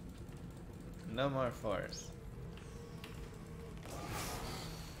 No more force.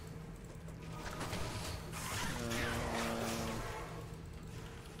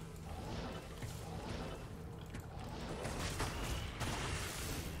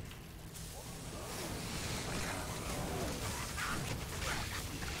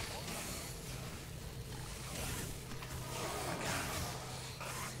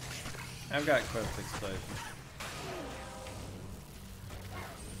 I've got Corpse Explosion.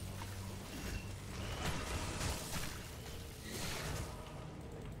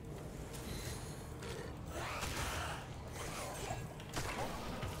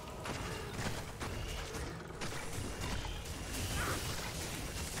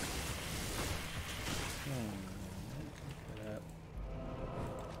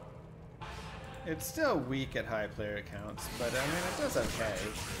 It's still weak at high player counts, but I mean, it does okay.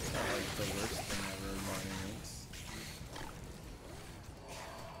 It's not like the worst thing ever Morning Meats.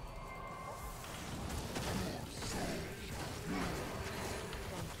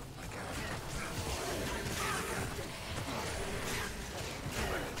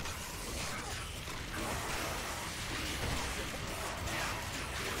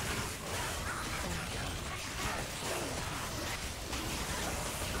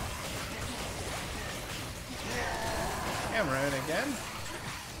 Emerald again.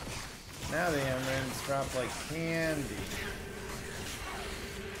 Now the emeralds drop like candy.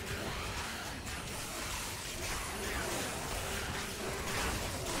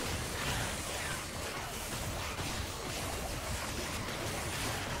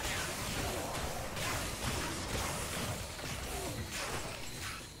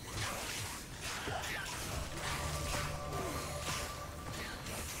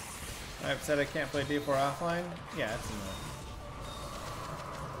 I've said I can't play D4 offline? Yeah, it's enough.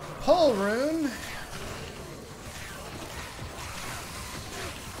 Pole rune.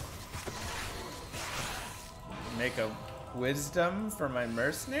 Make a wisdom for my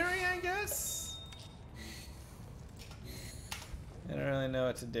mercenary, I guess? I don't really know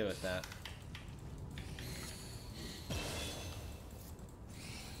what to do with that.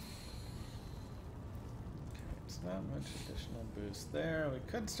 It's not much additional boost there. We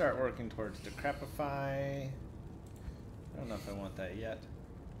could start working towards Decrepify. I don't know if I want that yet.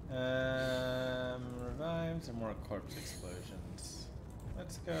 Revives or more corpse explosions?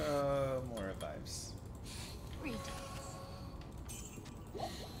 Let's go more revives.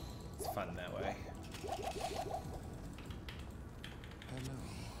 It's fun that way. Hello.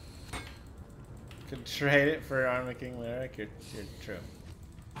 Could trade it for Armor King Lyric. You're true.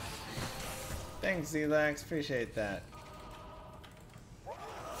 Thanks, Zelax. Appreciate that.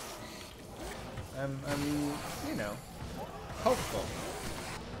 I'm, you know, hopeful.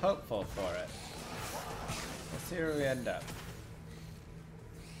 Hopeful for it. Let's see where we end up.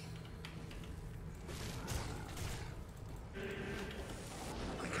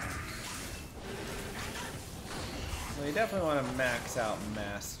 So you definitely want to max out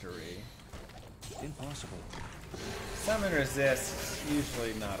mastery. Impossible. Summon resist,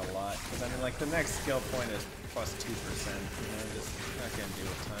 usually not a lot, because I mean, like the next skill point is plus 2%. You know, just not gonna do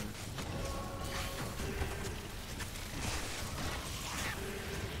a ton.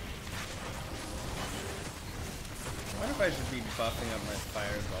 I wonder if I should be buffing up my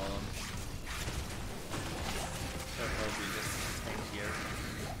fire golem. So he'll be just tankier.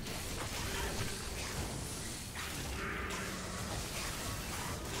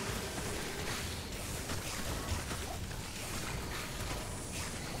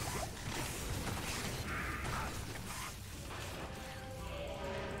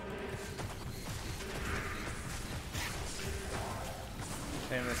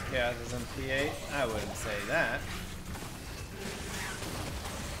 Famous Chaos is in P8? I wouldn't say that.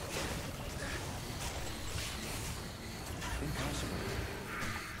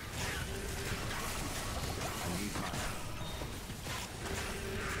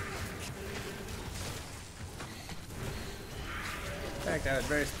 fact, I would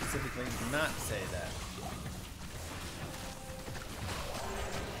very specifically not say that.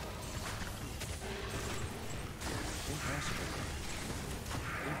 Impossible.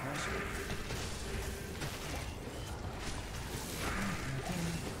 Impossible.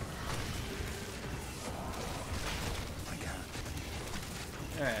 I can't.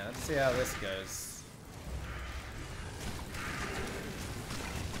 Alright, let's see how this goes.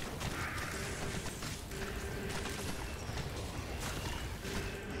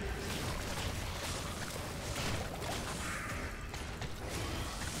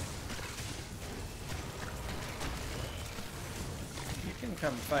 You can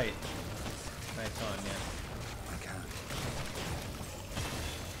come fight, my Tanya. I can't.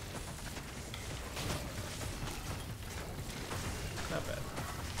 Not bad.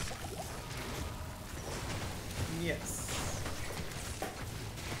 Yes.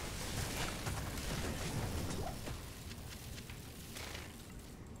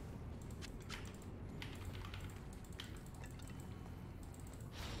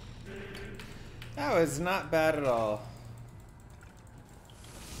 That was not bad at all.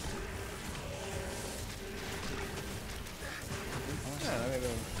 I don't know, maybe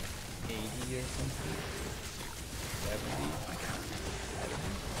 80 or something. 70. I can't.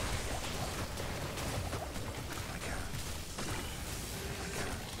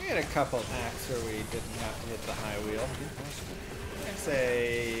 We had a couple acts where we didn't have to hit the high wheel. Impossible. I'd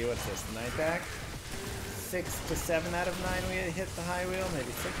say, what's this, 9th act? 6 to 7 out of 9 we hit the high wheel,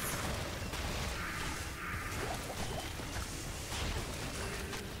 maybe 6.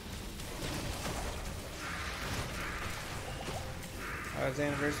 How was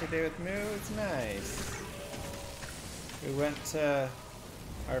anniversary day with Moo? It's nice. We went to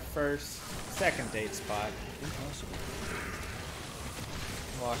our second date spot. Impossible.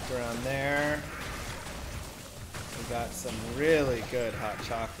 Walked around there. We got some really good hot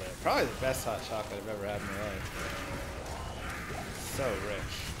chocolate. Probably the best hot chocolate I've ever had in my life. So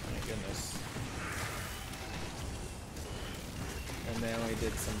rich. My goodness. And then we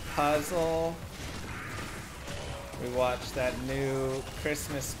did some puzzle. We watched that new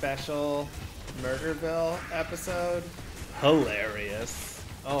Christmas special Murderville episode. Hilarious.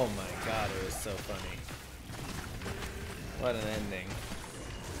 Oh my god, it was so funny. What an ending.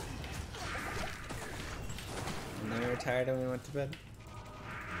 And then we were tired and we went to bed.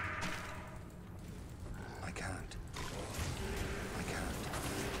 I can't. I can't.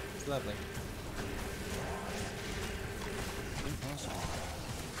 It's lovely. Impossible.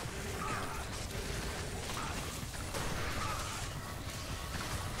 I can't.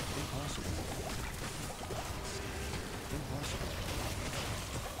 Impossible. Impossible.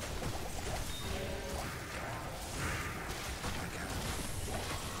 I can't.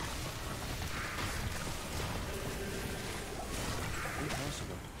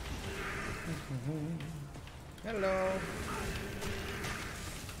 Impossible. Hello.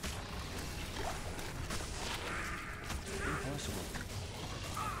 Impossible.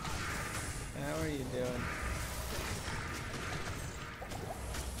 How are you doing?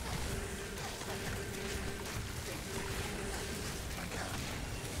 I can't.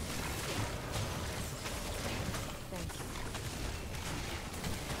 Thank you.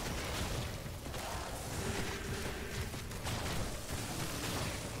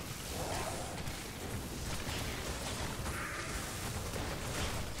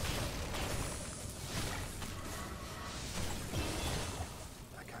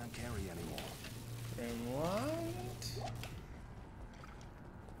 I can't carry anymore. From what?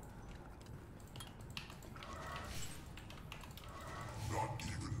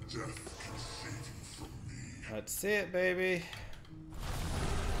 Let's see it, baby.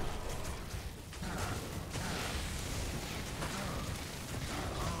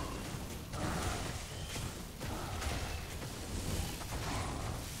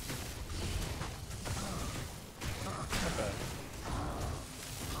 Not bad.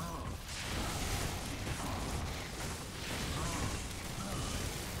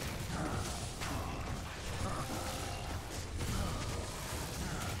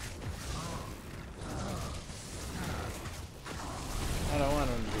 I don't want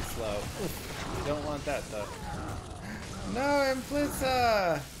him to be slow. Oof. You don't want that though. No,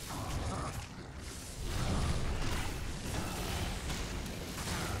 Implissa!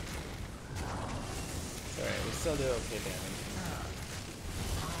 Sorry, we still do okay damage.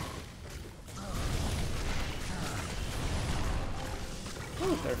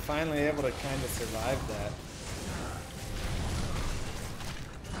 Whew, they're finally able to kind of survive that.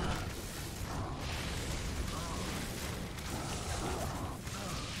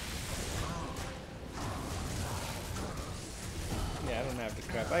 Yeah, I don't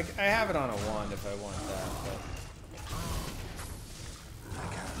crap. I have it on a wand if I want that, but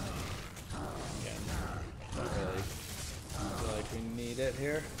again, don't really feel like we need it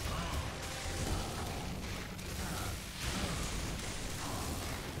here.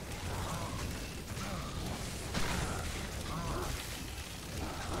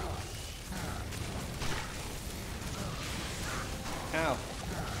 Ow.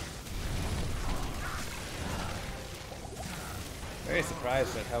 Very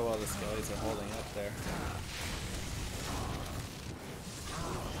surprised at how well the skellies are holding up there.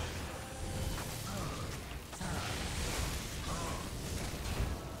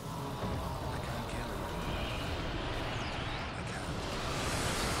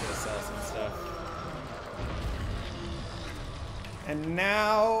 Just gonna sell some stuff. And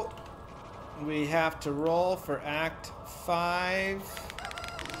now we have to roll for Act 5.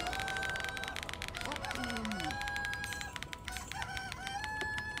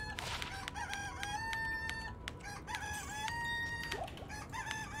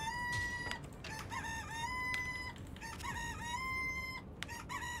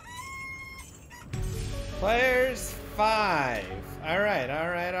 Players 5.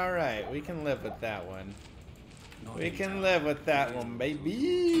 Alright. We can live with that one. We can live with that one,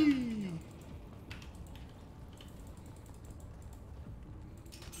 baby.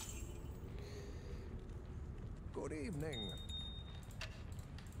 Good evening.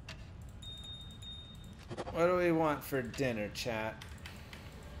 What do we want for dinner, chat?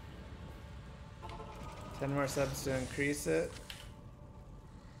 10 more subs to increase it?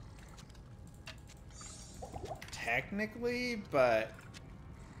 Technically, but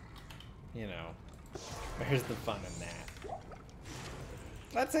you know, where's the fun in that?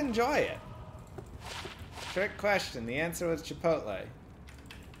 Let's enjoy it. Trick question. The answer was Chipotle.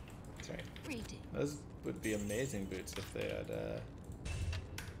 That's right. Those would be amazing boots if they had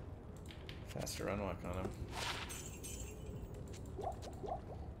faster run walk on them.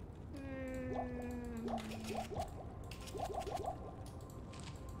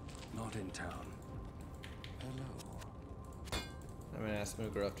 Not in town. Hello. I'm gonna ask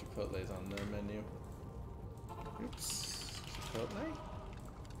Mooger if Chipotle's on the menu. Oops. Chipotle?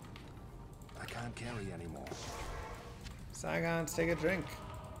 I can't carry anymore. Saigons, take a drink.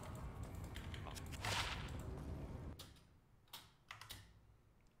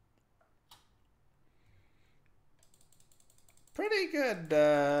 Pretty good,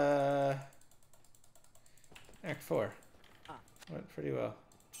 Act 4. Went pretty well.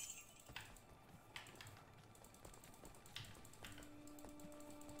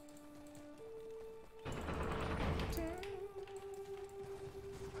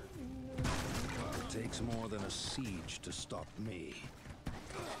 It takes more than a siege to stop me.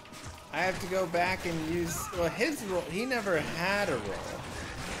 I have to go back and use, well, his roll, he never had a roll.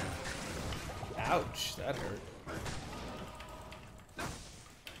 Ouch, that hurt.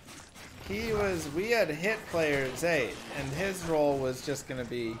 We had hit players 8, and his roll was just gonna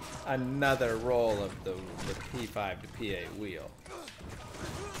be another roll of the P5 to P8 wheel.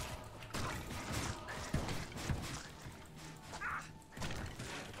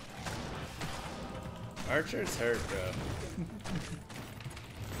 Archer's hurt, bro.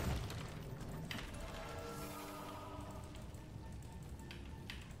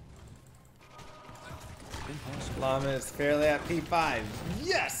 Llama is fairly at P5.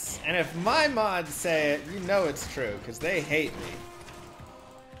 Yes! And if my mods say it, you know it's true, because they hate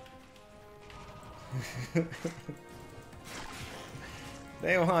me.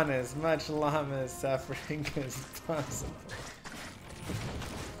 They want as much llama suffering as possible.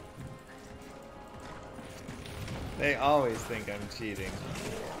 They always think I'm cheating.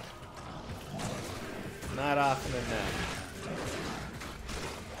 Not often enough.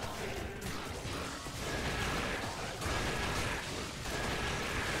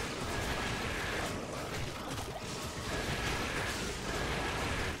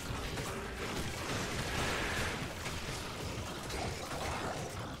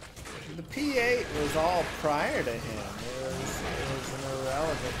 The P8 was all prior to him. It was an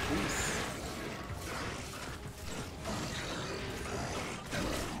irrelevant piece.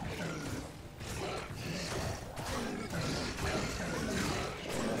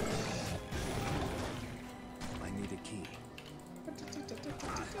 I need a key.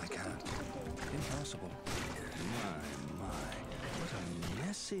 I can't. Impossible. My. What a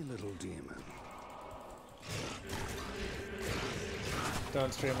messy little demon.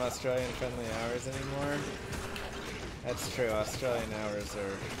 Don't stream Australian friendly hours anymore. That's true. Australian hours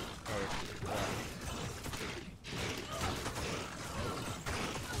are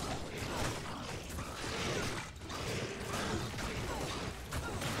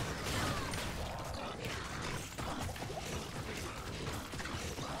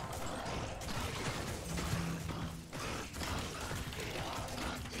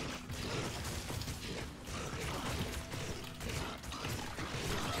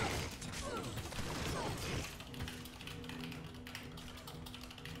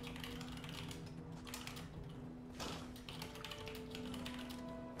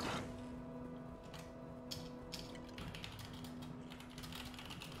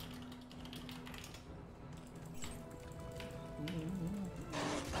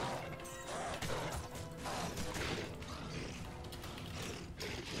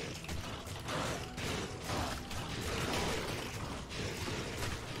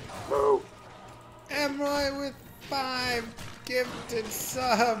 5 gifted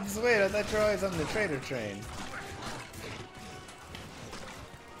subs. Wait, I thought you were always on the trader train.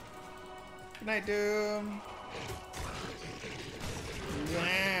 Good night, Doom.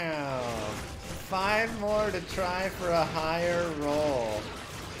 Wow. 5 more to try for a higher roll.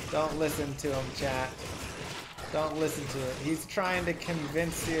 Don't listen to him, chat. Don't listen to it. He's trying to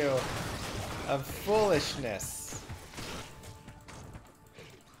convince you of foolishness.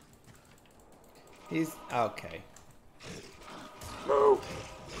 He's okay. Move.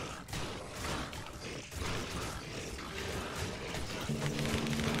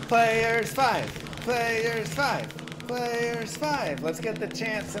 Players 5. Players 5. Players 5. Let's get the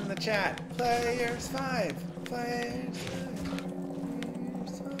chants in the chat. Players 5. Players 5.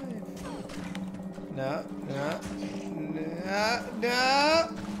 Players 5. No, no, no, no,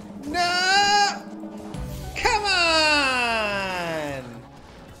 no! Come on!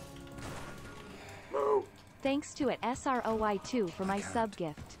 Move. Thanks to at SROY2 for my sub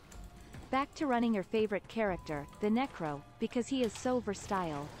gift. Back to running your favorite character, the NECRO, because he is so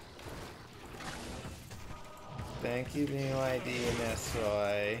versatile. Thank you, BYD and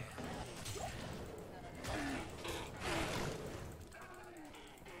SROY.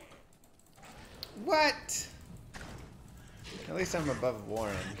 What? At least I'm above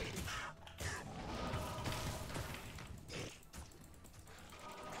Warren.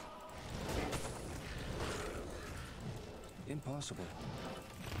 Impossible.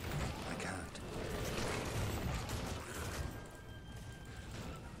 I can't.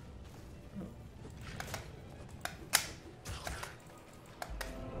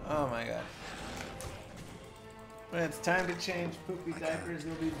 Oh my god. When it's time to change poopy diapers,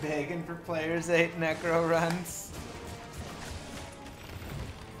 we'll be begging for players 8 necro runs.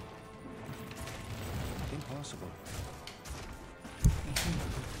 Impossible.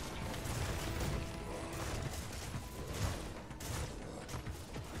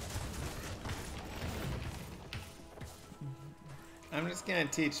 I'm just gonna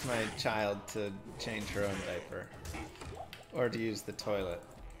teach my child to change her own diaper. Or to use the toilet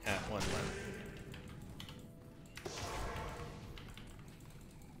at 1 month.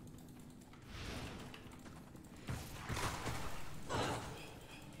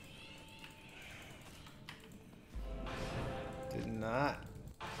 Did not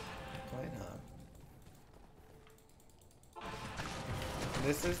quite hop.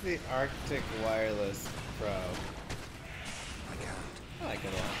 This is the Arctic Wireless Pro. I can't. I like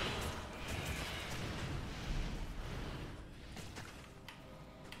it a lot.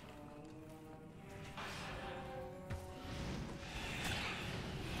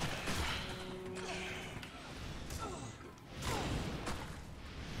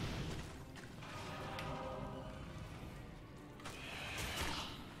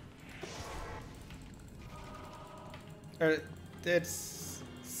 It's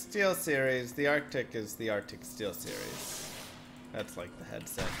Steel Series. The Arctic is the Arctic Steel Series. That's like the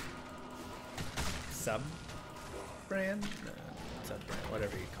headset. Sub brand? No, sub brand,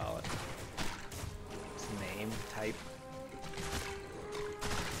 whatever you call it. It's name, type.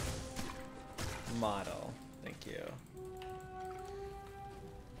 Model. Thank you.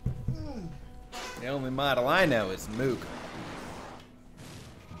 The only model I know is Moog.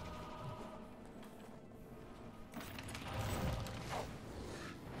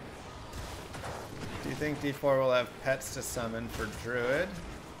 Do you think D4 will have pets to summon for Druid?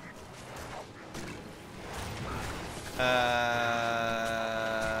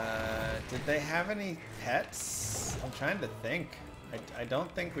 Did they have any pets? I'm trying to think. I don't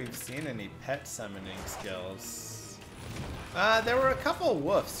think we've seen any pet summoning skills. There were a couple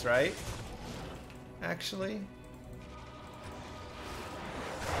woofs, right? Actually.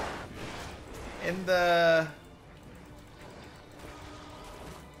 In the...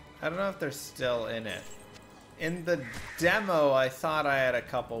 I don't know if they're still in it. In the demo, I thought I had a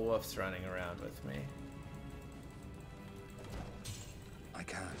couple woofs running around with me. I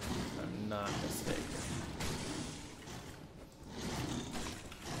can't. If I'm not mistaken.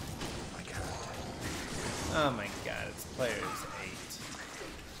 I can't. Oh my god, it's players 8.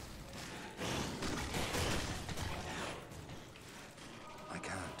 I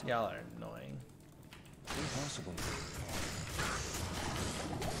can't. Y'all are annoying. Impossible.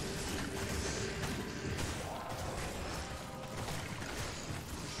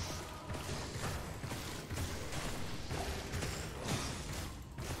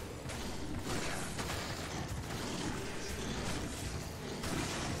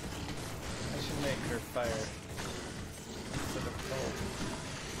 I should make her fire instead of cold.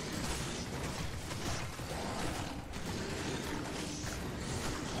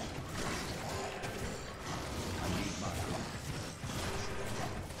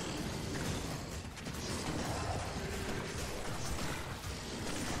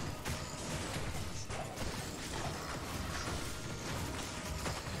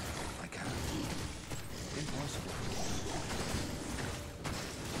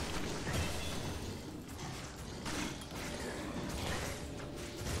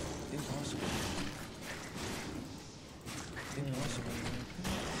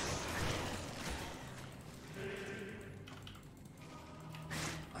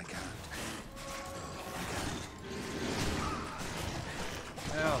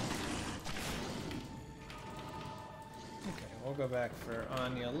 go back for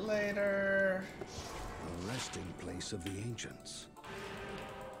Anya later. A resting place of the ancients.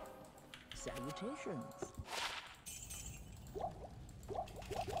 Salutations.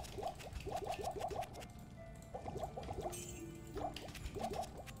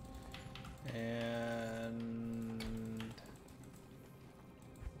 And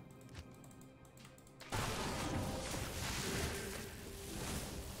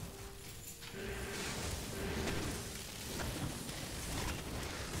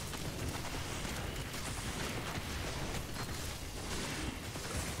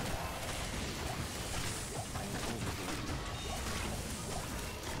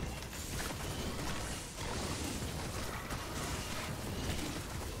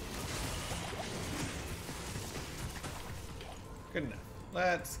good enough.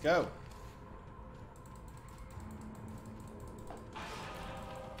 Let's go.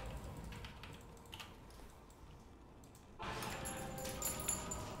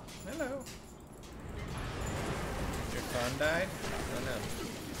 Hello. Your phone died? Oh no.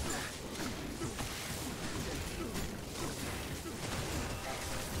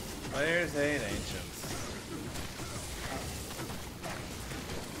 Players hate ancients.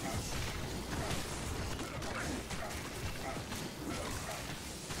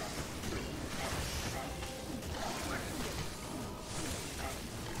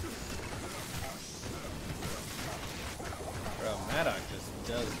 Bro, Maddox just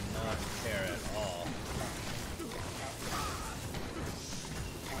does not care at all.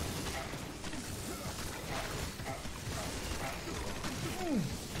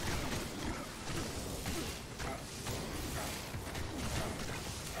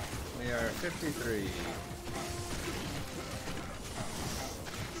 We are 53.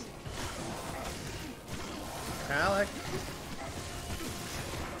 Alec.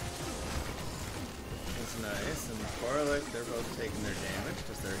 That's nice, and Corlick, they're both taking their damage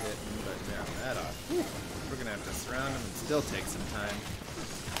because they're hitting, but yeah, Maddox. We're gonna have to surround him and still take some time.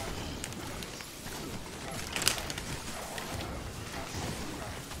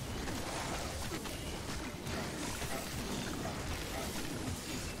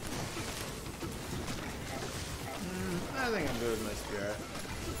 I think I'm good with my spirit.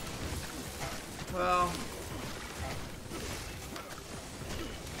 Well,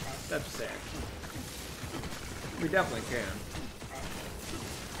 that's sad. We definitely can.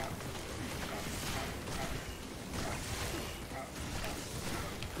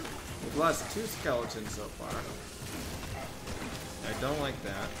 We've lost 2 skeletons so far. I don't like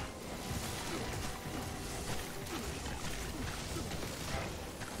that.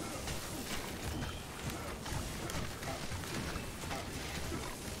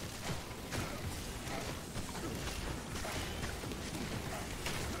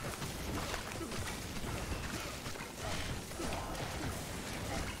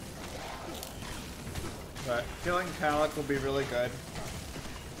 But killing Palak will be really good.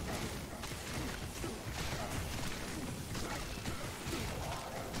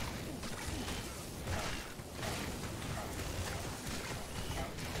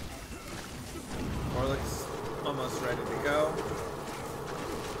 Orlick's almost ready to go.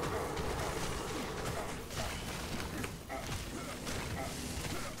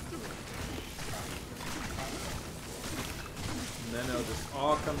 And then it'll just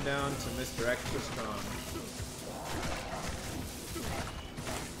all come down to Mr. Extra Strong.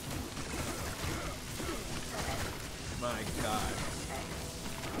 My god.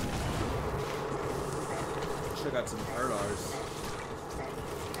 Should've got some Erdars.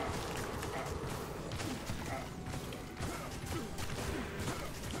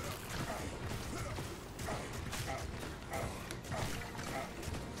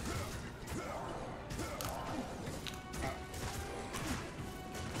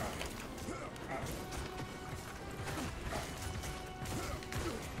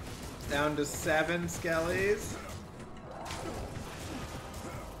 Down to 7 skellies.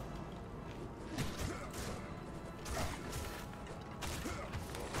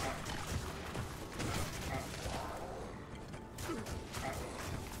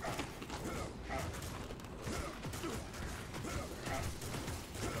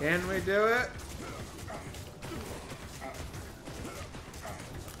 Can we do it?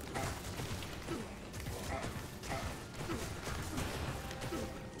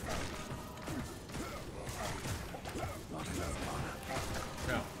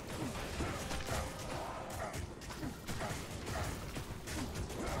 No.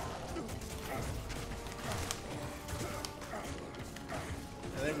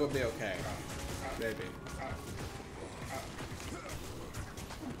 I think we'll be okay. Maybe.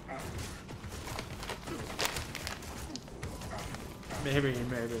 Maybe,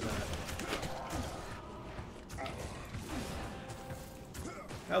 maybe not.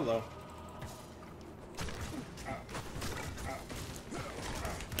 Hello.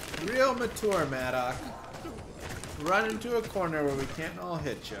 Real mature, Maddock. Run into a corner where we can't all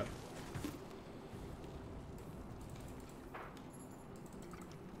hit you.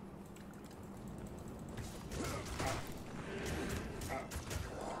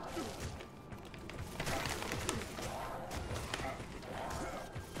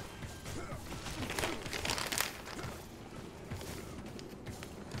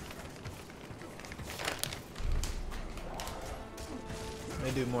 They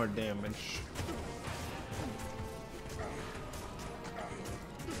do more damage.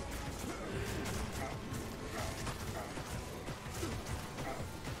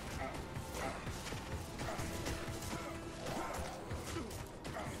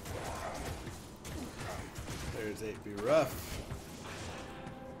 There's 8B rough.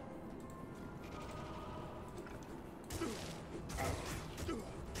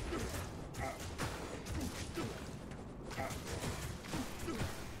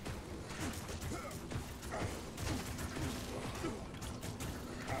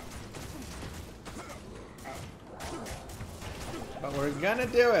 But we're gonna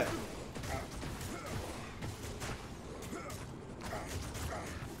do it.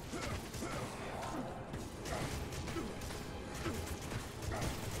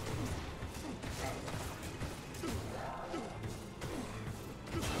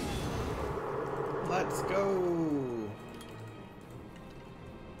 Let's go.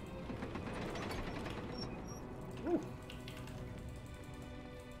 Ooh.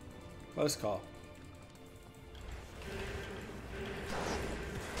 Close call.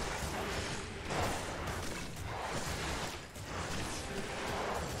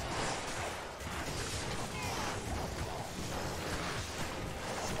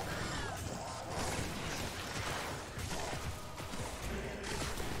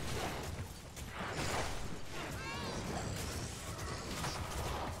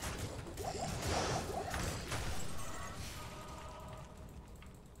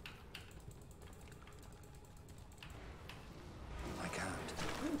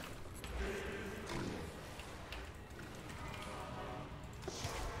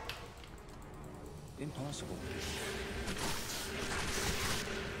 Impossible.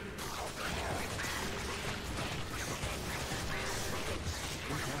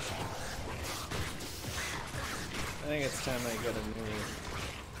 I think it's time I get a new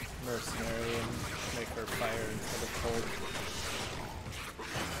mercenary and make her fire instead of cold.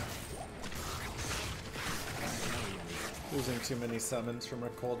 Losing too many summons from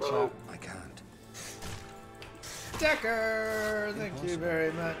her cold shot. I can't. Decker! Thank you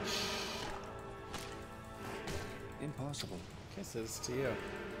very much. Impossible. Kisses to you.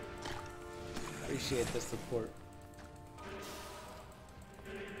 Appreciate the support.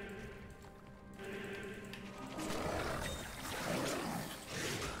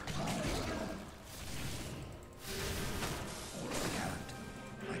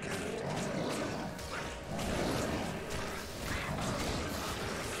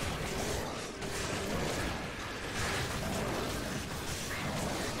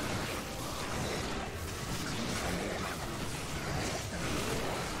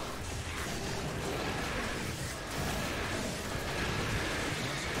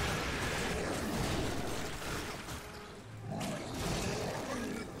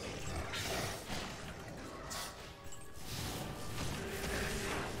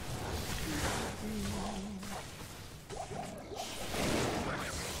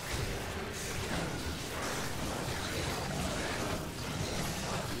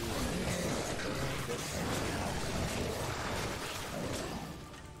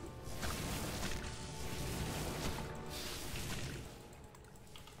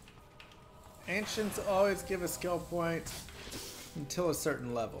 Ancients always give a skill point until a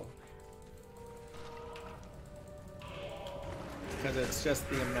certain level. Because it's just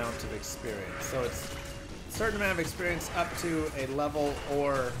the amount of experience. So it's a certain amount of experience up to a level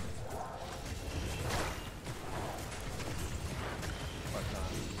or whatnot.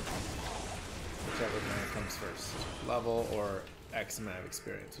 Whichever kind of comes first. Level or X amount of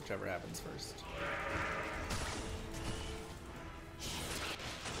experience, whichever happens first.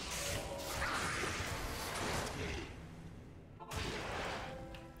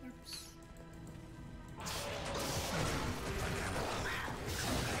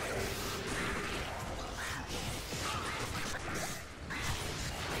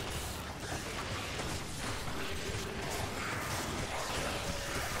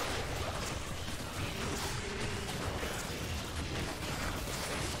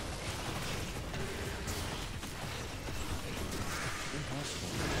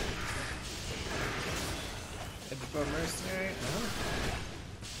 Edgebow mercenary? Oh.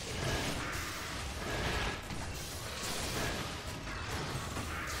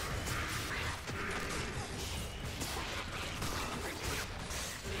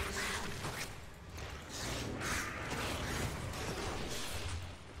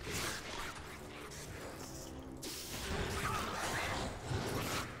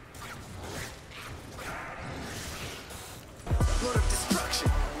 Lord of destruction,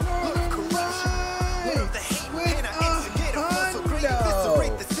 Lord of corruption, Lord of the hate, and I instigate a force so great and disarray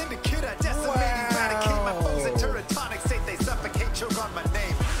the syndicate. I decimate, eradicate my foes and teratonic say they suffocate, choke on my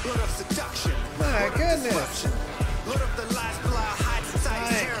name. Lord of seduction, My Lord of goodness. disruption, Lord of the lies, blah, hide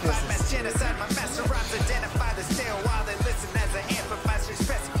society, terrified mass genocide. My master rhymes identify the stale while they listen as I amplify,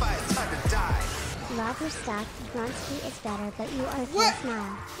 specify it's time to die. Love your stuff. Brunsky is better, but you are What? first now.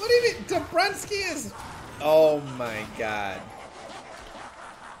 What do you mean? Dobrunsky is... Oh my god.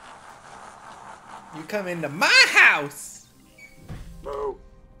 You come into my house!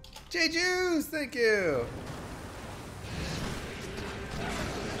 J-Juice, thank you!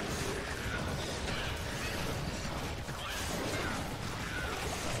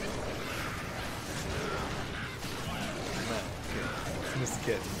 No, just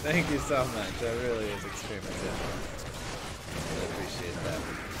kidding. Thank you so much. That really is extremely generous. I appreciate that.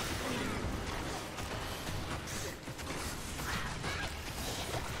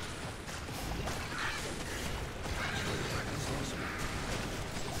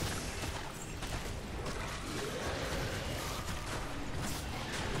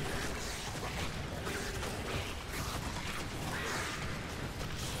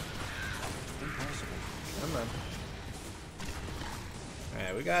 Come on.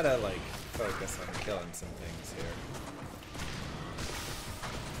 Alright, we gotta, like, focus on killing some things here.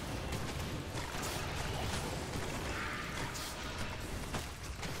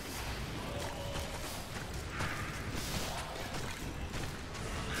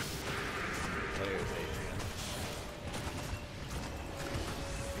 There's Adrian.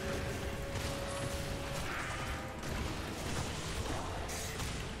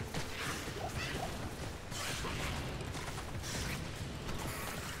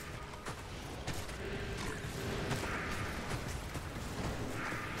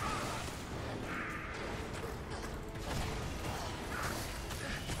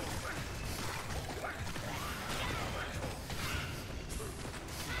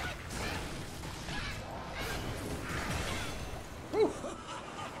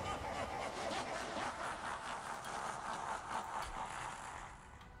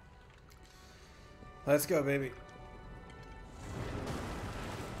 Let's go, baby.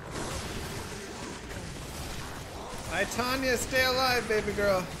 Hi, Tanya. Stay alive, baby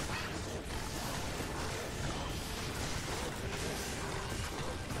girl.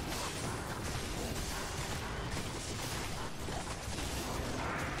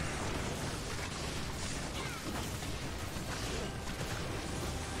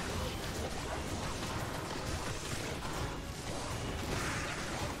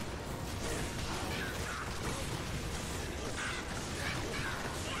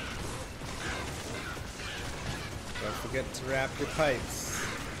 Don't forget to wrap your pipes.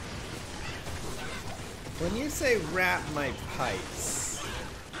 When you say wrap my pipes,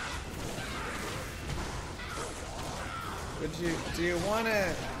 do you want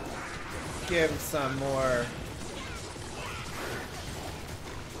to give some more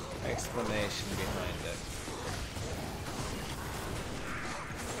explanation behind it?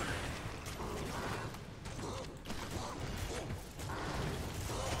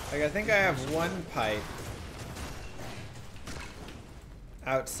 Like, I think I have one pipe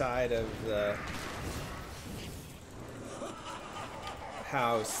outside of the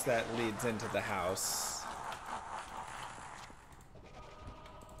house that leads into the house.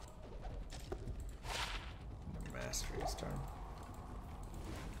 Mastery storm.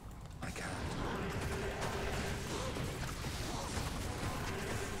 I can't.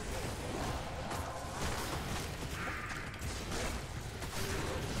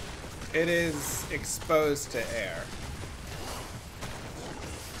 It is exposed to air.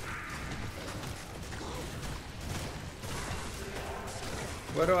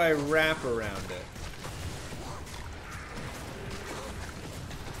 What do I wrap around it?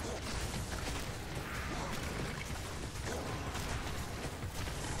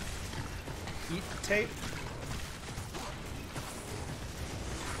 Heat tape?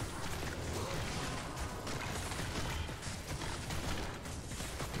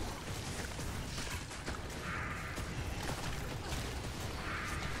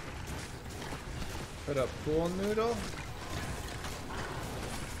 Put a pool noodle?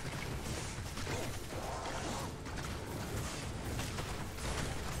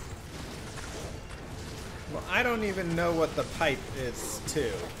 I don't even know what the pipe is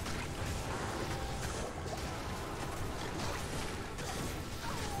too.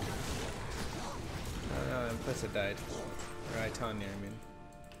 Oh no, implicit died. Or Tanya, I mean.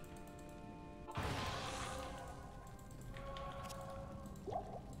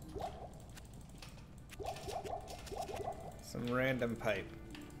 Some random pipe.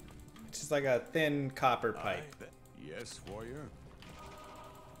 It's just like a thin copper pipe. Yes, warrior.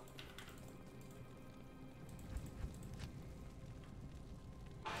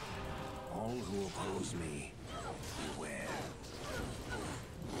 All who oppose me, beware.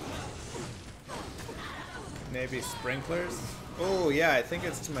 Maybe sprinklers? Oh yeah, I think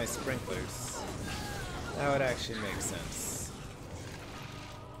it's to my sprinklers. That would actually make sense.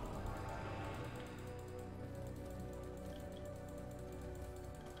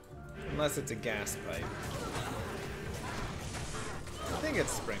 Unless it's a gas pipe. I think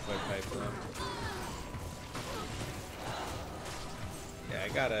it's sprinkler pipe though. Yeah,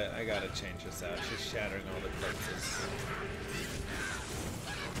 I gotta change this out. She's shattering all the places.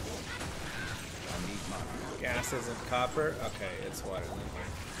 Gas isn't copper? Okay, it's water then.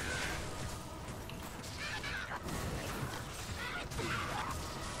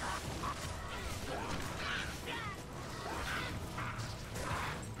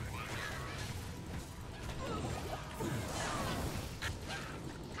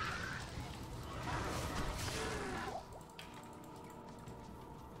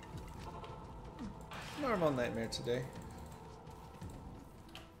 Normal nightmare today.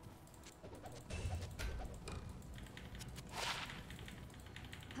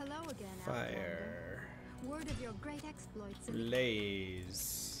 Hello again, Fire. Outlander. Word of your great exploits.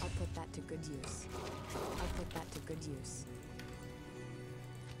 Blaze. I'll put that to good use. I'll put that to good use.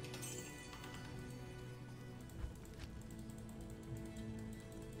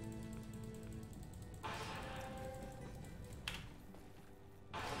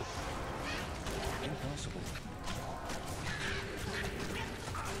 Impossible.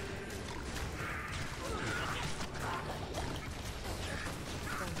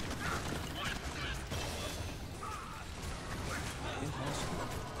 Impossible.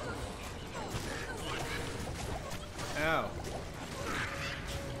 Ow.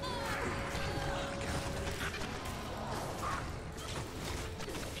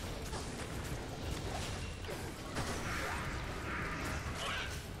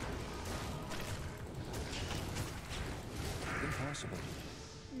 Impossible.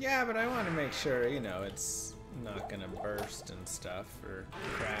 Yeah, but I want to make sure, you know, it's not gonna burst and stuff or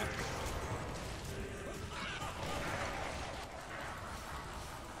crack.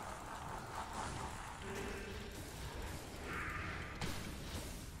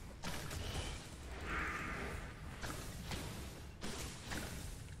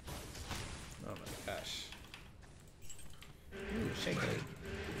 Oh my gosh. Ooh, shake it.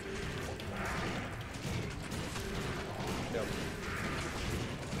 Nope.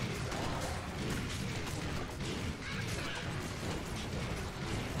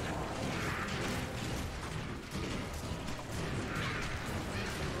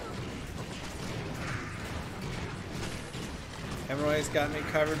 Hemorrhoids got me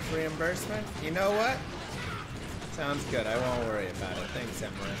covered for reimbursement. You know what? Sounds good. I won't worry about it. Thanks,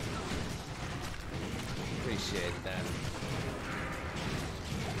 Hemorrhoid. Appreciate that.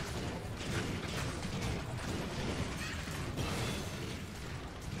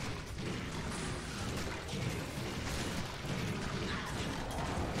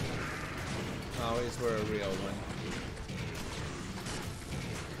 Always were a real one.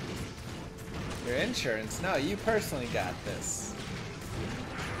 Your insurance? No, you personally got this.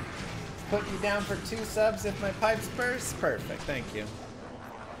 Put you down for 2 subs if my pipes burst? Perfect, thank you.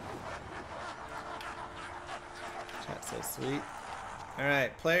 Chat's so sweet.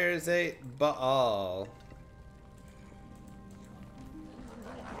 Alright, players 8 Baal.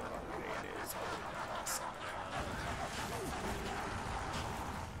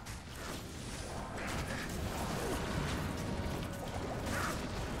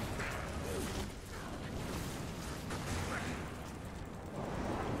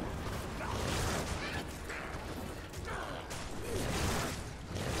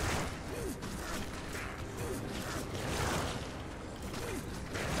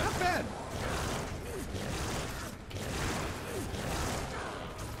 Not bad.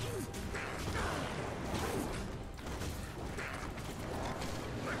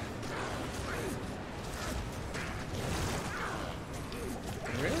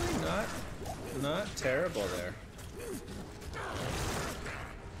 Really not terrible there.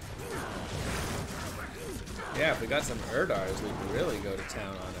 Yeah, if we got some Erdars, we could really go to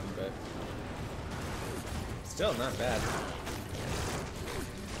town on him, but Still not bad.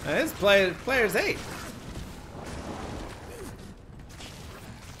 And his player's 8.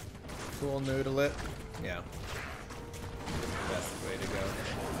 Cool noodle it. Yeah. Best way to go.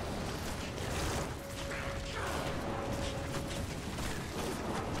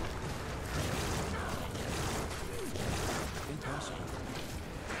 Impossible.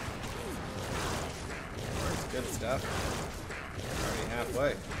 That's good stuff. Already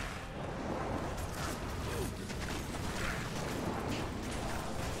halfway.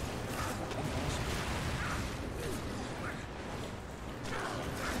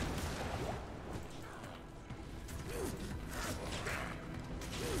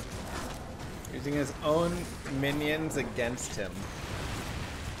 Using his own minions against him.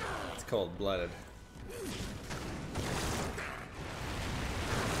 It's cold-blooded.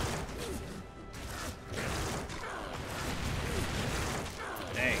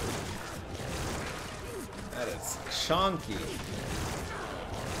 Dang. That is chonky.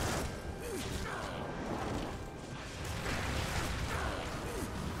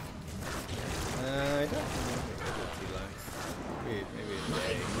 I don't remember what he likes. Maybe it's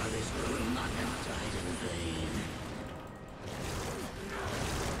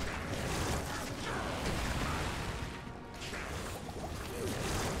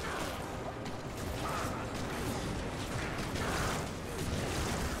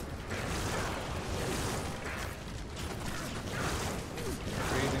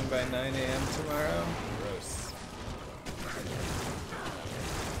freezing by 9 a.m. tomorrow. Gross.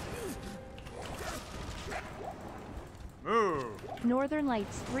 Northern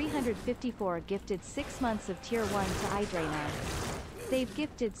Lights 354 gifted 6 months of Tier 1 to Idraenor. They've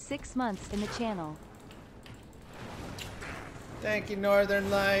gifted 6 months in the channel. Thank you, Northern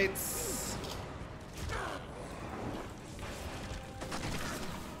Lights.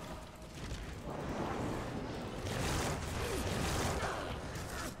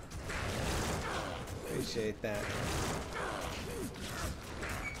 Appreciate that.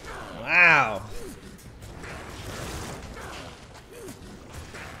 Wow.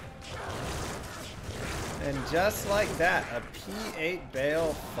 And just like that, a P8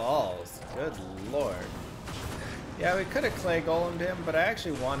 Bale falls. Good lord. Yeah, we could have Clay Golemed him, but I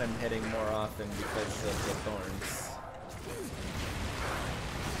actually want him hitting more often because of the thorns.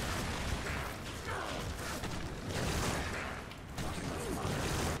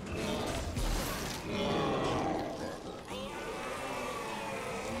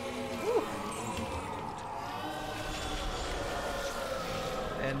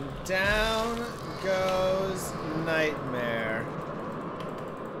 And down goes Nightmare.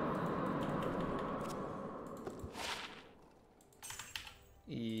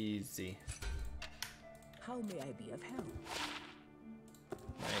 Easy. How may I be of help?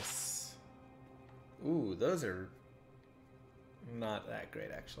 Nice. Ooh, those are not that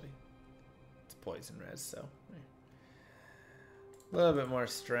great, actually. It's poison res, so. A little bit more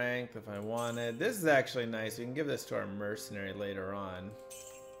strength if I wanted. This is actually nice. We can give this to our mercenary later on.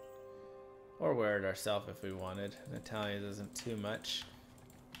 Or wear it ourselves if we wanted. Natalia's isn't too much.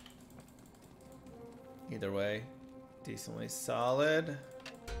 Either way, decently solid.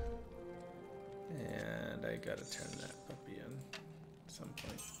 And I gotta turn that puppy in at some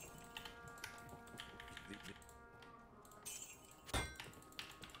point.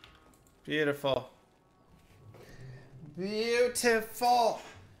 Beautiful. Beautiful.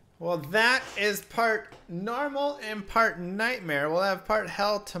 Well, that is part normal and part nightmare. We'll have part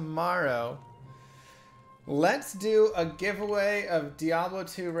hell tomorrow. Let's do a giveaway of Diablo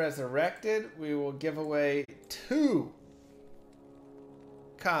 2 Resurrected. We will give away 2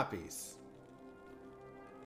 copies